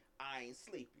say, I ain't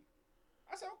sleepy.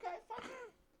 I said, okay, fuck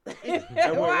it.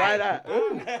 That went right out.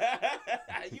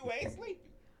 You ain't sleepy.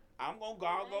 I'm going to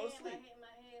go to sleep. I hit my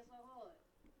head so hard.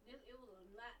 It was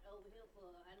a knot over here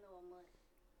for, I know, a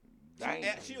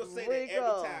month. She'll say that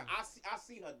every time. I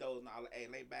see her dozing off. Hey,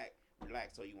 lay back,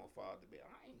 relax, so you won't fall to bed.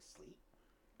 I ain't sleep.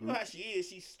 You know how she is.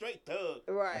 She's straight thug.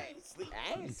 Right. I ain't sleep.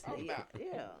 I ain't sleep.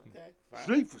 Yeah. Okay,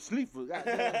 fine. Sleep for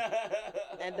goddamn.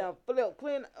 And flip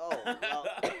clean. Oh, Lord.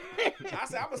 I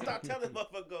said, I'm going to start telling this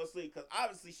motherfucker go to sleep because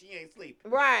obviously she ain't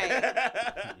sleeping. Right.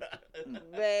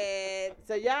 Man.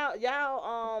 So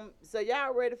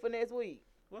y'all ready for next week?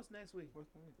 What's next week?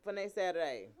 For next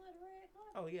Saturday?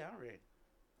 Oh, yeah, I'm ready.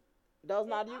 Those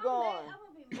not you I'm going?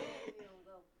 gonna be mad if you don't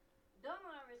go. Donna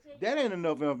already said That ain't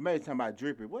enough information talking about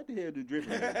dripping. What the hell do dripping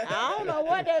mean? I don't know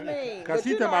what that means. Because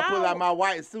she talking about pull out my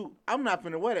white suit. I'm not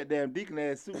finna wear that damn deacon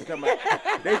ass suit. They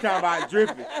talking about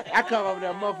dripping. I come over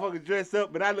there, motherfucker dressed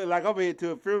up, but I look like I'm headed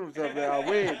to a funeral or something. Or a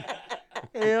wedding.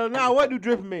 Hell no, what do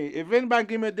dripping mean? If anybody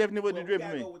give me a definition, what do dripping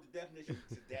We gotta mean? go with the definition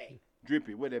today.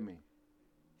 Drippy, what that mean?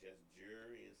 Just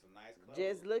jewelry and some nice clothes.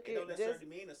 Just look It don't at necessarily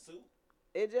mean a suit.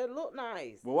 It just look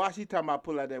nice. But why she talking about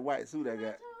pull out that white suit I got? I told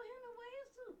him to wear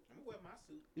his suit. I'm gonna wear my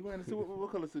suit. You wearing a suit?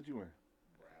 What color suit you wearing?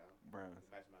 Brown. Brown.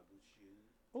 Match my Gucci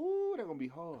shoes. Ooh, that gonna be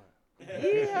hard.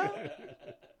 Yeah.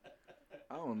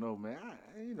 I don't know, man.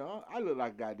 I look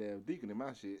like a goddamn deacon in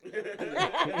my shit.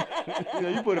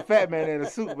 You put a fat man in a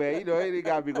suit, man. He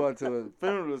gotta be going to a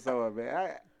funeral or something,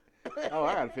 man. I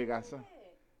gotta figure out something.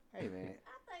 Hey, man.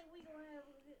 I think we gonna have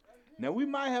a good Now we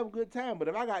might have a good time, but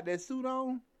if I got that suit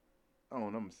on, I'm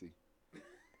gonna see.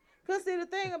 Cause see, the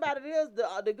thing about it is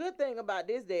the good thing about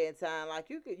this day and time, like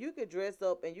you could dress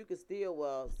up and you could still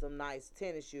wear some nice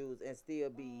tennis shoes and still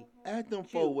be. Ask them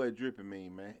for what dripping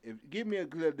mean, man. Give me a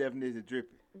clear definition of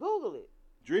dripping. Google it.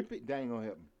 Dripping? That ain't gonna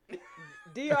help me.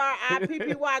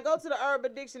 DRIPPY. Go to the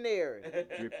Urban Dictionary.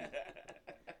 Dripping.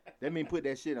 That mean put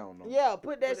that shit on, though. Yeah,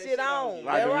 put that shit on.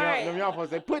 Like them young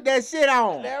folks say, put that shit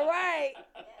on. They're right.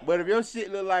 But if your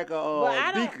shit look like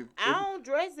a deacon, I don't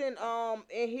dress in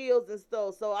heels and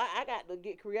stuff, so I got to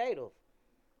get creative.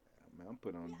 Man, I'm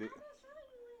put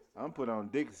on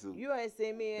dick suit. You ain't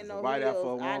seen me in It's no a white out heels.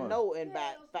 for I one. know in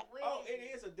about. Oh,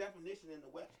 it is a definition in the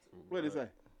West. What it say?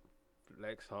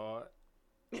 Flex hard.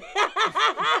 Big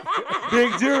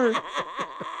jury.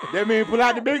 That mean pull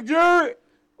out the big jury.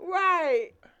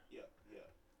 Right.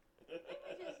 Let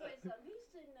me just say something. He's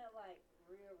sitting there like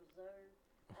real reserved.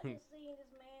 I just seen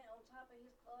this man on top of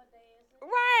his car dancing.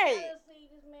 Right. I just seen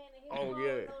this man in his Oh, car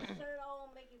yeah. with no shirt on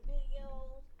making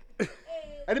videos.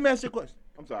 Hey, let me ask you a question.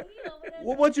 I'm sorry.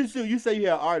 What you do? You say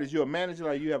you're an artist. You're a manager.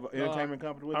 Like you have an entertainment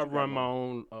company. What I you got run my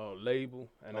going? own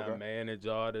label and I Okay. manage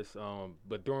artists.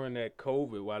 But during that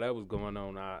COVID, while that was going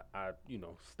on, I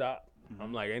stopped.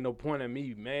 I'm like, ain't no point in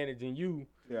me managing you.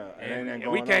 Yeah,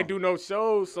 and we can't do no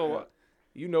shows. So,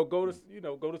 go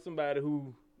to somebody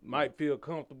who might feel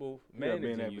comfortable Yeah,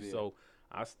 being managing able you. to- So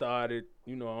I started,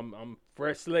 you know, I'm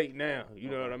fresh slate now. You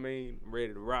know what I mean? I'm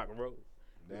ready to rock and roll.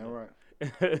 Damn right.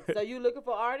 So you looking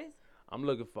for artists? I'm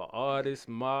looking for artists,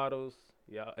 models.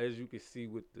 Yeah, as you can see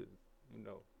with the, you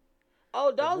know.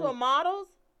 Oh, those were models?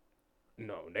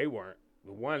 No, they weren't.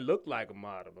 The one looked like a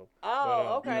model though.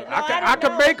 Oh, But, okay. you know, No, I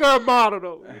can make her a model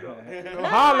though. You know, No,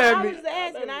 holler at I me. was just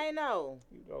asking. I ain't know.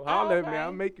 You know, holler at me. Okay.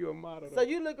 I'll make you a model. So though.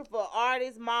 you looking for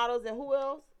artists, models, and who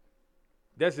else?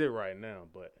 That's it right now.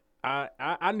 But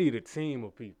I need a team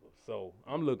of people. So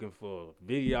I'm looking for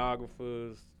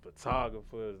videographers,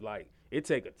 photographers. Like it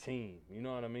take a team. You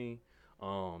know what I mean?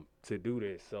 To do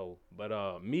this. So,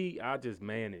 but me, I just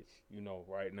manage. You know,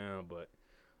 right now. But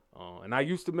and I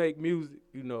used to make music.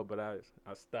 You know, but I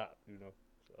stopped. You know.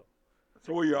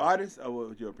 So were you an artist or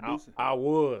was you a producer? I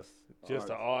was just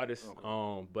an artist.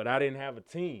 Okay. But I didn't have a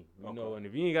team. You know, and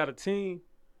if you ain't got a team,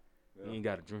 you ain't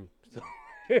got a dream. So.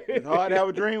 It's hard to have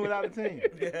a dream without a team.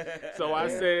 So I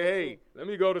said, hey, let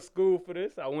me go to school for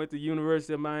this. I went to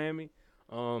University of Miami,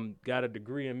 got a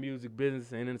degree in music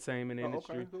business and entertainment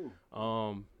industry,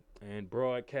 and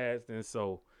broadcasting.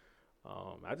 So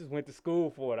I just went to school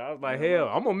for it. I was like, hell,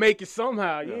 I'm gonna make it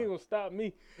somehow. You ain't gonna stop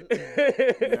me.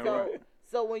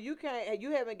 So when you can't,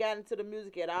 you haven't gotten into the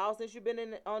music at all since you've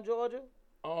been on Georgia?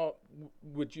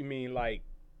 What you mean, like,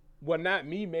 well, not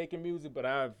me making music, but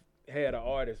I've had an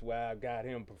artist where I got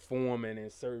him performing in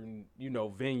certain, you know,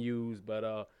 venues.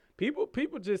 But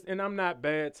people just, and I'm not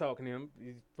bad talking to him.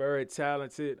 He's very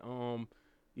talented. You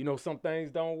know, some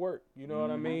things don't work. You know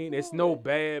what I mean? It's no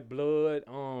bad blood.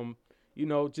 You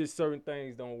know, just certain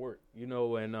things don't work. You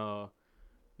know, and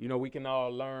you know, we can all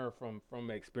learn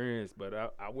from experience. But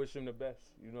I wish him the best.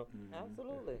 You know.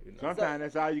 Absolutely. You know? Sometimes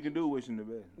that's all you can do, wish him the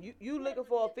best. You looking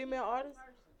for a female artist?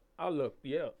 I look,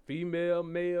 female,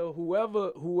 male,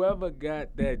 whoever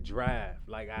got that drive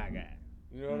like I got.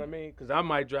 You know what I mean? Because I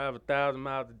might drive 1,000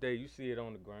 miles a day. You see it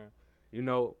on the ground, you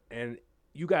know, and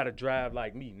you got to drive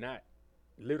like me, not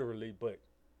literally, but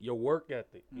your work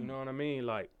ethic. You know what I mean?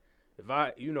 Like, if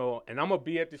I, you know, and I'm going to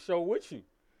be at the show with you.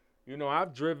 You know,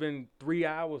 I've driven 3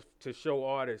 hours to show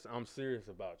artists I'm serious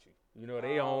about you. You know,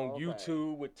 they on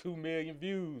YouTube with 2 million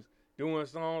views doing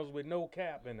songs with no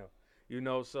cap in them. You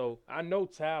know, so I know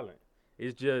talent.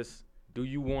 It's just, do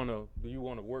you wanna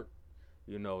work?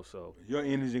 You know, so your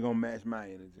energy gonna match my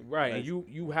energy. Right, and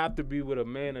you have to be with a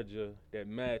manager that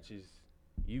matches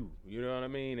you. You know what I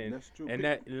mean? And that's true.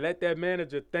 And let that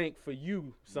manager think for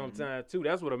you sometimes too.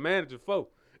 That's what a manager for.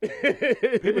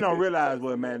 People don't realize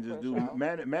what managers do.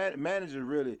 Manager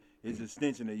really is an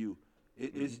extension of you.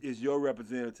 It's your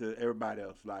representative to everybody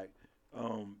else. Like,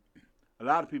 a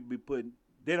lot of people be putting.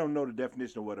 They don't know the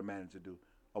definition of what a manager do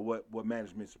or what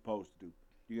management's supposed to do.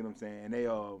 You get what I'm saying? And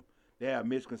they have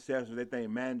misconceptions. They think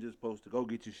manager's supposed to go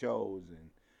get you shows and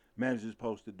manager's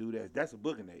supposed to do that. That's a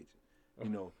booking agent, you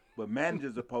know. But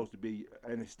managers are supposed to be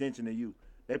an extension of you.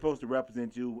 They're supposed to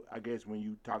represent you, I guess, when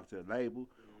you talk to a label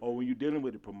or when you're dealing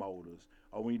with the promoters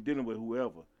or when you're dealing with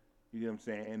whoever. You get what I'm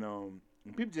saying?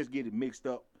 And people just get it mixed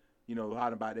up, you know,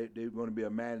 how about they're going to be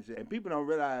a manager. And people don't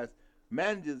realize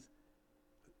managers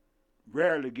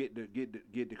rarely get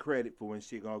the credit for when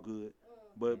shit go good,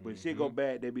 but when shit go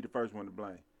bad, they be the first one to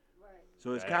blame.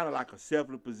 So it's kind of like a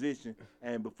selfless position.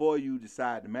 And before you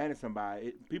decide to manage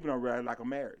somebody, people don't realize like a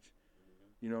marriage.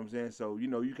 You know what I'm saying? So you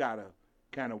know you gotta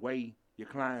kind of weigh your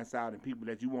clients out and people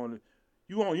that you want.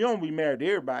 You don't be married to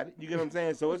everybody. You get what I'm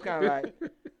saying? So it's kind of like,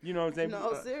 you know what I'm saying?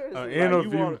 No,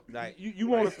 seriously. You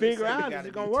want to figure out if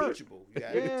it's gonna work.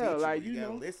 Yeah, like you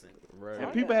know. Listen. Right.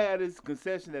 And people have this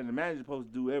concession that the manager's supposed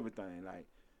to do everything, like,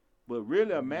 but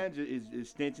really a manager is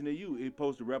extension of you. It's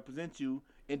supposed to represent you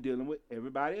in dealing with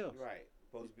everybody else. Right.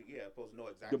 Supposed to know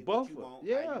exactly The what you buffer. want,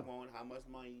 Yeah. how you want, how much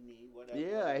money you need, whatever.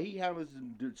 Yeah, he handles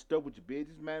the stuff with your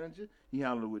business manager. He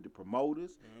handles it with the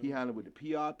promoters. He handles it with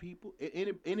the PR people.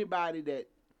 Anybody that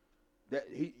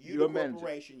you your the manager.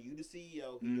 corporation, you the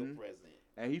CEO, he your president.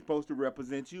 And he's supposed to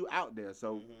represent you out there.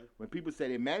 So when people say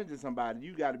they're managing somebody,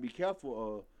 you got to be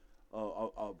careful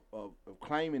of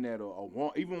claiming that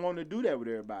or even wanting to do that with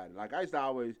everybody. Like I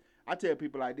tell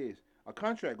people like this: a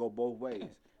contract go both ways.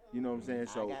 You know what I'm saying?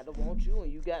 So I got to want you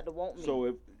and you got to want me. So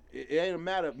if it ain't a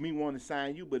matter of me wanting to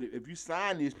sign you, but if you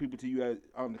sign these people to you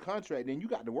on the contract, then you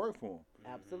got to work for them.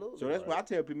 Absolutely. So that's why I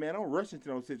tell people, man, don't rush into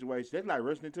those situations. That's like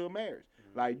rushing into a marriage.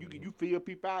 Like you feel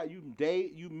people out, you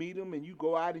date, you meet them, and you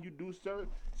go out and you do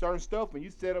certain stuff, and you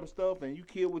set up stuff, and you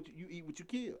kill what you eat, what you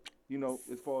kill. You know,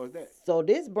 as far as that. So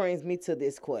this brings me to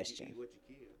this question.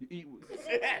 You eat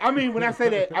I mean, when I say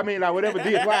that, I mean like whatever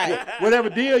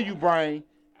deal you bring.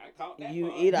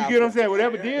 You eat off. You get what I'm saying?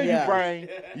 Whatever deal you bring,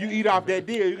 you eat off that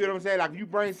deal. You get what I'm saying? Like you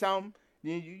bring something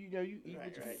then you know you eat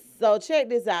what you So check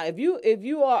this out. If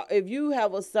you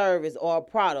have a service or a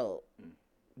product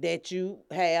that you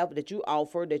have, that you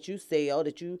offer, that you sell,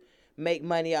 that you make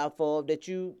money off of, that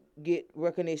you get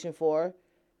recognition for,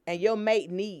 and your mate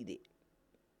need it,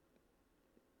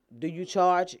 do you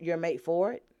charge your mate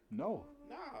for it? No.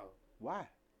 No. Why?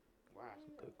 Why?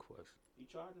 Good question. You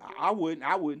charge him? I wouldn't.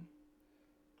 I wouldn't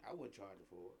charge him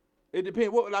for it. It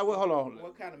depends. What? Like what? Hold on.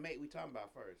 What kind of mate we talking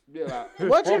about first? Yeah. Like,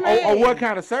 what you mean? Or what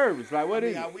kind of service? Like what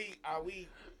is it? Are we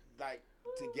like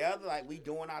together? Like we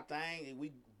doing our thing and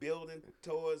we building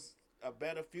towards a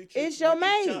better future? It's your with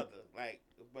mate. Each other. Like,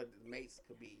 but the mates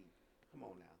could be. Come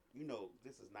on now. You know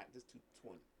this is not this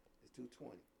 220. It's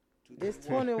 220. It's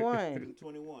 21.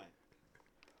 221.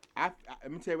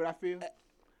 Let me tell you what I feel.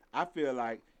 I feel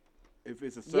like if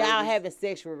it's a service, Y'all having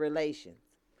sexual relations.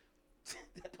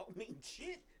 That don't mean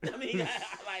shit. I mean,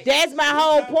 like, that's my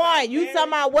whole point. You talking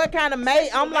about what kind of mate?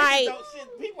 I'm like,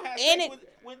 people have in sex it.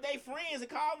 with they friends and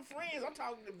call them friends. I'm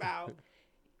talking about.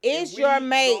 It's your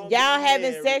mate. Y'all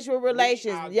having sexual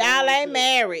relations. Y'all ain't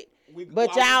married,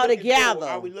 but y'all together.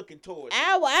 Are we looking towards?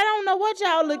 I don't know what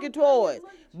y'all looking towards,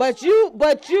 but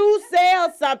you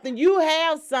sell something. You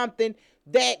have something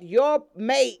that your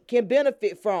mate can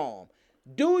benefit from.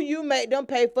 Do you make them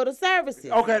pay for the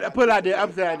services? Okay, put it out there.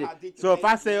 I'm saying that. So if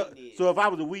I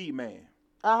was a weed man,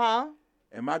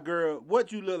 and my girl,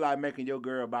 what you look like making your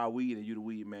girl buy weed and you the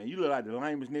weed man? You look like the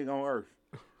lamest nigga on earth.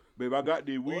 Babe, I got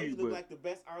these weed. Or you look like the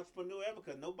best entrepreneur ever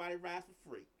because nobody rides for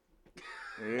free.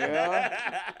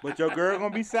 Yeah, but your girl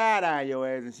gonna be side eyeing your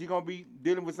ass, and she gonna be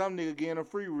dealing with some nigga getting a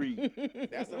free read.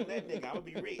 That's on that nigga. I'ma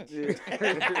be rich.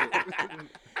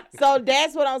 So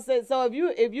that's what I'm saying. So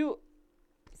if you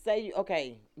say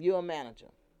you're a manager,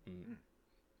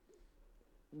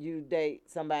 you date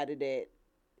somebody that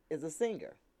is a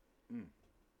singer.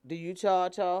 Do you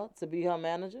charge her to be her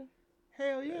manager?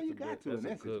 Hell yeah, you got to in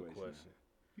that situation. Good question.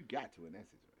 You got to in that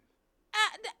situation.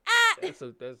 That's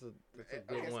a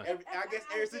good one. I guess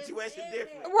every situation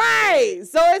different. Right.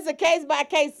 So it's a case by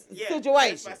case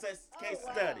situation. Case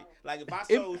study. Like if I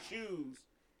sold shoes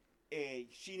and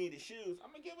she needed shoes,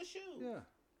 I'm gonna give her shoes. Yeah.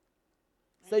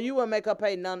 So you wouldn't make her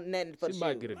pay nothing for the She shoes?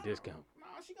 might get a discount. No,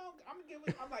 I'm gonna give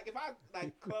her. I'm like if I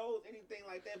like clothes, anything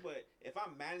like that. But if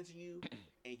I'm managing you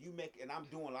and I'm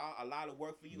doing a lot of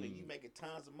work for you and you making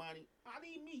tons of money, I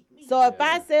need me. So if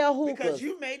I sell hookahs, because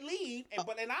you may leave,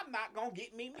 and I'm not gonna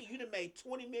get me. You done made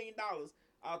 $20 million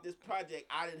off this project.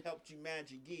 I didn't help you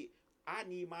manage and get. I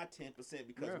need my 10%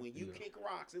 because when you kick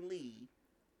rocks and leave,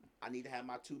 I need to have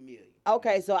my $2 million.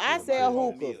 Okay, so I sell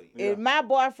hookahs. If my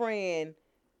boyfriend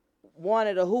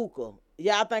wanted a hookah,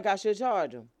 y'all think I should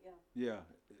charge him? Yeah,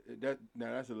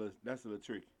 that's a little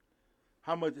tricky.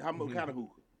 How much kind of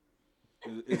hookah?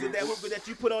 Is it that hookah that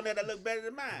you put on there that look better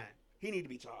than mine? He need to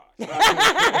be charged. Is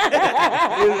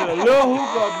it a little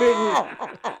hookah or a big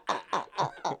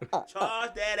hookah?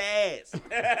 Charge that ass.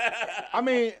 I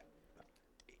mean,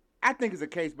 I think it's a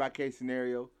case by case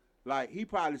scenario. Like he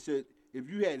probably should, if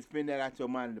you had to spend that out your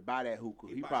money to buy that hookah,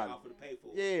 he probably offer to pay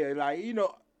for it. Yeah, like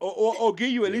or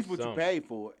give you at least what you paid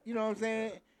for it. You know what I'm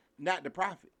saying? Not the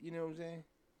profit. You know what I'm saying?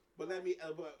 But let me.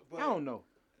 But I don't know.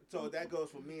 So that goes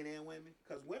for men and women,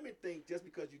 because women think just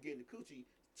because you're getting the coochie,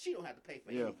 she don't have to pay for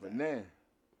anything. Yeah, for now.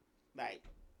 Like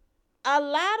a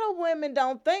lot of women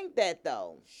don't think that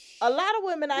though. A lot of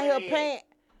women out here paying.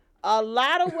 A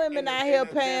lot of women out here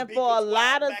paying for a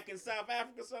lot of. Back in South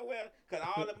Africa somewhere, because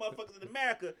all the motherfuckers in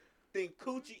America think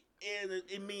coochie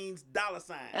it means dollar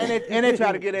sign. And they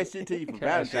try to get that shit to you for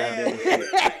Valentine's Day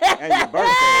and your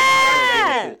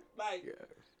birthday. Like.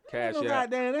 Cash no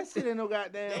goddamn, that shit ain't no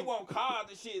goddamn. They want cards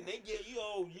and shit, and they give you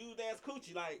old used ass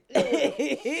coochie like.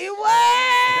 I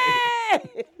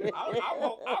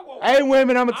want. Hey,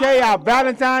 women, I'm gonna tell y'all,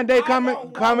 Valentine's Day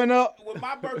coming up. When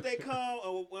my birthday come,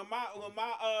 or when my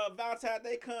Valentine's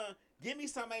Day come, give me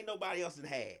something ain't nobody else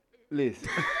had. Listen,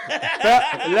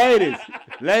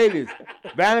 ladies,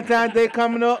 Valentine's Day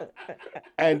coming up,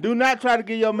 and do not try to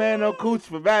give your man no coochie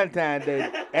for Valentine's Day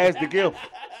as the gift.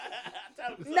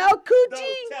 No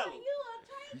coochie.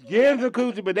 Give him some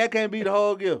coochie, but that can't be the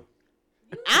whole gift.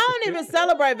 I don't even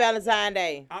celebrate Valentine's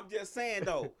Day. I'm just saying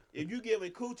though, if you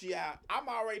giving coochie out, I'm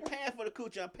already paying for the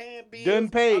coochie. I'm paying bills. Done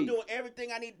paid. I'm doing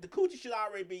everything I need. The coochie should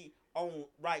already be on,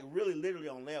 really, literally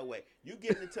on layaway. You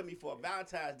giving it to me for a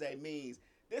Valentine's Day means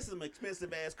this is an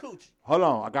expensive ass coochie. Hold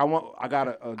on, I got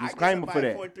a disclaimer for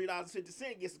that.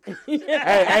 $43.50 gets some coochie.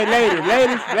 hey,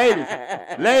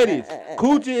 ladies,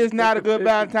 coochie is not a good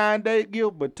Valentine's Day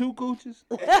gift, but 2 coochies.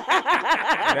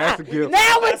 That's a gift.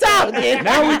 Now we're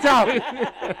talking.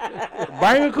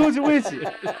 Bring a coochie with you.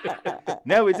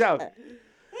 Now we're talking.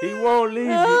 He won't leave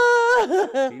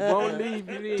you. He won't leave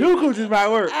you. Then. 2 coochies might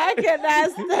work. I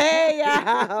cannot stand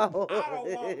y'all.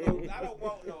 I don't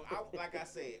want no. Like I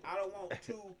said, I don't want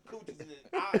 2 coochies.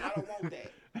 I don't want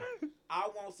that. I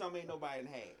want something ain't nobody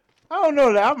had. I don't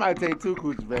know that. I might take 2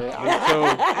 coochies, man. I don't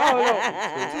know.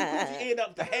 2 coochies end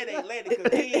up the headache later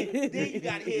because then you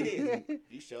got to hear this.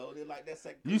 You showed it like that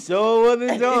second. You sure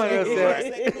wasn't enjoying yourself.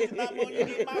 Second coochie, not more you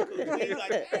get my coochie. He's like,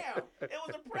 damn, it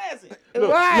was a present.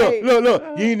 Right. Look.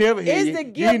 You ain't never hear It's you. the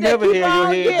You gift ain't that never keep hear your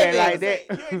on head back giving. like that.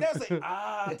 You ain't never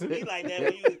say, to me like that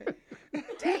when you,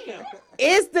 damn.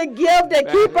 It's the gift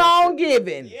that keep on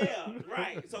giving. Yeah,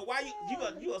 right. So why you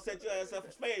gonna set your ass up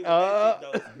for spade with that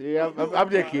shit, though? Yeah, I'm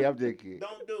just kidding.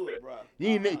 Don't do it, bro. You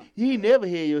ain't never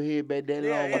hear your head back that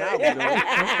long when I was doing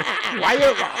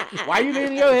it. Why you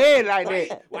leaning your head like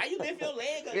that? Why you lift your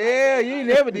leg up? Yeah, you ain't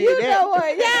never did that. You know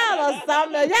what? Y'all are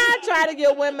something. Y'all try to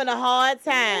give women a hard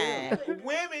time.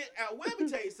 Women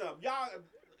tell you something.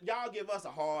 Y'all give us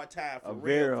a hard time for A real.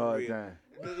 very for hard real. time.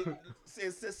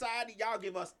 In society, y'all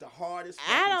give us the hardest.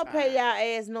 I don't fucking pay time.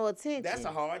 y'all ass no attention. That's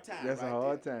a hard time. That's a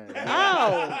hard time.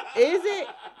 Oh, is it?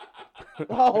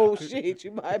 Oh shit,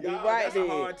 you might be Y'all, right that's there. a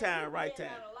hard time right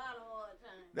there.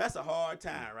 That's a hard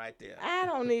time right there. I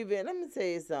don't even. Let me tell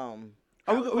you something.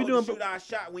 We doing shoot our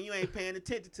shot when you ain't paying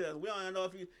attention to us. We don't know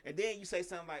if you, and then you say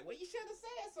something like, "Well, you should have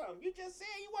said something. You just said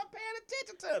you weren't paying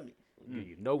attention to me."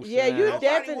 You know, Yeah, you Nobody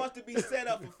definitely wants to be set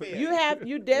up for failure.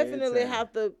 You definitely time.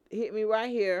 have to hit me right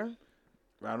here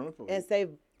Right on the phone. and say,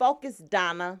 "Focus,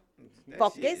 Donna. That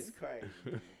Focus, shit is crazy.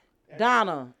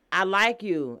 Donna. I like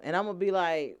you," and I'm gonna be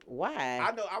like, "Why?"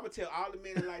 I know. I would tell all the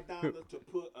men like Donna to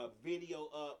put a video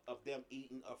up of them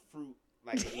eating a fruit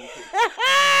like they eat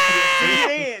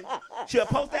it. She'll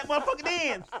post that motherfucker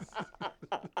then.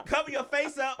 Cover your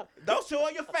face up. Don't show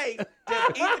her your face. Just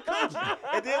eat the coochie.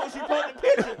 And then when she post the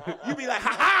picture, you be like,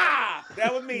 "Ha ha!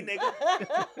 That was me, nigga."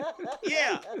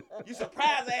 Yeah. You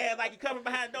surprise her ass like you coming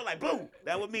behind the door like, "Boom!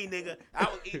 That was me, nigga." I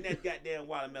was eating that goddamn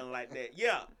watermelon like that.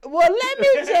 Yeah. Well, let me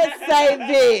just say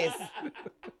this.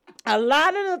 A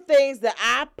lot of the things that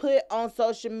I put on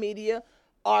social media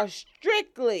are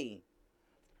strictly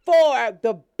for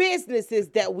the businesses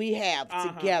that we have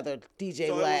together, DJ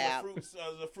So Lab. it was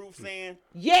a fruit stand?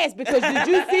 Yes, because did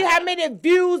you see how many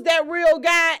views that reel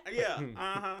got?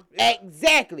 Yeah.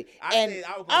 Exactly. And said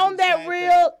I was gonna on do the that same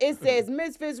reel, it says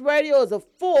Misfits Radio is a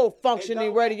full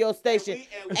functioning radio station.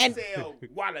 And we sell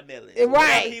watermelon. Right.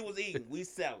 Whatever he was eating, we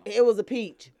sell them. It was a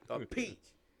peach. A peach.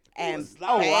 And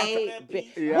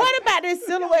baby. what about this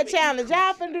silhouette challenge?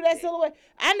 Y'all finna do that silhouette?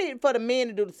 I need for the men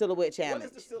to do the silhouette What challenge.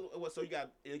 is the silhouette? So it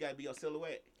got to be a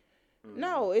silhouette.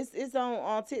 No, it's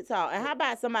on TikTok. And how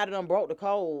about somebody done broke the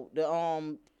code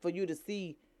for you to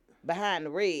see behind the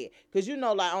red? Cause you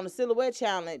know, like on the silhouette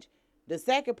challenge, the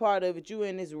second part of it, you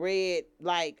in this red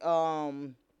like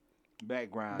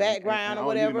background and or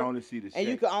whatever, You can only see the shape. and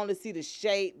you can only see the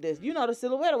shape, the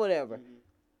silhouette or whatever.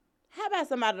 How about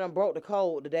somebody done broke the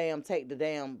code to take the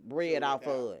damn red off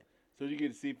of it? So you get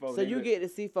to see folks. So you get to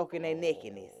see folk in their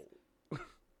nakedness.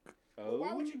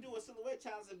 Why would you do a silhouette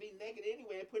challenge and be naked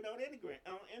anyway and put it on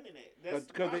internet?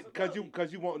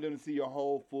 Because you want them to see your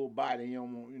whole full body. And you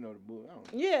don't want the bull.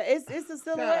 Yeah, it's a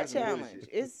silhouette Sounds good challenge.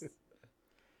 It's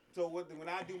So when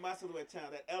I do my silhouette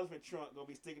challenge, that elephant trunk gonna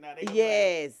be sticking out.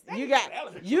 yes, you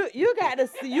got to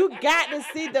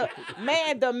see the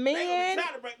men.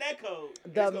 Trying to break that code.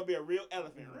 It's gonna be a real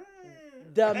elephant.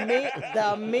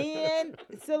 The men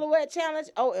silhouette challenge.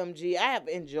 OMG, I have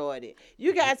enjoyed it.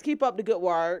 You guys keep up the good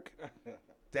work.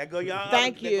 That go y'all.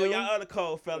 Thank you. That go y'all other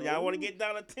code, fella. Y'all want to get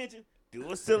down attention? Do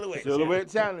a silhouette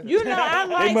challenge. You know, I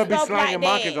like they must be stuff slanging like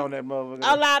monkeys that. on that motherfucker.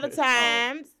 A lot of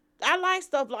times. I like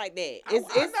stuff like that.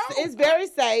 It's very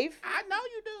safe. I know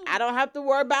you do. I don't have to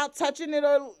worry about touching it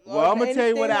or Well, I'm gonna tell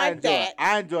you what anything I like enjoyed. that.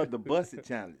 I enjoyed the Bust It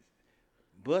challenge.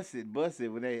 Bust it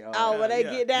when they. When they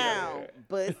get down,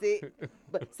 bust it.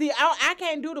 But see, I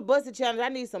can't do the busted challenge. I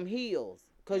need some heels,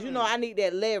 cause you know I need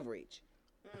that leverage.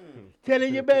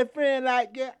 Telling your best friend like,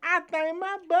 yeah, I think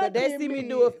my butt. But they see me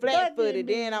do it flat footed,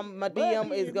 then my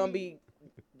DM is gonna be.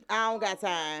 I don't got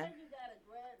time.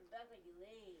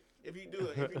 If you do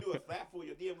it flat for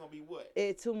your DM gonna be what?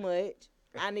 It's too much.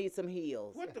 I need some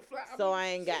heels. What the flat? I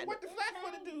ain't got. What the flat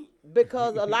foot to do?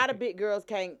 Because a lot of big girls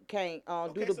can't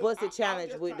do the busted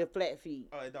challenge with the flat feet.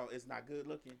 Oh no, it's not good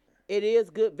looking. It is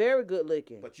good, very good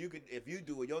looking. But you could, if you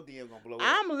do it, your DM gonna blow up.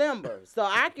 I'm limber, so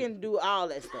I can do all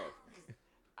that stuff.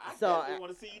 I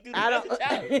want to see you do the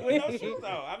challenge with no shoes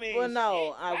on. I mean, well,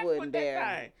 no, shit, I wouldn't dare.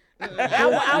 I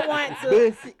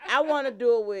I want to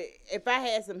do it with. If I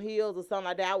had some heels or something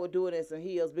like that, I would do it in some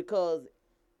heels because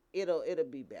it'll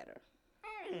be better.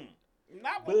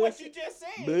 Not with what you just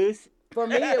said. Bus. For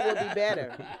me, it would be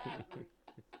better.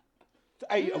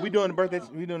 Hey, are we doing the birthday?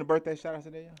 We doing the birthday shout out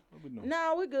today? What we doing?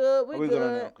 No, we're good. We're we good on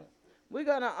good. that? Okay. We're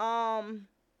gonna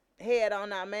head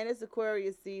on out, man. It's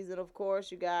Aquarius season, of course,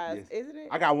 you guys, Yes. isn't it?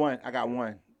 I got one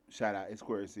shout out. It's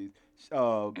Aquarius season.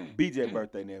 BJ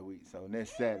birthday next week, so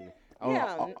next Saturday.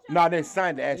 Yeah. No, next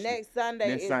Sunday actually. Next Sunday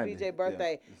Next is Sunday. BJ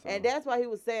birthday, Yeah, and that's why he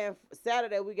was saying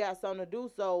Saturday we got something to do.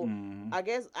 So Mhm. I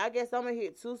guess I'm gonna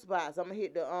hit two spots. I'm gonna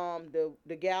hit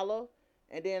the gala,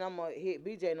 and then I'm gonna hit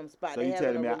BJ in them spots. So They you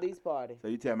having telling a me release party. So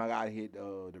you tell me I gotta hit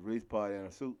the release party in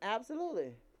a suit?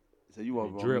 Absolutely. So you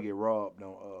want me Drip. to get robbed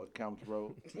on Campbell's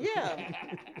Road? Yeah.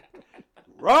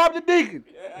 Rob the deacon.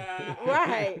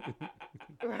 Right.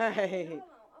 Right. Hold on,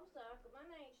 I'm sorry, 'cause my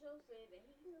name show said that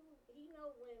he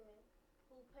know women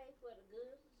who pay for the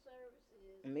goods and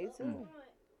services. Me too.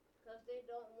 Because they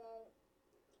don't want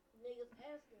niggas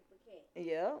asking for cash.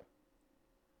 Yeah.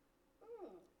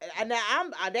 And now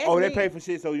that's Oh, they me. pay for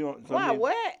shit, so you don't. So Why? you-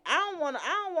 What? I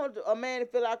don't want a man to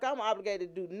feel like I'm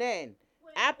obligated to do nothing.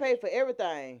 I pay for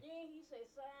everything. Then he say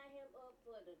sign him up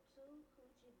for the 2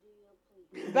 coochie deal,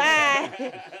 please.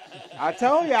 Bye. I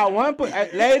told y'all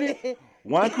lady,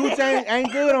 one coochie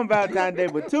ain't good on Valentine's Day,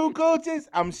 but 2 coochies,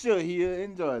 I'm sure he'll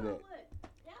enjoy that.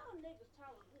 Y'all niggas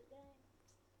talk a good game.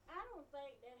 I don't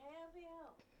think that half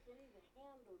y'all can even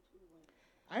handle 2 women.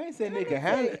 I ain't saying they can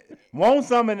handle it. Want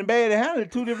something in the bed to handle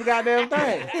it, 2 different goddamn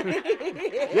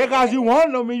things. Just cause you want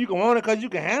it don't mean you can want it cause you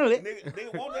can handle it.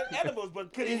 Nigga want the edibles,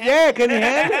 but can he Yeah, can he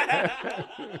handle it?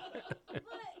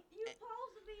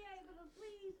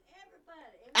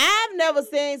 I've never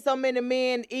seen so many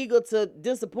men eager to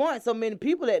disappoint so many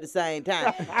people at the same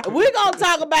time. We're gonna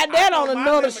talk about that on My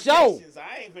another show. limitations,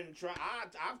 I ain't been try.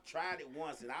 I've tried it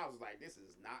once and I was like, this is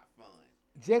not fun.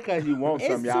 Just cause you want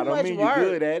It's something, y'all too don't much mean work. you're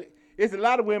good at it. It's a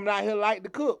lot of women out here like to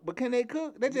cook, but can they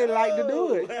cook? They just like to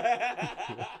do it.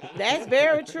 That's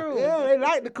very true. Yeah, they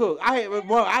like to cook. I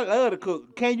love to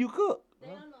cook. Can you cook?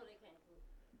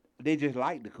 They just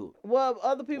like to cook. Well,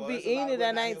 other people Well, be there's a lot eating of it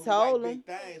and women out ain't here who like told big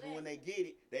them. things, but when they get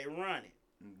it, they run it.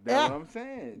 That's Yeah. what I'm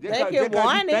saying. They can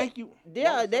want it.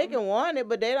 Yeah, want they can want it,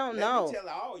 but they don't Let know. me tell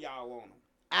all y'all want them.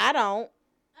 I don't.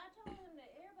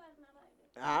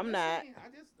 I'm not.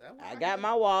 I got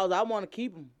my walls. I want to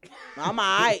keep them. I'm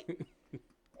all right.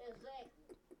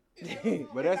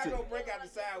 But that's It's it. not gonna break out the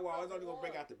side wall. It's only gonna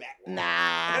break out the back wall.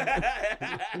 Nah.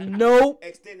 Nope.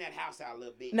 Extend that house out a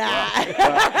little bit. Nah.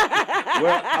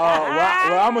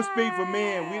 Well, I'm gonna speak for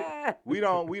men. We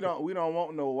don't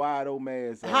want no wide old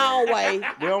man. Hallway.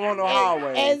 We don't want no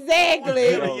hallway. Exactly.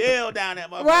 You know. Yell down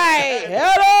that motherfucker. Right.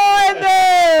 Hello in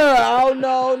there. Oh,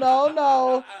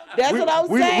 no. That's what I'm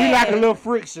saying. We like a little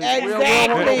friction. We don't want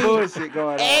no Exactly. bullshit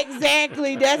going on.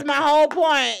 Exactly. That's my whole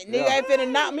point. Nigga Yeah. ain't finna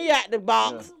knock me out the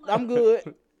box. I'm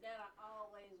good.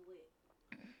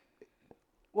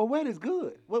 Well, wet is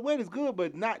good. Well, wet is good,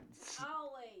 but not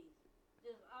Always.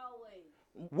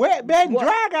 wet, bad, and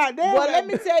dry. Goddamn. Well, let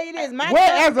me tell you this. My Wet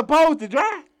cousin, as opposed to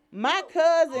dry. my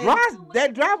cousin.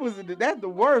 That dry was that's the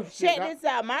worst shit. Check this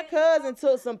out. My cousin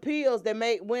took some pills that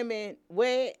make women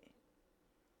wet.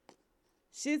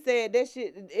 She said that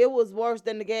shit, it was worse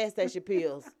than the gas station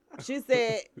pills. She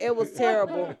said it was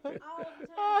terrible.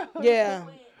 Yeah.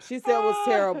 She said it was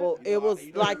terrible. It was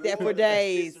You know, like that for when it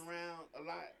days. sits around a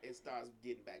lot, it starts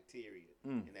getting bacteria,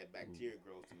 and that bacteria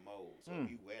grows to mold. So if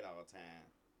you wet all the time.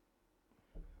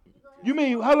 You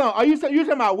mean, hold on? Are you talking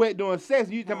about wet doing sex?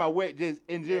 Or you talking about wet just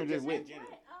in general, just wet?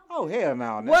 Oh hell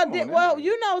no! Well,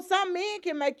 you know, some men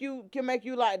can make you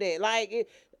like that. Like,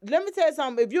 let me tell you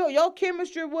something. If your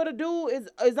chemistry with a dude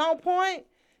is on point,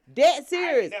 that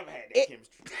serious. I ain't never had that chemistry.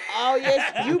 Oh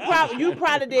yes, you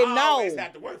probably didn't I know. always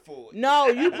have to work for it. No,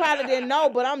 you probably didn't know,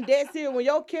 but I'm dead serious. When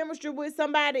your chemistry with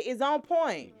somebody is on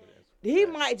point, he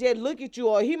might just look at you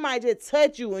or he might just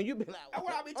touch you and you be like, That's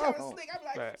what I be telling oh. Slick. I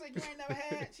be like, Slick, you ain't never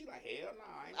had. She like, hell no.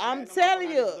 I ain't I'm had no telling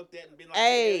motherfucker I you, just looked at and been like,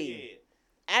 hey,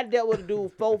 I dealt with a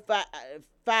dude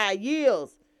 5 years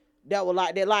that was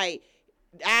like that. Like,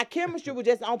 our chemistry was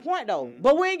just on point though.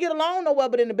 But we ain't get along nowhere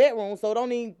but in the bedroom, so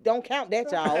don't count that,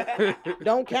 y'all.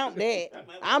 Don't count that.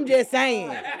 I'm just saying.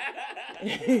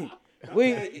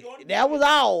 That was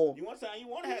all. You want something? You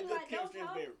want to have good chemistry in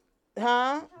the bedroom.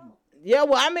 Huh? Yeah,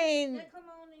 well, I mean,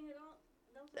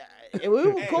 we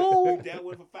were cool. You dealt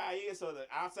with it for 5 years, so the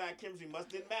outside chemistry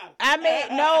didn't matter. I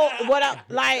mean, no,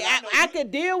 I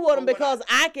could deal with them because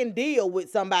I can deal with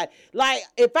somebody. Like,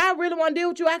 if I really want to deal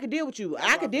with you, I can deal with you.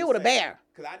 I can deal with a bear.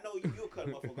 Because I know you'll cut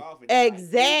a motherfucker off.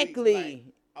 Exactly.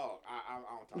 Oh, I don't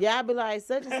talk. Yeah, I'd be like,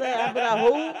 such and such. I'd be like,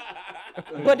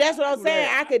 who? But that's what I'm saying.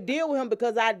 I could deal with him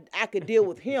because I could deal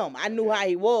with him. I knew how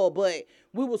he was, but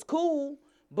we was cool.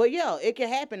 But yeah, it can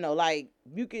happen though. Like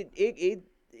you could, it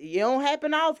don't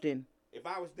happen often. If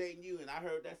I was dating you and I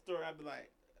heard that story, I'd be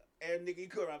like, "Hey, nigga, you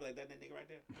could." I'd be like, "That nigga right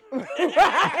there."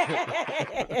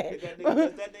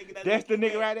 That's the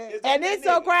nigga right there. And it's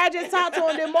so crazy. I just talked to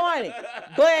him this morning,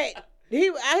 but he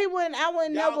wouldn't. I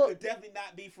wouldn't Y'all never. could definitely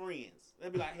not be friends.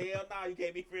 They'd be like, "Hell no, you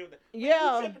can't be friends with that."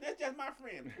 Yeah. You tripping? That's just my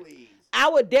friend, please. I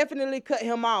would definitely cut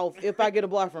him off if I get a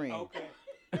boyfriend. Okay.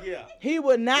 Yeah. He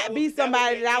would not be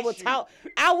somebody that I would talk.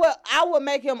 I would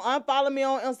make him unfollow me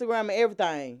on Instagram and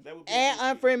everything, and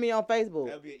unfriend me on Facebook.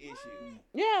 That'd be an issue.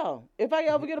 Yeah. If I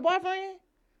ever get a boyfriend.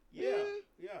 Yeah.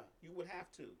 Yeah. You would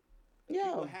have to.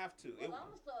 Yeah. You would have to. Well, I'm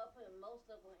gonna start putting most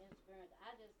stuff on Instagram.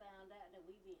 I just found out that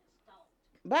we being stalked.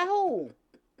 By who?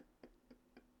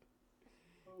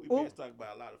 We've been talking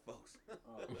about a lot of folks.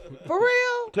 For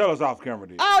real? Tell us off camera,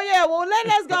 dude. Oh yeah, well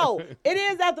let's go. It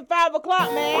is after 5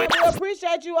 o'clock, man. We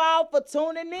appreciate you all for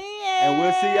tuning in. And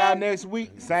we'll see y'all next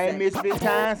week. Same Misfit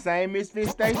time, same Misfit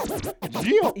station.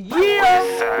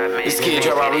 Yeah. This kid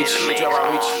drop out reach.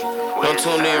 Don't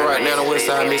tune in right now to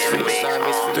Westside Misfits.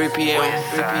 3 p.m.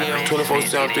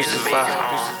 24/7, 365.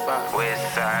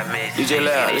 DJ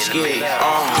Loud, let's get it.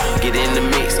 Get in the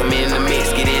mix, I'm in the mix.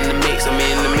 Get in the mix, I'm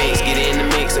in the mix. Get in the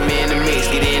mix, I'm in the mix.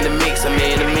 Get in the mix, I'm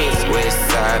in the mix.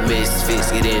 Westside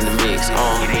Misfits, get in the mix.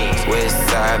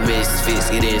 Westside Misfits,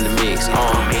 get in the mix.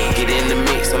 Get in the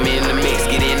mix, I'm in the mix.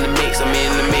 Get in the mix, I'm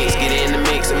in the mix. Get in the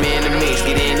mix, I'm in the mix.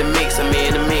 Get in the mix, I'm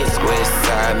in the mix.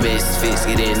 Westside Misfits,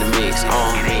 get in the mix.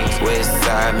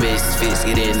 Westside Misfits,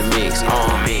 get in the mix.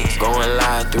 Going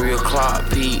live 3 o'clock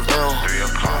p.m.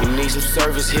 You need some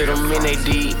service, hit them in they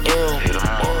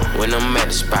DM. When I'm at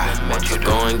the spot,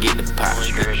 go and get the pot.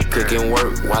 Cooking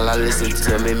work while I listen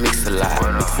to me mix a lot.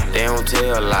 They don't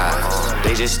tell lies,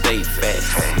 they just stay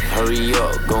facts. Hurry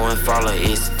up, go and follow,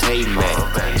 it's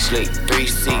Tay-Mac. Slick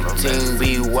 316,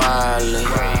 be wildin'.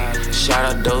 Shout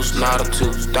out Dose, not a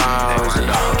 2000.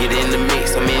 Get in the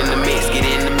mix, I'm in the mix. Get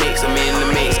in the mix, I'm in the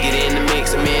mix. Get in the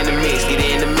mix, I'm in the mix. Get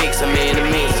in the mix, I'm in the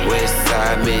mix.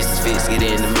 Westside Misfits, get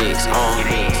in the mix.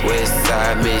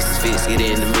 Westside Misfits, get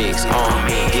in the mix.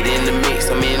 Get in the mix,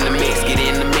 I'm in the mix. Get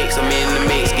in the mix, I'm in the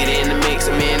mix. Get in the mix,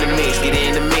 I'm in the mix. Get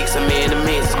in the mix, I'm in the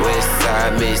mix.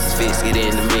 Westside Misfits, get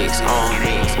in the mix.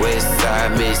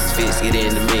 Westside Misfits, get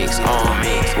in the mix.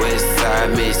 Westside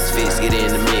Misfits, get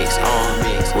in the mix.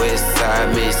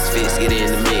 Westside Misfits, get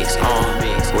in the mix.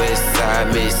 Westside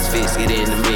Misfits, get in the mix.